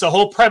 bro. That's the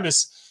whole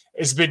premise.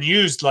 It's been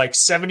used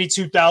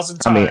 72,000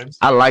 times. I mean,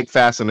 I like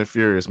Fast and the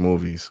Furious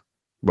movies.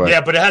 But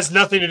it has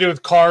nothing to do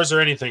with cars or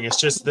anything. It's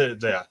just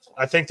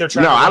I think they're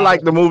trying. No, I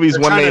like the movies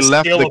when they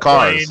left the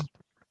cars.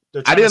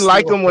 I didn't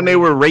like them when they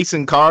were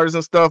racing cars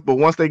and stuff, but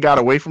once they got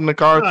away from the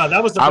cars,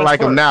 I like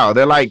them now.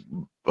 They're like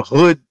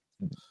hood,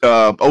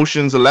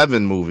 Ocean's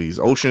 11 movies,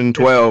 Ocean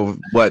 12,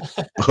 but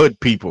hood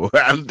people.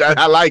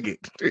 I like it.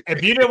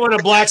 If you didn't want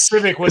a black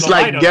Civic with it's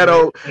like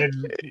ghetto,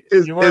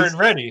 you weren't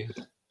ready.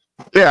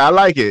 Yeah, I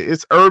like it.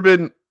 It's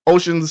urban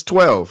Ocean's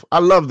 12. I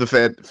love the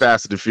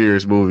Fast and the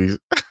Furious movies.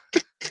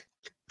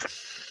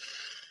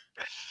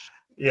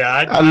 Yeah,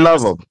 I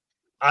love them.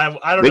 I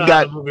don't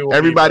know.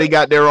 Everybody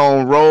got their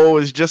own role.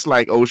 It's just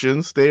like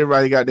Oceans. They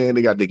got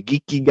the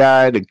geeky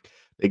guy.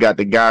 They got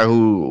the guy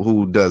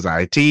who does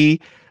IT.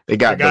 They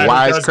got the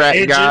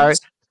wisecrack guy.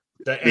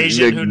 The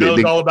Asian who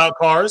knows all about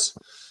cars.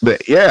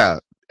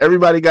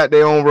 Everybody got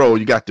their own role.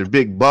 You got the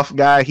big buff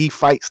guy. He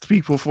fights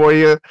people for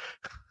you.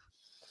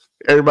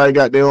 Everybody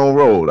got their own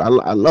role.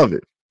 I love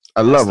it.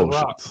 I love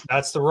Oceans.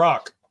 That's The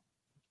Rock.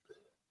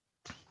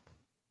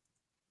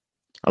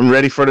 I'm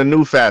ready for the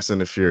new Fast and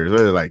the Furious.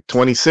 What is it, like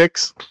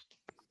 26?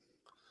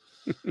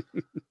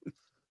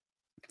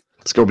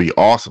 It's gonna be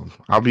awesome.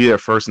 I'll be there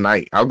first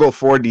night. I'll go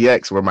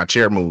 4DX where my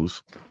chair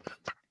moves.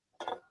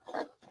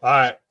 All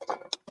right.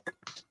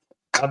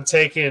 I'm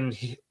taking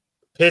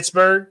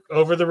Pittsburgh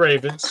over the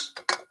Ravens.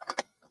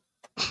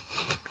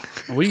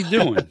 What are you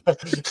doing?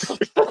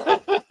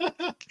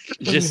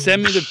 Just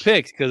send me the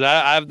picks because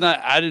I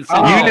didn't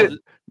send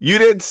you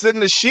didn't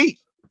send the sheet.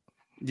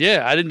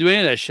 Yeah, I didn't do any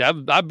of that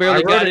shit. I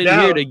barely got in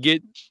here to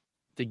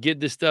get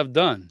this stuff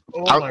done.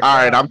 All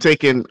right, I'm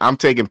taking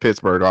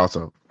Pittsburgh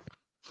also.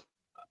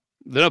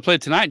 They don't play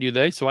tonight, do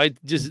they? So I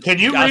just can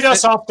you read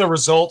us off the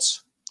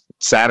results?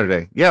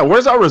 Saturday. Yeah,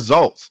 where's our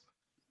results?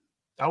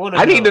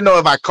 I need to know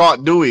if I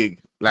caught Dewey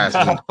last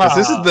week.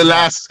 This is the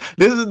last.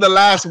 This is the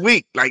last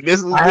week. Like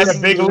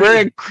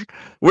we're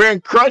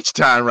in crunch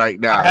time right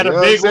now. I had a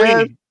big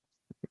lead.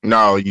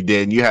 No, you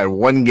didn't. You had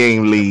 1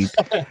 game lead,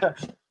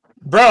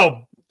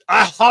 bro.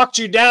 I hawked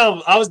you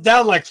down. I was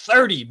down like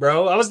 30,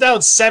 bro. I was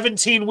down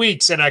 17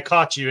 weeks, and I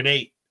caught you in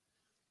 8.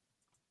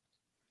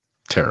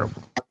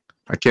 Terrible.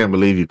 I can't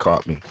believe you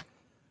caught me.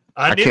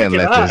 I can't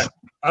let this.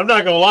 I'm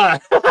not gonna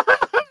lie.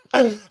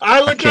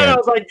 I looked at it. I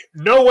was like,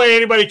 "No way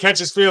anybody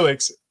catches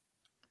Felix."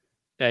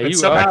 Yeah, you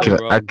somehow can't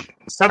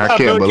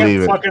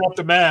believe it. Fucking up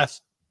the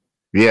math.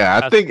 Yeah,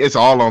 I think it's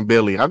all on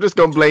Billy. I'm just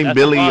gonna blame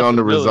Billy on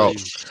the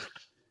results.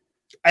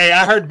 Hey,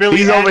 I heard Billy.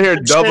 He's over here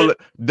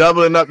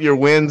doubling up your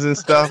wins and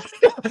stuff.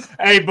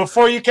 Hey,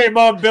 before you came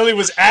on, Billy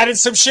was adding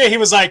some shit. He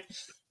was like,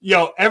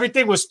 "Yo,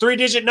 everything was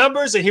 3-digit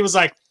numbers," and he was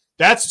like,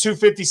 "That's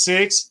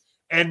 256."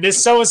 And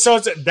this so-and-so,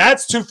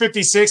 that's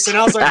 256. And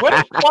I was like, what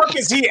the fuck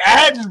is he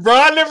adding, bro?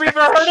 I never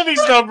even heard of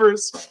these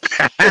numbers.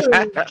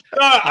 It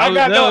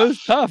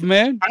was tough,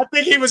 man. I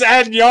think he was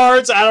adding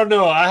yards. I don't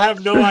know. I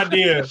have no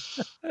idea.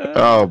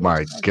 Oh,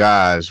 my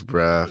gosh,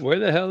 bro. Where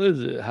the hell is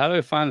it? How do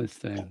I find this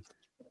thing?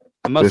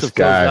 I must have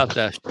closed out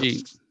that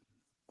sheet.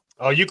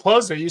 Oh, you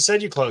closed it. You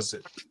said you closed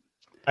it.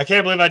 I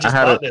can't believe I just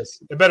bought this.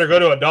 It better go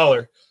to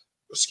 $1.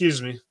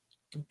 Excuse me.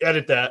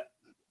 Edit that.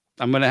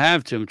 I'm going to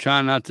have to. I'm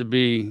trying not to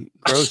be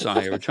gross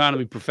on here. We're trying to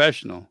be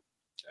professional.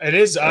 It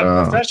is.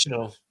 I'm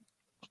professional.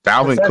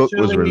 Dalvin Cook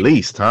was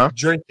released, huh?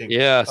 Drinking.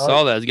 Yeah, I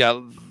saw that.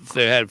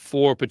 They had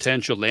 4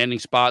 potential landing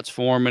spots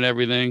for him and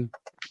everything.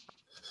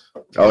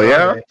 Oh,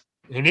 yeah?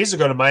 He needs to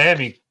go to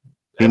Miami.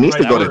 He needs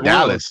to go to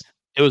Dallas.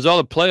 It was all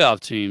the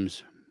playoff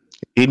teams.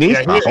 He needs.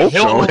 I hope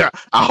so.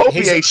 I hope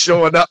he ain't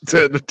showing up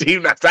to the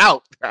team that's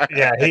out.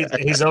 Yeah,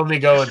 he's only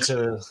going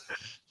to.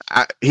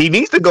 He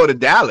needs to go to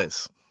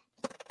Dallas.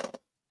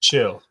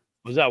 Chill.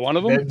 Was that one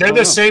of them? They're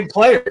the same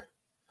player.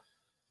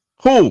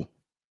 Who?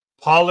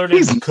 Pollard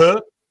and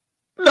Cook?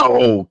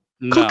 No.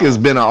 Cook has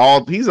been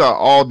he's an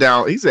all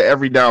down. He's an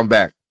every down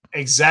back.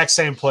 Exact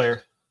same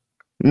player.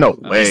 No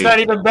way. He's not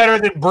even better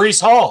than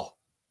Breece Hall.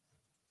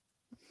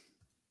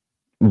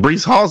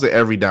 Breece Hall's an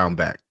every down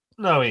back.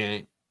 No, he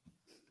ain't.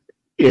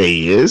 Yeah,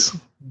 he is.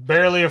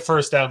 Barely a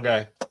first down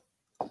guy.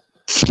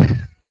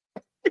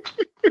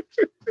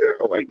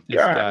 Oh my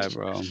god, guy,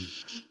 bro.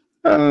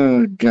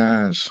 Oh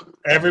gosh.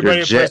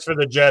 Everybody plays for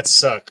the Jets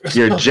suck.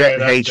 Your Jet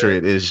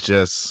hatred is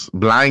just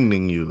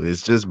blinding you.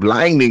 It's just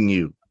blinding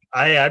you.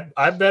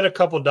 I bet a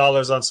couple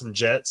dollars on some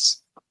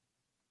Jets.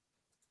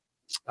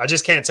 I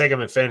just can't take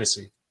them in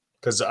fantasy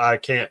because I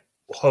can't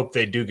hope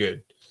they do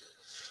good.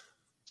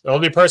 The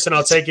only person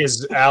I'll take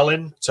is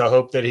Allen to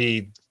hope that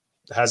he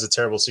has a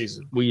terrible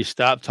season. Will you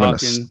stop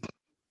talking,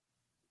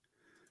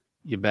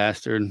 you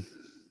bastard?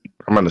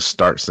 I'm going to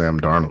start Sam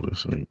Darnold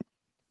this week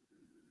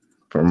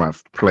for my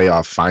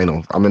playoff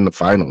final. I'm in the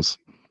finals.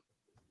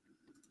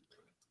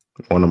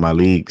 One of my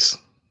leagues.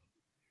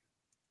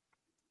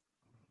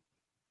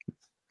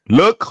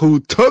 Look who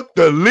took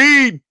the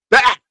lead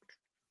back.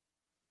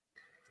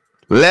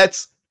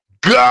 Let's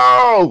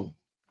go.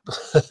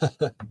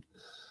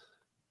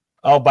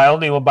 Oh,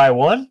 by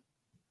one?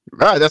 All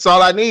right, that's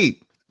all I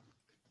need.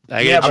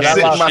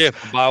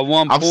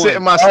 I'm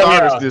sitting my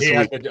starters this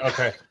week.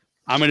 Okay.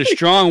 I'm in a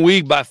strong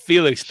week by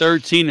Felix,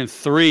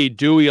 13-3,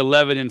 Dewey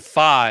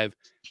 11-5,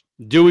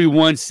 Dewey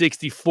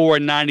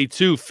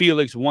 164-92,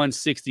 Felix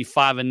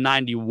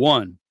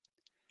 165-91.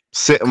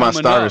 Sitting my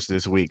starters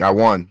this week. I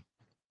won.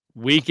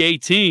 Week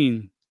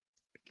 18.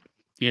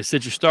 You can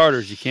sit your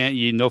starters. You can't.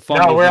 No fun.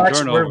 No,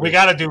 we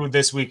got to do it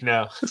this week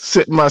now.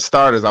 Sitting my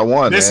starters. I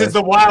won. This is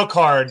the wild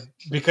card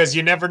because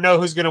you never know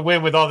who's going to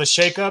win with all the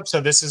shakeup.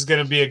 So this is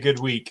going to be a good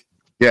week.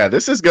 Yeah,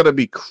 this is going to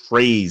be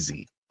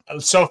crazy.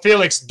 So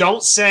Felix,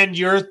 don't send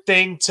your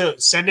thing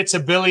send it to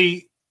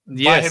Billy.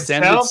 Yeah,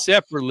 send it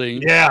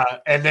separately. Yeah,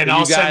 and then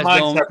I'll send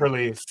mine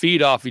separately.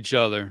 Feed off each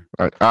other.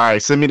 All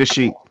right, send me the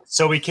sheet.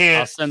 So we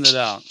can't. I'll send it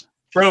out.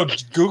 Bro,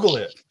 Google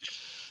it.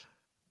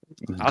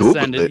 I'll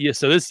send it. Yeah,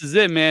 so this is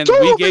it, man.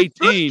 Week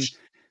 18,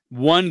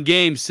 one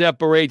game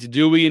separates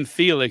Dewey and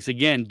Felix.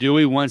 Again,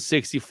 Dewey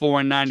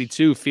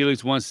 164-92,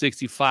 Felix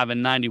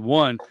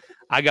 165-91.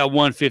 I got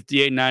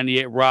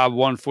 158-98, Rob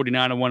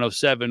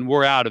 149-107.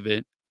 We're out of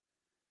it.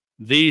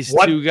 These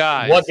two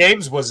guys. What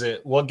games was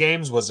it?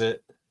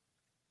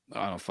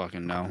 I don't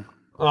fucking know.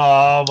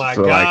 Oh my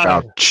So like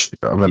god!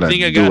 I'm gonna You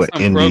think I do got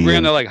an some program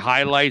Indian. that like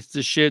highlights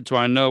the shit so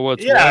I know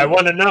what's Yeah, I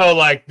what? want to know.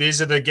 Like,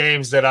 these are the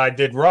games that I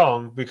did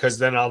wrong because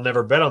then I'll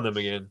never bet on them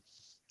again.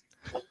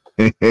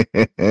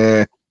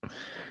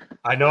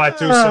 I know I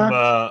threw some.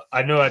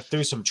 I know I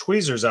threw some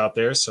tweezers out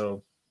there.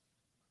 So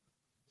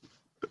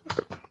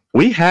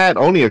We had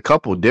only a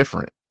couple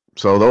different,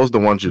 so those the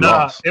ones you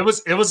lost. it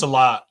was a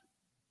lot.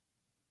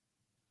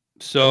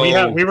 So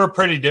We were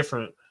pretty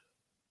different.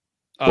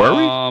 Were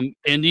we?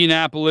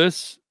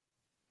 Indianapolis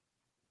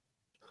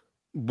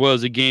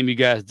was a game you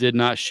guys did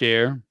not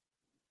share.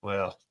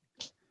 Well,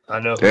 I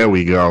know. There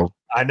we go.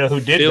 I know who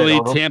did. Philly,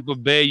 bet on them. Tampa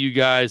Bay, you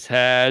guys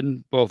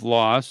had both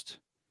lost.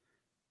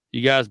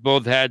 You guys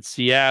both had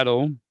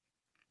Seattle.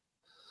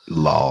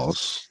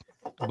 Lost.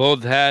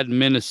 Both had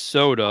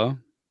Minnesota.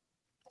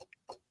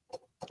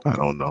 I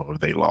don't know if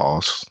they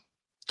lost.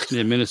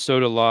 Yeah,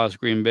 Minnesota lost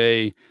Green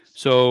Bay.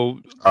 So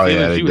Oh Felix,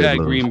 yeah, they you did had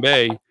lose. Green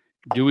Bay.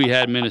 Dewey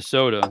had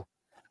Minnesota.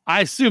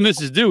 I assume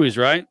this is Dewey's,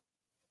 right?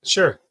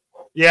 Sure.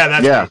 Yeah,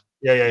 that's Yeah. me.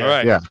 Yeah. All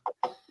right. Yeah.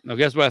 Now,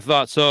 guess what I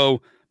thought?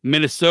 So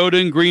Minnesota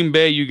and Green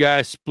Bay, you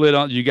guys split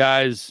on. You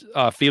guys,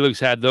 Felix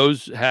had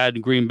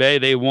Green Bay,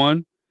 they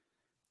won,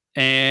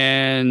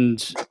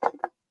 and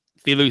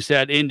Felix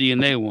had Indy,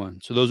 and they won.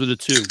 So those are the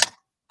two.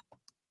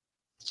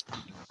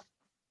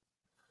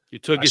 You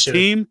took his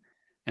team,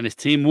 and his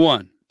team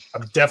won.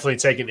 I'm definitely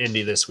taking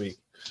Indy this week.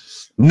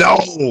 No.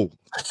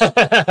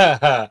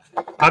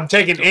 I'm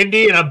taking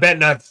Indy, and I'm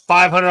betting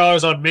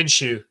 $500 on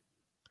Minshew.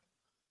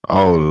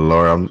 Oh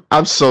Lord,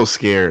 I'm so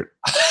scared.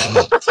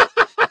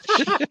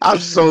 I'm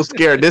so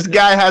scared. This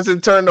guy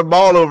hasn't turned the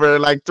ball over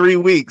in like 3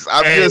 weeks.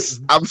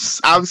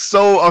 I'm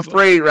so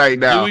afraid right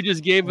now. Dewey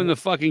just gave him the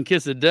fucking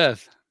kiss of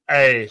death.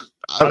 Hey,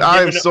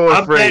 I'm so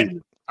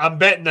afraid. I'm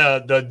betting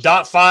the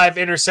 .5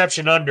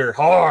 interception under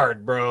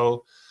hard,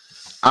 bro.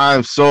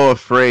 I'm so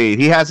afraid.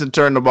 He hasn't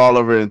turned the ball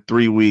over in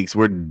 3 weeks.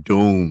 We're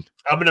doomed.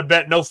 I'm gonna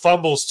bet no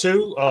fumbles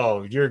too.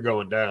 Oh, you're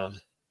going down.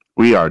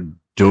 We are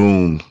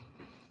doomed.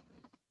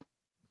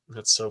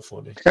 That's so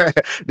funny.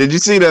 Did you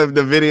see the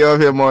video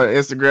of him on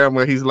Instagram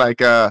where he's like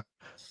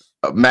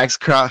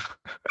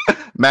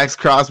Max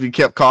Crosby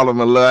kept calling him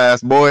a little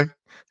ass boy?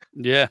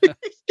 Yeah.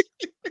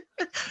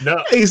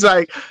 No. He's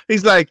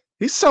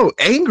so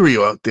angry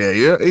out there.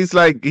 Yeah. He's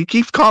like, he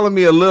keeps calling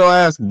me a little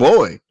ass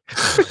boy.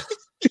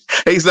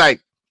 He's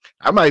like,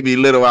 I might be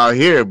little out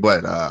here,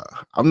 but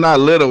I'm not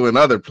little in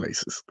other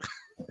places.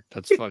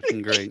 That's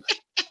fucking great.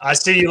 I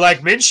see you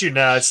like Minshew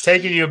now. It's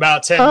taken you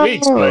about 10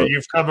 weeks, but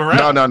you've come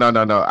around.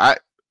 No.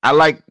 I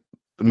like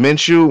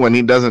Minshew when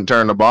he doesn't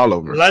turn the ball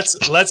over.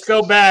 Let's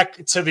go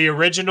back to the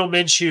original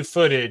Minshew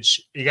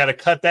footage. You got to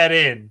cut that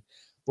in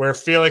where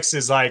Felix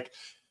is like,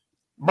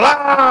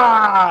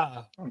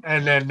 blah,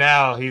 and then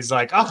now he's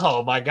like,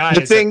 oh my God.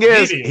 The thing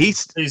is,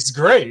 he's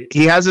great.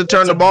 He hasn't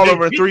turned the ball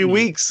over in 3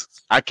 weeks.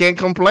 I can't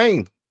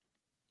complain,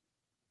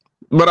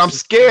 but I'm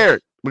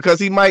scared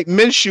because he might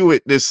Minshew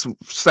it this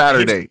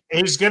Saturday.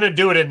 He's going to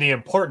do it in the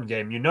important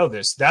game. You know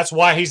this. That's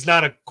why he's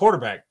not a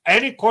quarterback.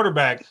 Any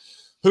quarterback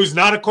who's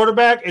not a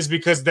quarterback is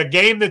because the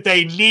game that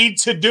they need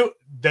to do,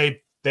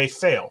 they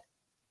fail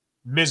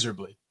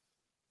miserably.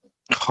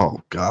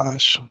 Oh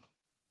gosh.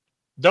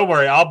 Don't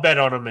worry, I'll bet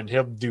on him and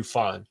he'll do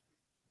fine.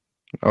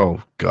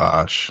 Oh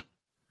gosh.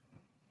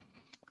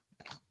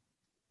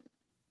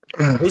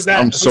 Who's that?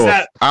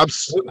 I'm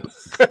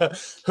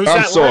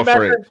so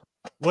afraid.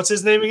 What's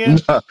his name again?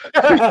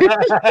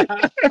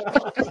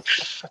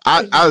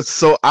 I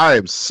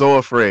am so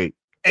afraid.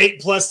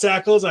 8+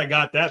 tackles. I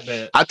got that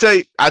bet. I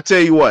tell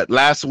you what.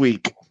 Last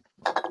week,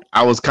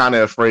 I was kind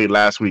of afraid.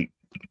 Last week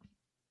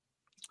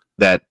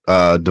that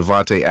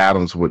Devontae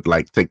Adams would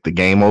like take the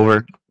game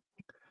over,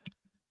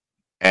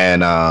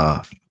 and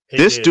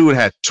this dude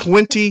had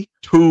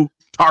 22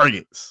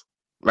 targets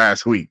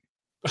last week.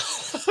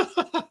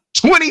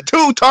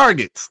 22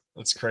 targets.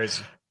 That's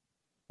crazy.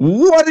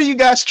 What are you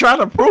guys trying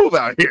to prove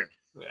out here?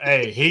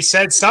 Hey, he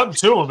said something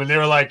to him, and they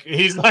were like,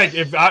 he's like,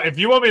 if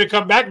you want me to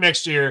come back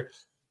next year,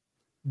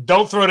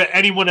 don't throw to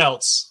anyone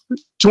else.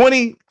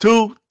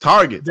 22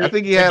 targets. I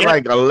think he had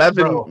like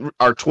 11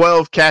 or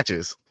 12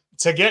 catches.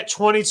 To get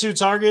 22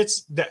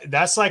 targets,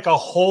 that's like a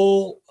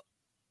whole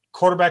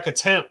quarterback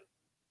attempt.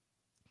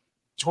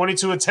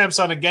 22 attempts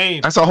on a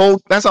game. That's a whole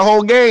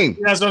game.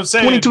 That's what I'm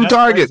saying. 22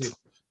 targets. Crazy.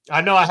 I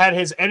know I had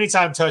his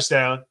anytime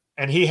touchdown,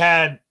 and he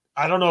had,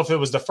 I don't know if it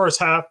was the first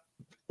half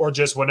or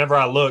just whenever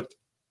I looked,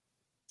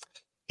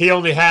 he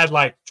only had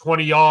like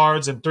 20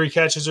 yards and 3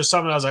 catches or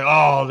something. I was like,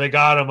 oh, they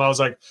got him. I was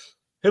like,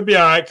 he'll be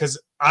all right, because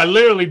I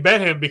literally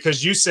bet him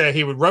because you said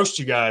he would roast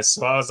you guys.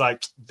 So I was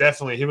like,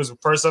 definitely. He was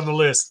first on the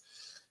list.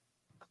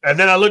 And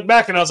then I looked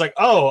back and I was like,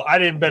 oh, I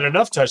didn't bet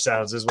enough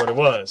touchdowns is what it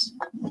was.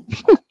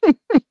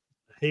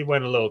 He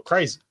went a little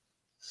crazy.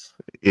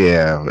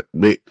 Yeah.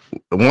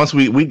 Once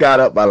we got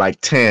up by like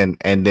 10,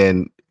 and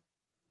then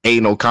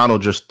Aiden O'Connell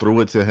just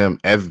threw it to him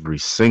every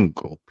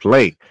single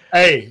play.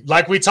 Hey,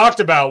 like we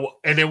talked about,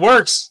 and it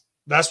works.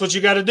 That's what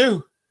you got to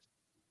do.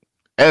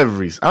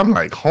 I'm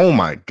like, oh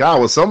my God.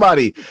 Once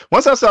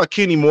I saw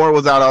Kenny Moore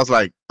was out, I was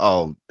like,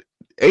 oh,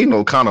 Aiden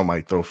O'Connell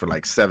might throw for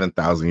like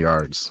 7,000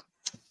 yards.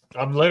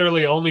 I'm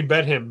literally only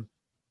bet him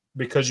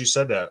because you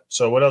said that.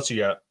 So what else you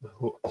got?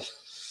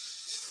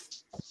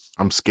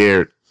 I'm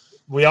scared.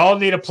 We all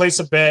need to place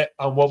a bet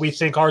on what we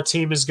think our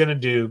team is going to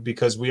do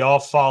because we all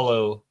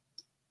follow.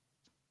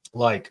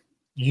 Like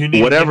you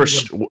need whatever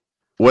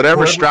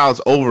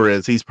Stroud's over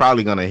is, he's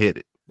probably going to hit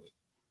it.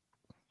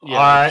 Yeah,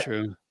 all right.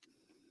 True.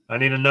 I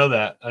need to know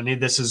that. I need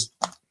this is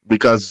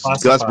because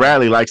Gus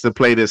Bradley likes to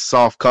play this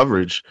soft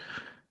coverage,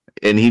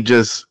 and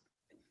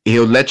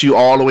he'll let you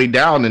all the way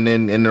down, and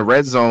then in the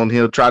red zone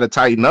he'll try to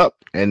tighten up,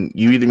 and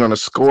you either going to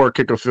score or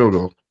kick a field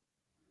goal.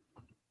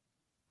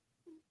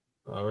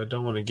 Oh, I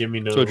don't want to give me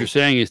no. So what you're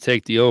saying is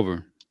take the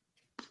over.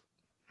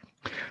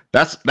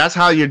 That's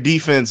how your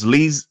defense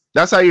leads.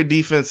 That's how your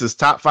defense is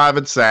top 5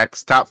 in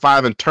sacks, top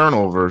 5 in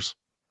turnovers,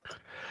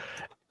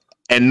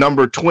 and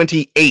number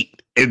 28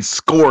 in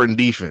scoring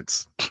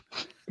defense.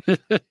 All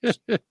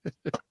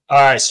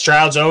right,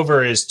 Stroud's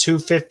over is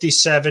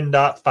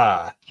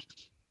 257.5.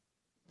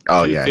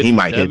 Oh yeah, he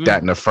might hit that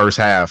in the first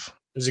half.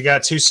 Has he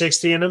got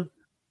 260 in him?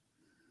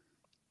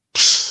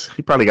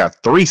 He probably got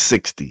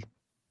 360.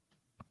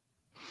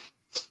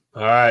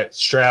 All right,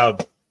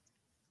 Stroud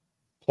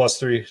plus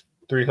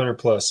 300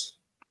 plus.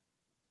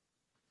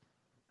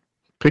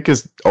 Pick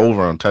his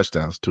over on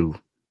touchdowns too.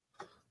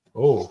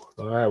 Oh,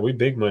 all right, we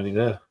big money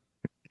now.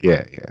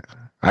 Yeah.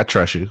 I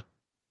trust you.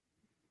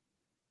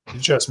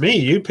 You trust me?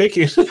 You pick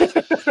it.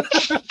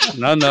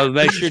 No.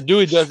 Make sure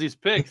Dewey does these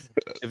picks.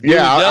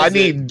 I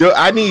need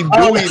Dewey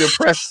to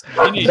press.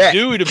 You need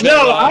Dewey to bet.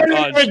 No, I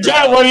didn't even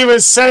get what he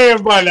was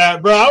saying by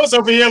that, bro. I was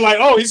over here like,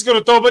 oh, he's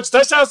gonna throw a bunch of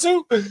touchdowns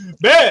too.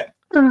 Bet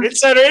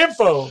insider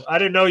info. I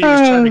didn't know he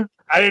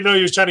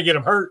was trying to get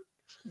him hurt.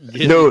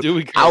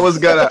 Dude, I was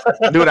gonna.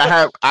 Dude, I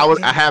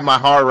had my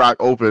Hard Rock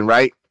open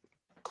right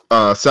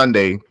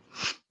Sunday,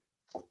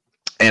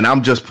 and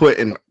I'm just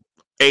putting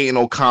Aiden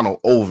O'Connell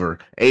over.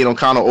 Aiden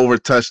O'Connell over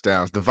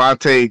touchdowns.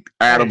 Devontae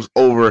Adams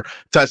over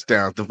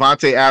touchdowns.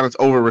 Devontae Adams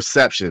over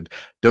reception.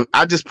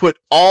 I just put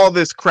all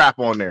this crap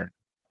on there.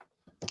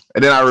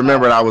 And then I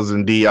remembered I was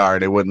in DR.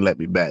 They wouldn't let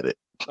me bet it.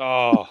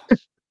 Oh,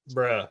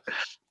 bruh.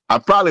 I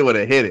probably would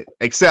have hit it,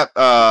 except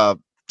the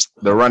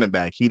running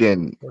back. He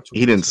didn't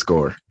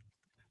score.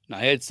 I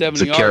had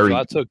 70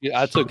 yards. So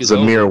I took his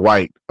Zamir over.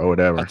 White or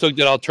whatever. I took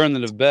that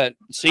alternative bet.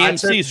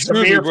 CMC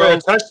screwed Zamir me, bro.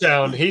 for a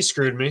touchdown. He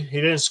screwed me.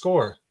 He didn't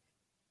score.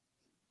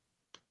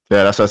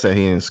 Yeah, that's what I said.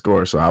 He didn't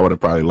score, so I would have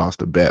probably lost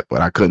the bet,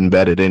 but I couldn't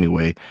bet it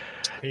anyway.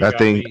 That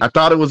thing, I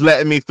thought it was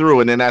letting me through,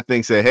 and then that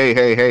thing said,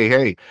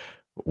 "Hey,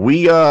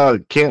 we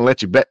can't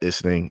let you bet this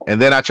thing." And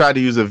then I tried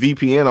to use a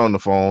VPN on the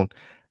phone,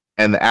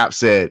 and the app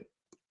said,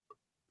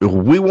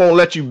 "We won't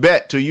let you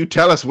bet till you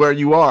tell us where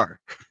you are."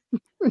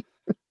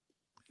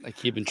 Like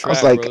keeping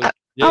track.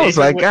 I was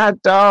like, God,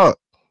 dog.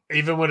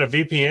 Even with a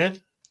VPN?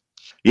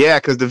 Yeah,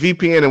 because the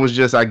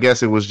VPN, I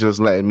guess it was just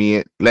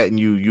letting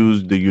you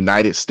use the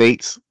United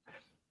States,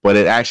 but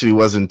it actually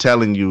wasn't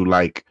telling you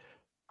like,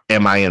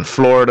 am I in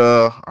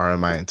Florida or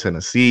am I in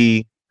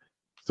Tennessee?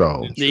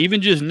 So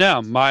even just now,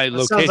 my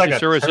location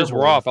services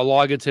were off. I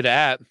log into the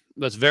app.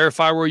 Let's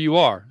verify where you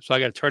are. So I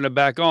got to turn it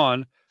back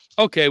on.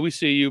 Okay, we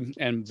see you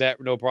and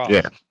bet no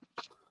problem. Yeah.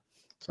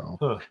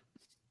 So.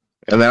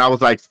 And then I was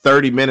like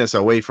 30 minutes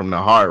away from the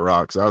Hard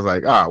Rock. So I was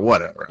like,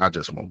 whatever. I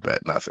just won't bet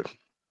nothing.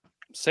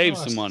 Save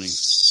some money.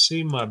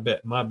 See my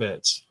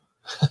bets.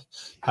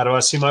 How do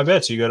I see my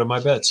bets? You go to my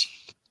bets.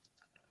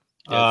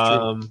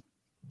 I'm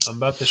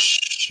about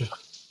to.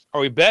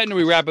 Are we betting or are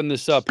we wrapping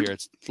this up here?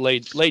 It's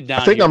laid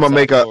down. I think I'm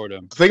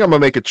gonna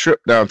make a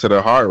trip down to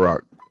the Hard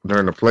Rock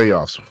during the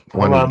playoffs.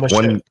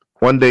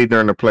 One day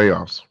during the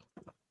playoffs.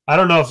 I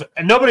don't know if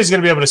nobody's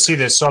gonna be able to see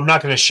this, so I'm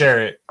not gonna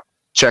share it.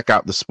 Check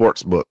out the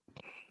sports book.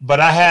 But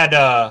I had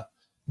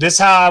this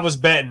how I was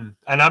betting.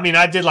 And I mean,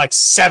 I did like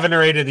 7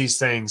 or 8 of these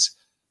things.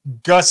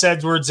 Gus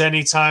Edwards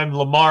anytime,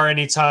 Lamar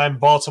anytime,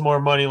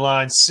 Baltimore money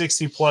line,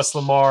 60 plus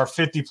Lamar,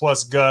 50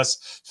 plus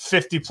Gus,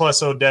 50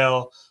 plus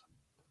Odell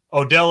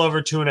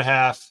over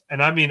 2.5.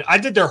 And I mean, I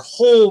did their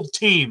whole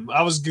team.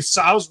 I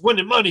was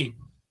winning money.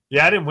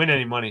 Yeah, I didn't win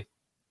any money.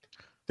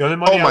 The only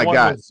money I won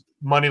was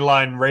money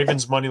line,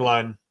 Ravens money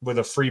line with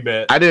a free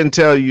bet. I didn't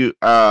tell you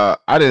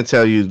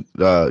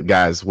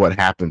guys what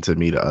happened to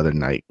me the other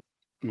night.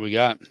 We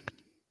got.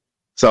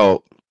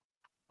 So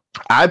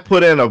I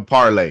put in a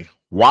parlay,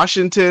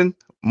 Washington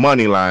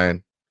money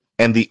line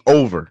and the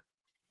over.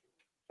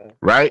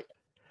 Right?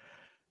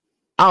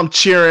 I'm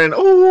cheering.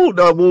 Oh,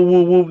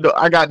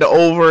 I got the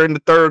over in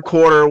the third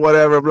quarter or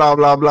whatever, blah,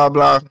 blah, blah,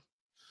 blah.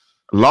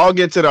 Log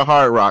into the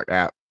Hard Rock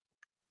app.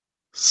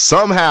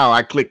 Somehow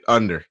I clicked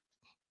under.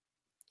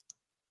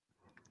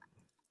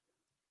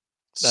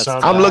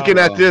 I'm looking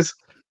at this.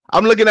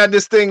 I'm looking at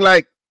this thing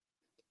like,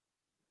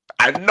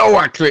 I know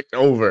I clicked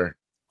over.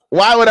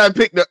 Why would I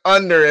pick the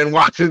under in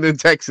Washington,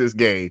 Texas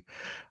game?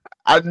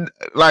 I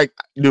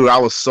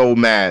was so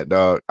mad,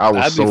 dog. I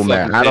was so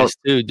mad.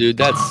 Dude,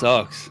 that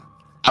sucks.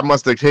 I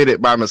must have hit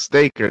it by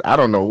mistake, or I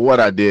don't know what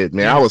I did,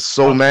 man. I was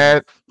so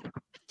mad.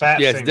 Fat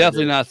it's finger,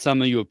 definitely dude. not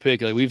something you would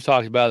pick. Like we've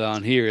talked about it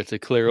on here. It's a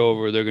clear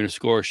over. They're going to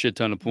score a shit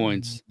ton of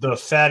points. The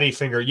fatty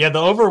finger. Yeah,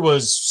 the over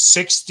was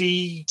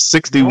 60.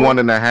 61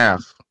 and a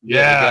half.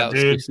 Yeah,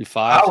 dude.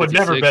 65, I would 56.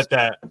 never bet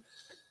that.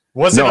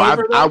 Was it No,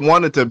 over? I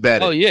wanted to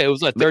bet it. Oh, yeah. It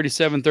was like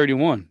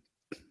 37-31.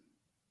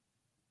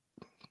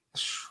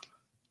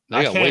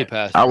 They got way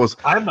past. I was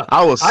I'm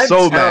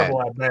so mad.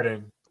 terrible at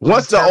betting.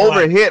 Once the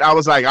over hit, I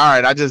was like, all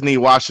right, I just need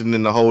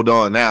Washington to hold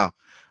on now.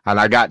 And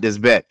I got this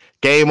bet.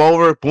 Game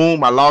over.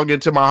 Boom. I logged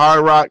into my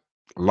Hard Rock.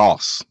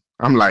 Loss.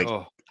 I'm like,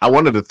 I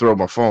wanted to throw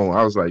my phone.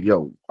 I was like,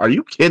 yo, are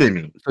you kidding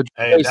me?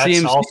 Hey, that's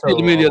CMC also did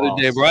to me the other loss.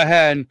 day, bro.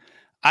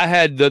 I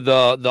had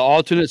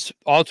the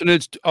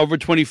alternates over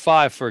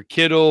 25 for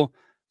Kittle,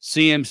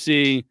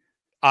 CMC,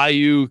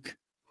 Ayuk,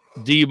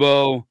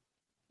 Debo,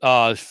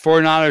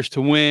 49ers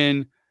to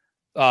win,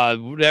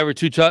 whatever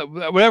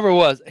it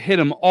was, hit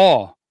them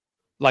all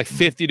like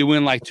 50 to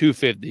win like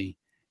 250.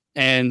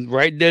 And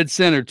right dead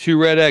center,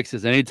 2 red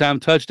X's, anytime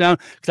touchdown.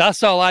 Because I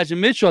saw Elijah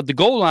Mitchell at the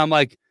goal line. I'm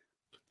like,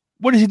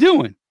 what is he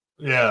doing?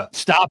 Yeah.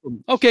 Stop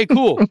him. Okay,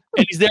 cool. And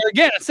he's there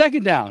again at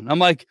second down. I'm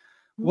like,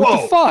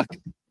 what the fuck?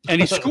 And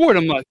he scored.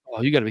 I'm like,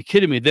 oh, you got to be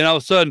kidding me. Then all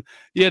of a sudden,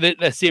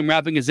 I see him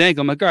wrapping his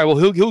ankle. I'm like, all right, well,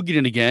 he'll get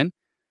in again.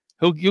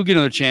 He'll get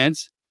another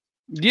chance.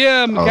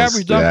 Yeah,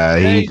 McCaffrey's done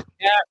for the day.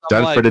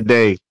 Done for the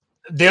day.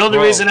 The only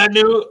reason I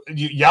knew,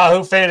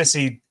 Yahoo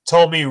Fantasy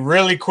told me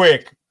really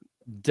quick,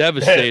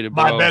 devastated,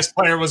 bro. My best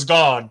player was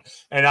gone,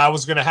 and I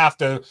was going to have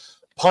to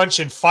punch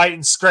and fight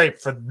and scrape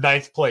for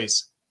 9th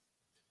place.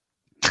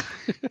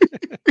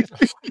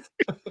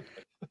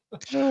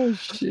 Oh,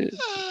 shit.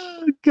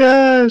 Oh,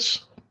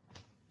 gosh.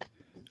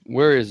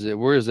 Where is it?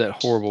 Where is that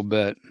horrible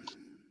bet?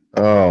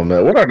 Oh,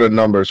 man. What are the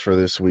numbers for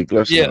this week?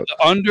 Let's look.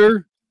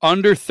 Under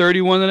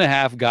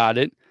 31.5 got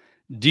it.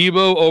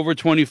 Debo over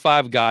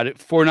 25 got it.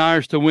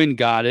 49ers to win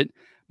got it.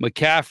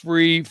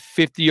 McCaffrey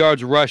 50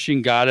 yards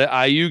rushing got it.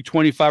 Ayuk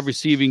 25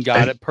 receiving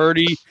got it.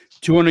 Purdy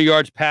 200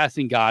 yards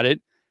passing got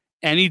it.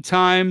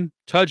 Anytime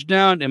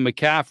touchdown and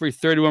McCaffrey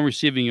 31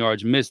 receiving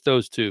yards. Missed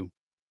those 2.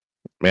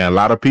 Man, a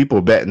lot of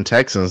people betting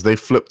Texans. They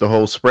flipped the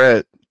whole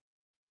spread.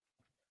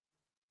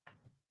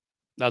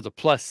 That was a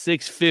plus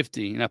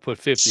 650, and I put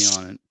 50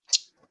 on it.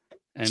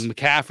 And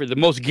McCaffrey, the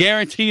most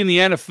guaranteed in the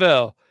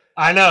NFL,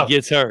 I know,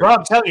 gets hurt. Bro,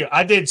 I'm telling you,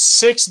 I did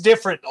 6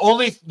 different.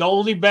 The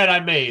only bet I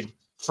made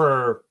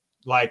for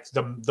like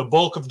the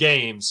bulk of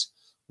games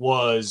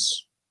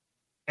was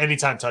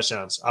anytime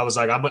touchdowns. I was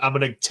like, I'm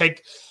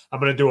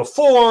gonna do a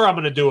 4. I'm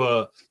gonna do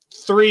a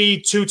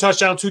 3, 2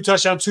 touchdown, 2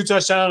 touchdown, 2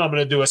 touchdown. I'm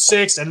gonna do a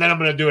 6, and then I'm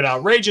gonna do an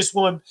outrageous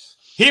one.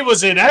 He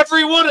was in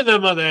every one of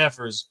them other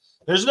effers.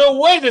 There's no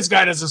way this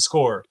guy doesn't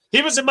score.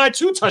 He was in my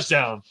 2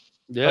 touchdown.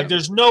 Yeah, like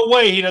there's no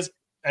way he does.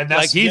 And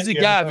that's like he's the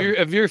guy.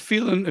 If you're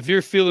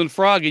feeling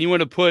froggy, and you want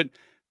to put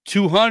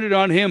 200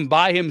 on him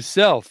by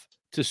himself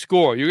to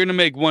score, you're gonna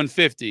make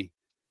 150.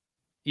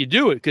 You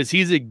do it because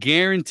he's a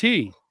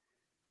guarantee,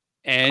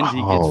 and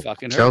he gets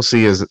fucking hurt.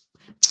 Kelsey is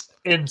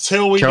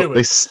until we do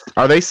it.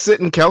 Are they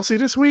sitting Kelsey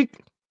this week?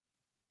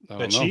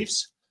 The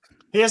Chiefs?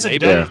 He hasn't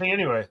done anything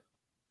anyway.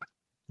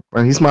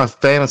 And he's my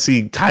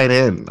fantasy tight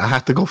end. I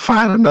have to go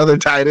find another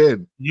tight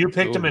end. You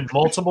picked him in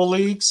multiple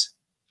leagues?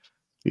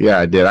 Yeah,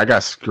 I did. I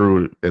got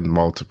screwed in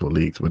multiple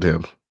leagues with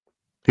him.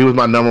 He was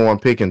my number 1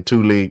 pick in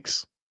 2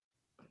 leagues.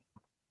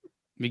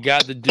 We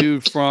got the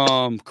dude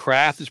from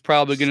Kraft is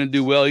probably going to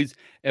do well.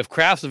 If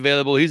Kraft's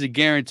available, he's a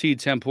guaranteed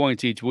 10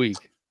 points each week.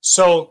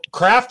 So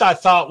Kraft, I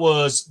thought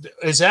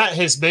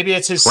maybe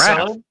it's his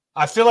son?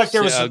 I feel like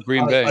there was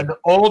an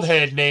old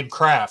head named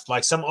Kraft,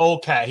 like some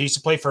old cat. He used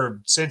to play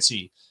for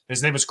Cincy.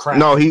 His name was Kraft.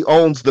 No, he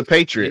owns the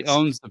Patriots.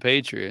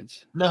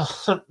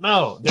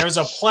 No. There's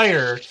a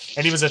player,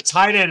 and he was a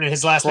tight end, and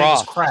his last name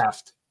was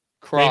Kraft.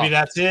 Maybe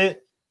that's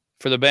it?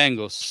 For the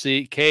Bengals.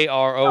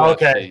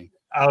 Kroft.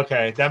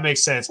 Okay, that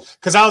makes sense.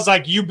 Because I was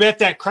like, you bet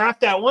that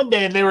Kraft that one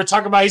day, and they were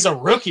talking about he's a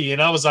rookie,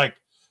 and I was like,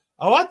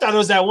 oh, I thought it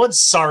was that one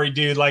sorry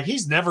dude. Like,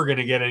 he's never going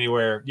to get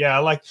anywhere. Yeah,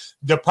 like,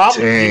 the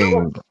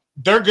problem,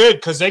 they're good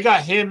because they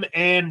got him,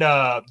 and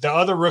the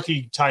other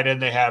rookie tight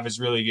end they have is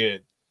really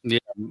good. Yeah,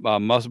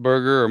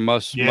 Musburger or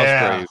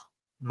Musgrave.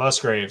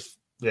 Musgrave.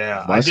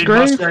 Yeah,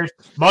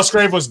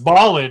 Musgrave was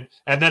balling,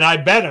 and then I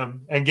bet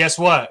him, and guess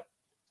what?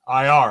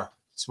 IR.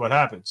 That's what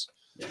happens.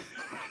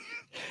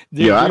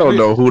 Dude, I don't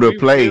know who to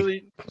play.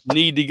 Really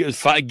need to get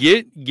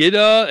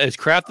is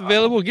Kraft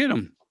available? Get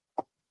him.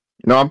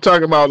 No, I'm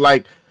talking about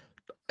like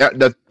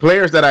the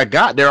players that I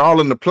got. They're all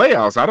in the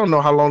playoffs. I don't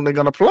know how long they're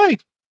gonna play.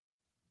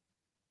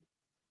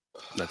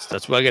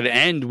 That's why I got to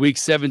end week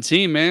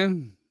 17,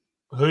 man.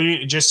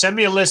 Just send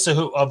me a list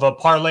of a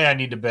parlay I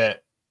need to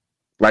bet.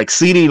 Like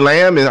CeeDee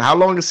Lamb, and how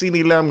long is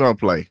CeeDee Lamb gonna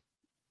play?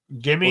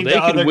 Give me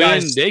the other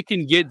guys. They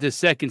can get the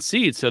second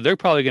seed, so they're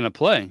probably gonna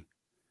play.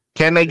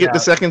 Can they get the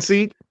second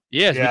seed?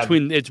 Yeah,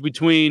 it's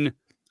between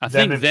I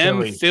think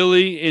them,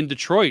 Philly, and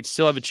Detroit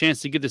still have a chance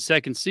to get the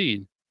second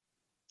seed.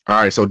 All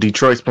right, so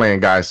Detroit's playing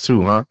guys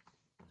too, huh?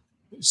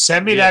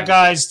 Send me that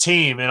guy's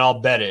team, and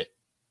I'll bet it.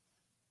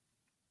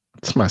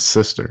 It's my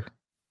sister.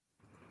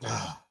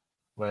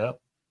 Well,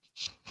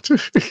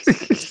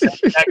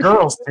 That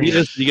girl's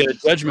team. You get a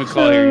judgment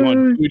call here. You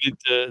want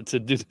to do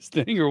this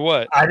thing or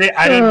what? I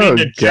didn't mean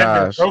to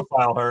gender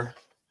profile her.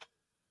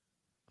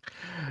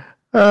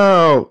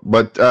 Oh,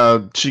 but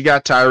she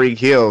got Tyreek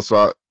Hill,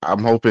 so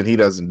I'm hoping he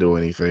doesn't do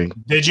anything.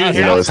 Did you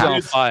hear his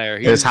on fire?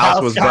 His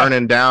house was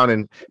burning down,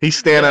 and he's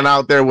standing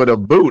out there with a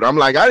boot. I'm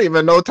like, I didn't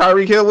even know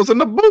Tyreek Hill was in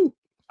the boot.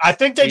 I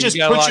think they just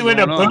put you in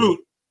a boot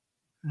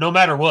no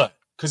matter what.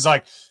 Because,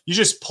 like, you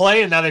just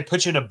play, and now they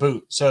put you in a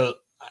boot. So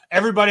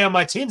everybody on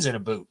my team's in a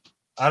boot.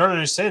 I don't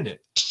understand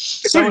it.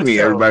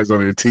 Everybody's on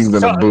your team's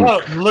in a boot.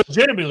 No,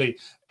 legitimately.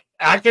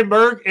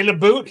 Ackenberg in a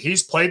boot.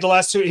 He's played the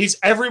last two.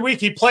 Every week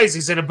he plays,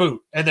 he's in a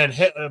boot. And then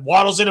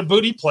Waddle's in a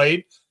boot, he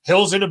played.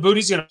 Hill's in a boot,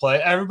 he's going to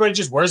play. Everybody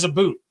just wears a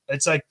boot.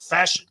 It's like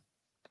fashion.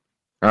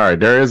 All right,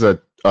 there is a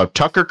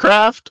Tucker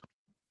Craft.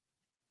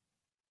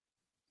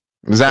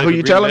 Is that who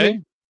you telling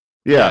me?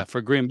 Yeah, for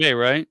Green Bay,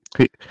 right?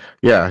 He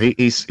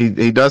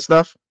does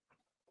stuff.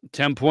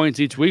 10 points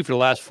each week for the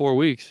last 4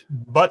 weeks.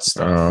 Butt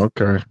stuff. Oh,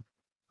 okay.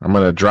 I'm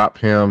gonna drop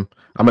him.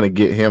 I'm gonna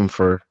get him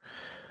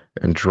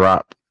and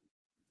drop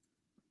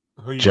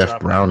Jeff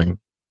Browning.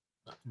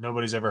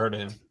 Nobody's ever heard of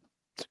him.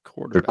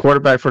 The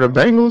quarterback for the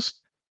Bengals.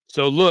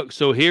 So look,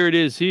 here it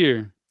is.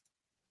 Here's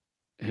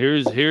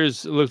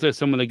look at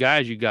some of the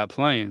guys you got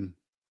playing.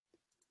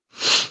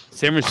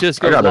 San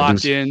Francisco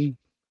locked in.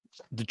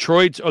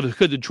 Detroit's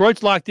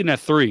locked in at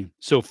 3.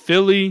 So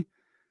Philly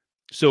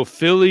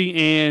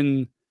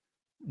and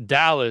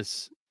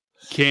Dallas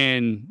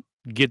can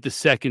get the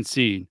second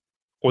seed.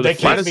 Or why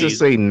does it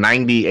say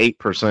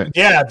 98%?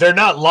 Yeah, they're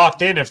not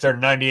locked in if they're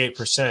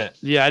 98%.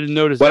 Yeah, I didn't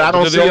notice but that. I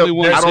don't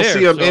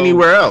see them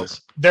anywhere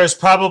else. There's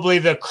probably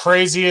the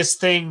craziest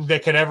thing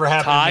that could ever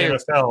happen in the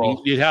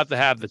NFL. You'd have to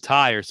have the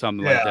tie or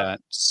something like that.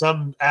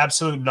 Some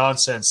absolute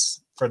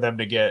nonsense for them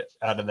to get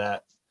out of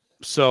that.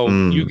 So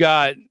you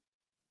got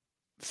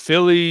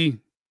Philly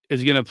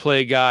is going to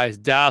play guys.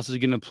 Dallas is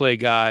going to play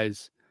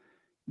guys.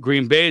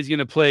 Green Bay is going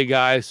to play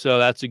guys. So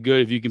that's a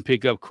good. If you can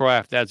pick up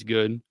Kraft, that's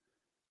good.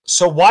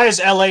 So why is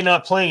LA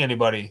not playing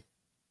anybody?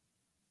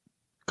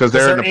 Because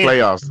they're in the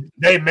playoffs.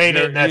 They made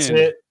it, and that's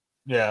it.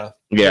 Yeah.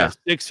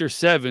 6 or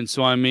 7.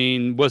 So I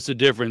mean, what's the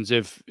difference?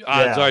 If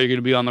odds are you're going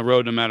to be on the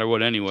road no matter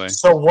what anyway.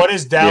 So what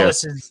is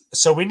Dallas's?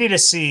 So we need to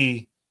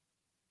see.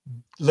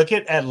 Look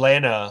at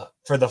Atlanta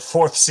for the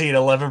 4th seed,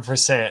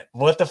 11%.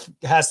 What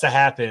has to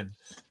happen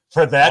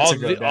for that to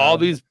go down? All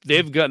these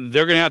they're going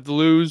to have to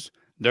lose.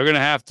 They're going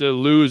to have to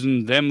lose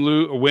and them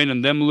lose, or win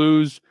and them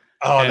lose.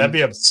 Oh, that'd be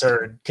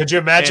absurd. Could you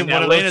imagine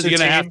one Atlanta's of those two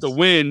going to have to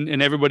win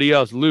and everybody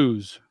else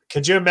lose?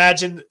 Could you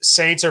imagine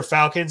Saints or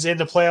Falcons in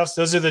the playoffs?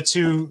 Those are the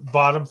 2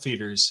 bottom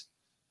feeders.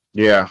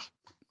 Yeah.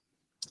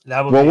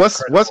 That would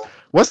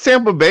what's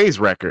Tampa Bay's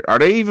record? Are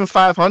they even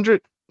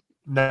 500?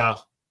 No.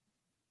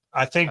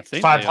 I think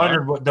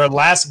 500. Their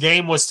last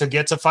game was to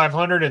get to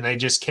 500, and they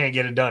just can't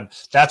get it done.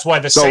 That's why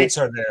the Saints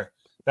are there.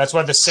 That's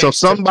why the Saints.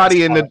 So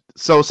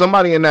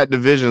somebody in that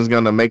division is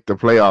going to make the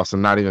playoffs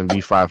and not even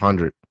be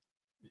 500.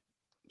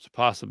 It's a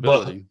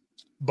possibility.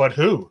 But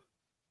who?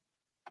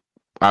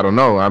 I don't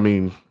know. I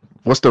mean,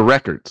 what's the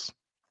records?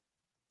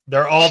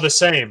 They're all the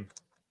same.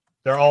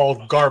 They're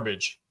all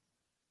garbage.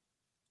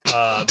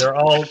 They're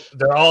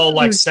all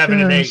like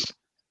 7 and 8.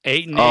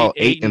 8 and 8.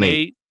 8 and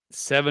 8.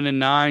 7 and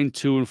 9.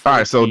 2 and 4. All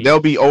right, so they'll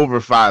be over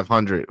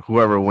 500.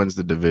 Whoever wins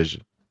the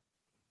division.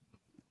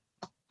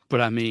 But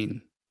I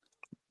mean,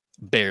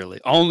 barely.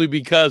 Only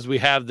because we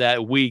have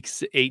that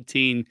week's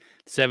 18,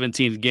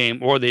 17th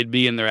game, or they'd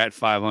be in there at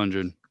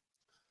 500.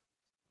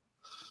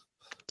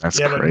 That's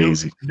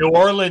crazy. New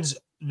Orleans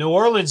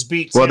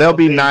beat. Well, they'll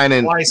be 9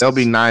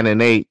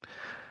 and 8.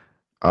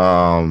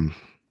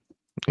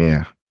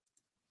 Yeah.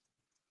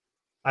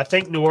 I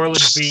think New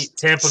Orleans beat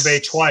Tampa Bay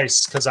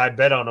twice because I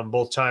bet on them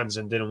both times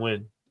and didn't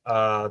win.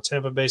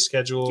 Tampa Bay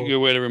schedule. That's a good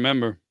way to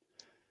remember.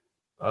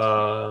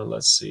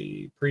 Let's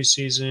see.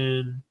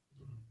 Preseason.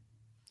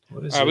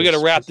 All right, we got to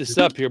wrap this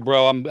up here,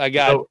 bro. I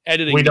got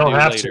editing. We don't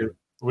have to.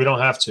 We don't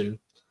have to.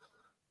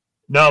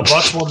 No,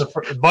 Bucks won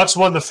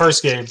the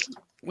first game.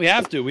 We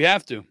have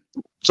to.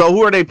 So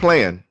who are they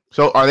playing?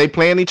 So are they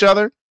playing each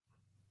other?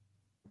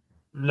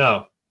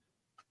 No.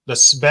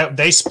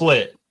 They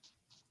split.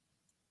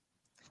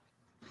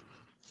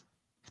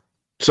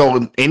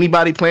 So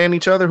anybody playing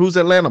each other? Who's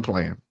Atlanta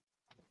playing?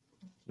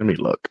 Let me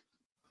look.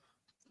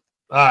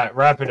 All right,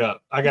 wrap it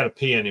up. I got to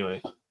pee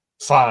anyway.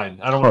 Fine.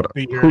 I don't want to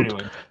be here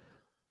anyway.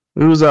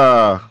 Who's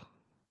Tampa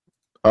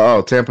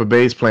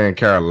Bay's playing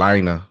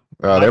Carolina.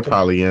 They're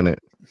probably in it.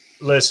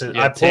 Listen,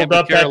 I pulled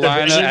up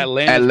Carolina,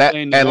 that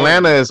division.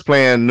 Atlanta is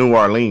playing New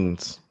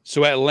Orleans.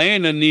 So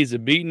Atlanta needs to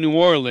beat New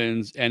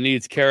Orleans and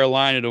needs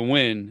Carolina to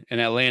win, and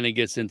Atlanta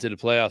gets into the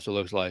playoffs. It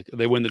looks like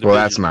they win the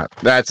division. Well,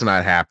 that's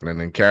not happening,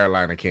 and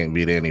Carolina can't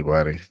beat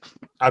anybody.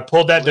 I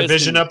pulled that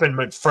division up and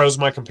it froze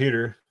my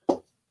computer.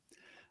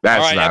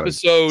 That's right, not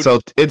episode. So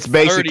it's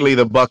basically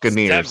the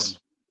Buccaneers.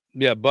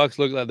 Yeah, Bucks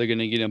look like they're going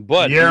to get in,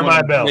 but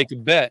my belt. Make a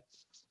bet.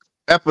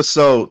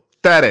 Episode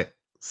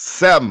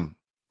 37.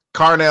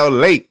 Carnell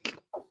Lake.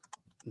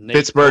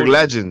 Pittsburgh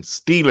legend.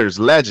 Steelers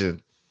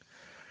legend.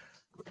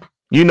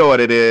 You know what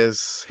it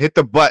is. Hit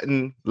the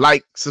button,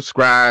 like,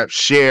 subscribe,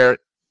 share.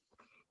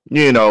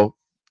 You know,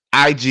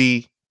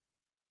 IG,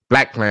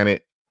 Black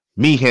Planet,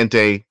 me,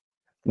 Gente.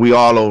 We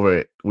all over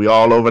it. We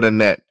all over the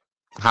net.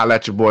 Holla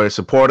at your boy.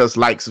 Support us,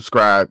 like,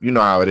 subscribe. You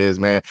know how it is,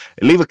 man.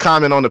 And leave a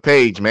comment on the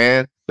page,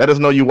 man. Let us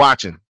know you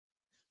watching.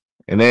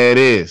 And there it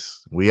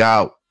is. We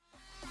out.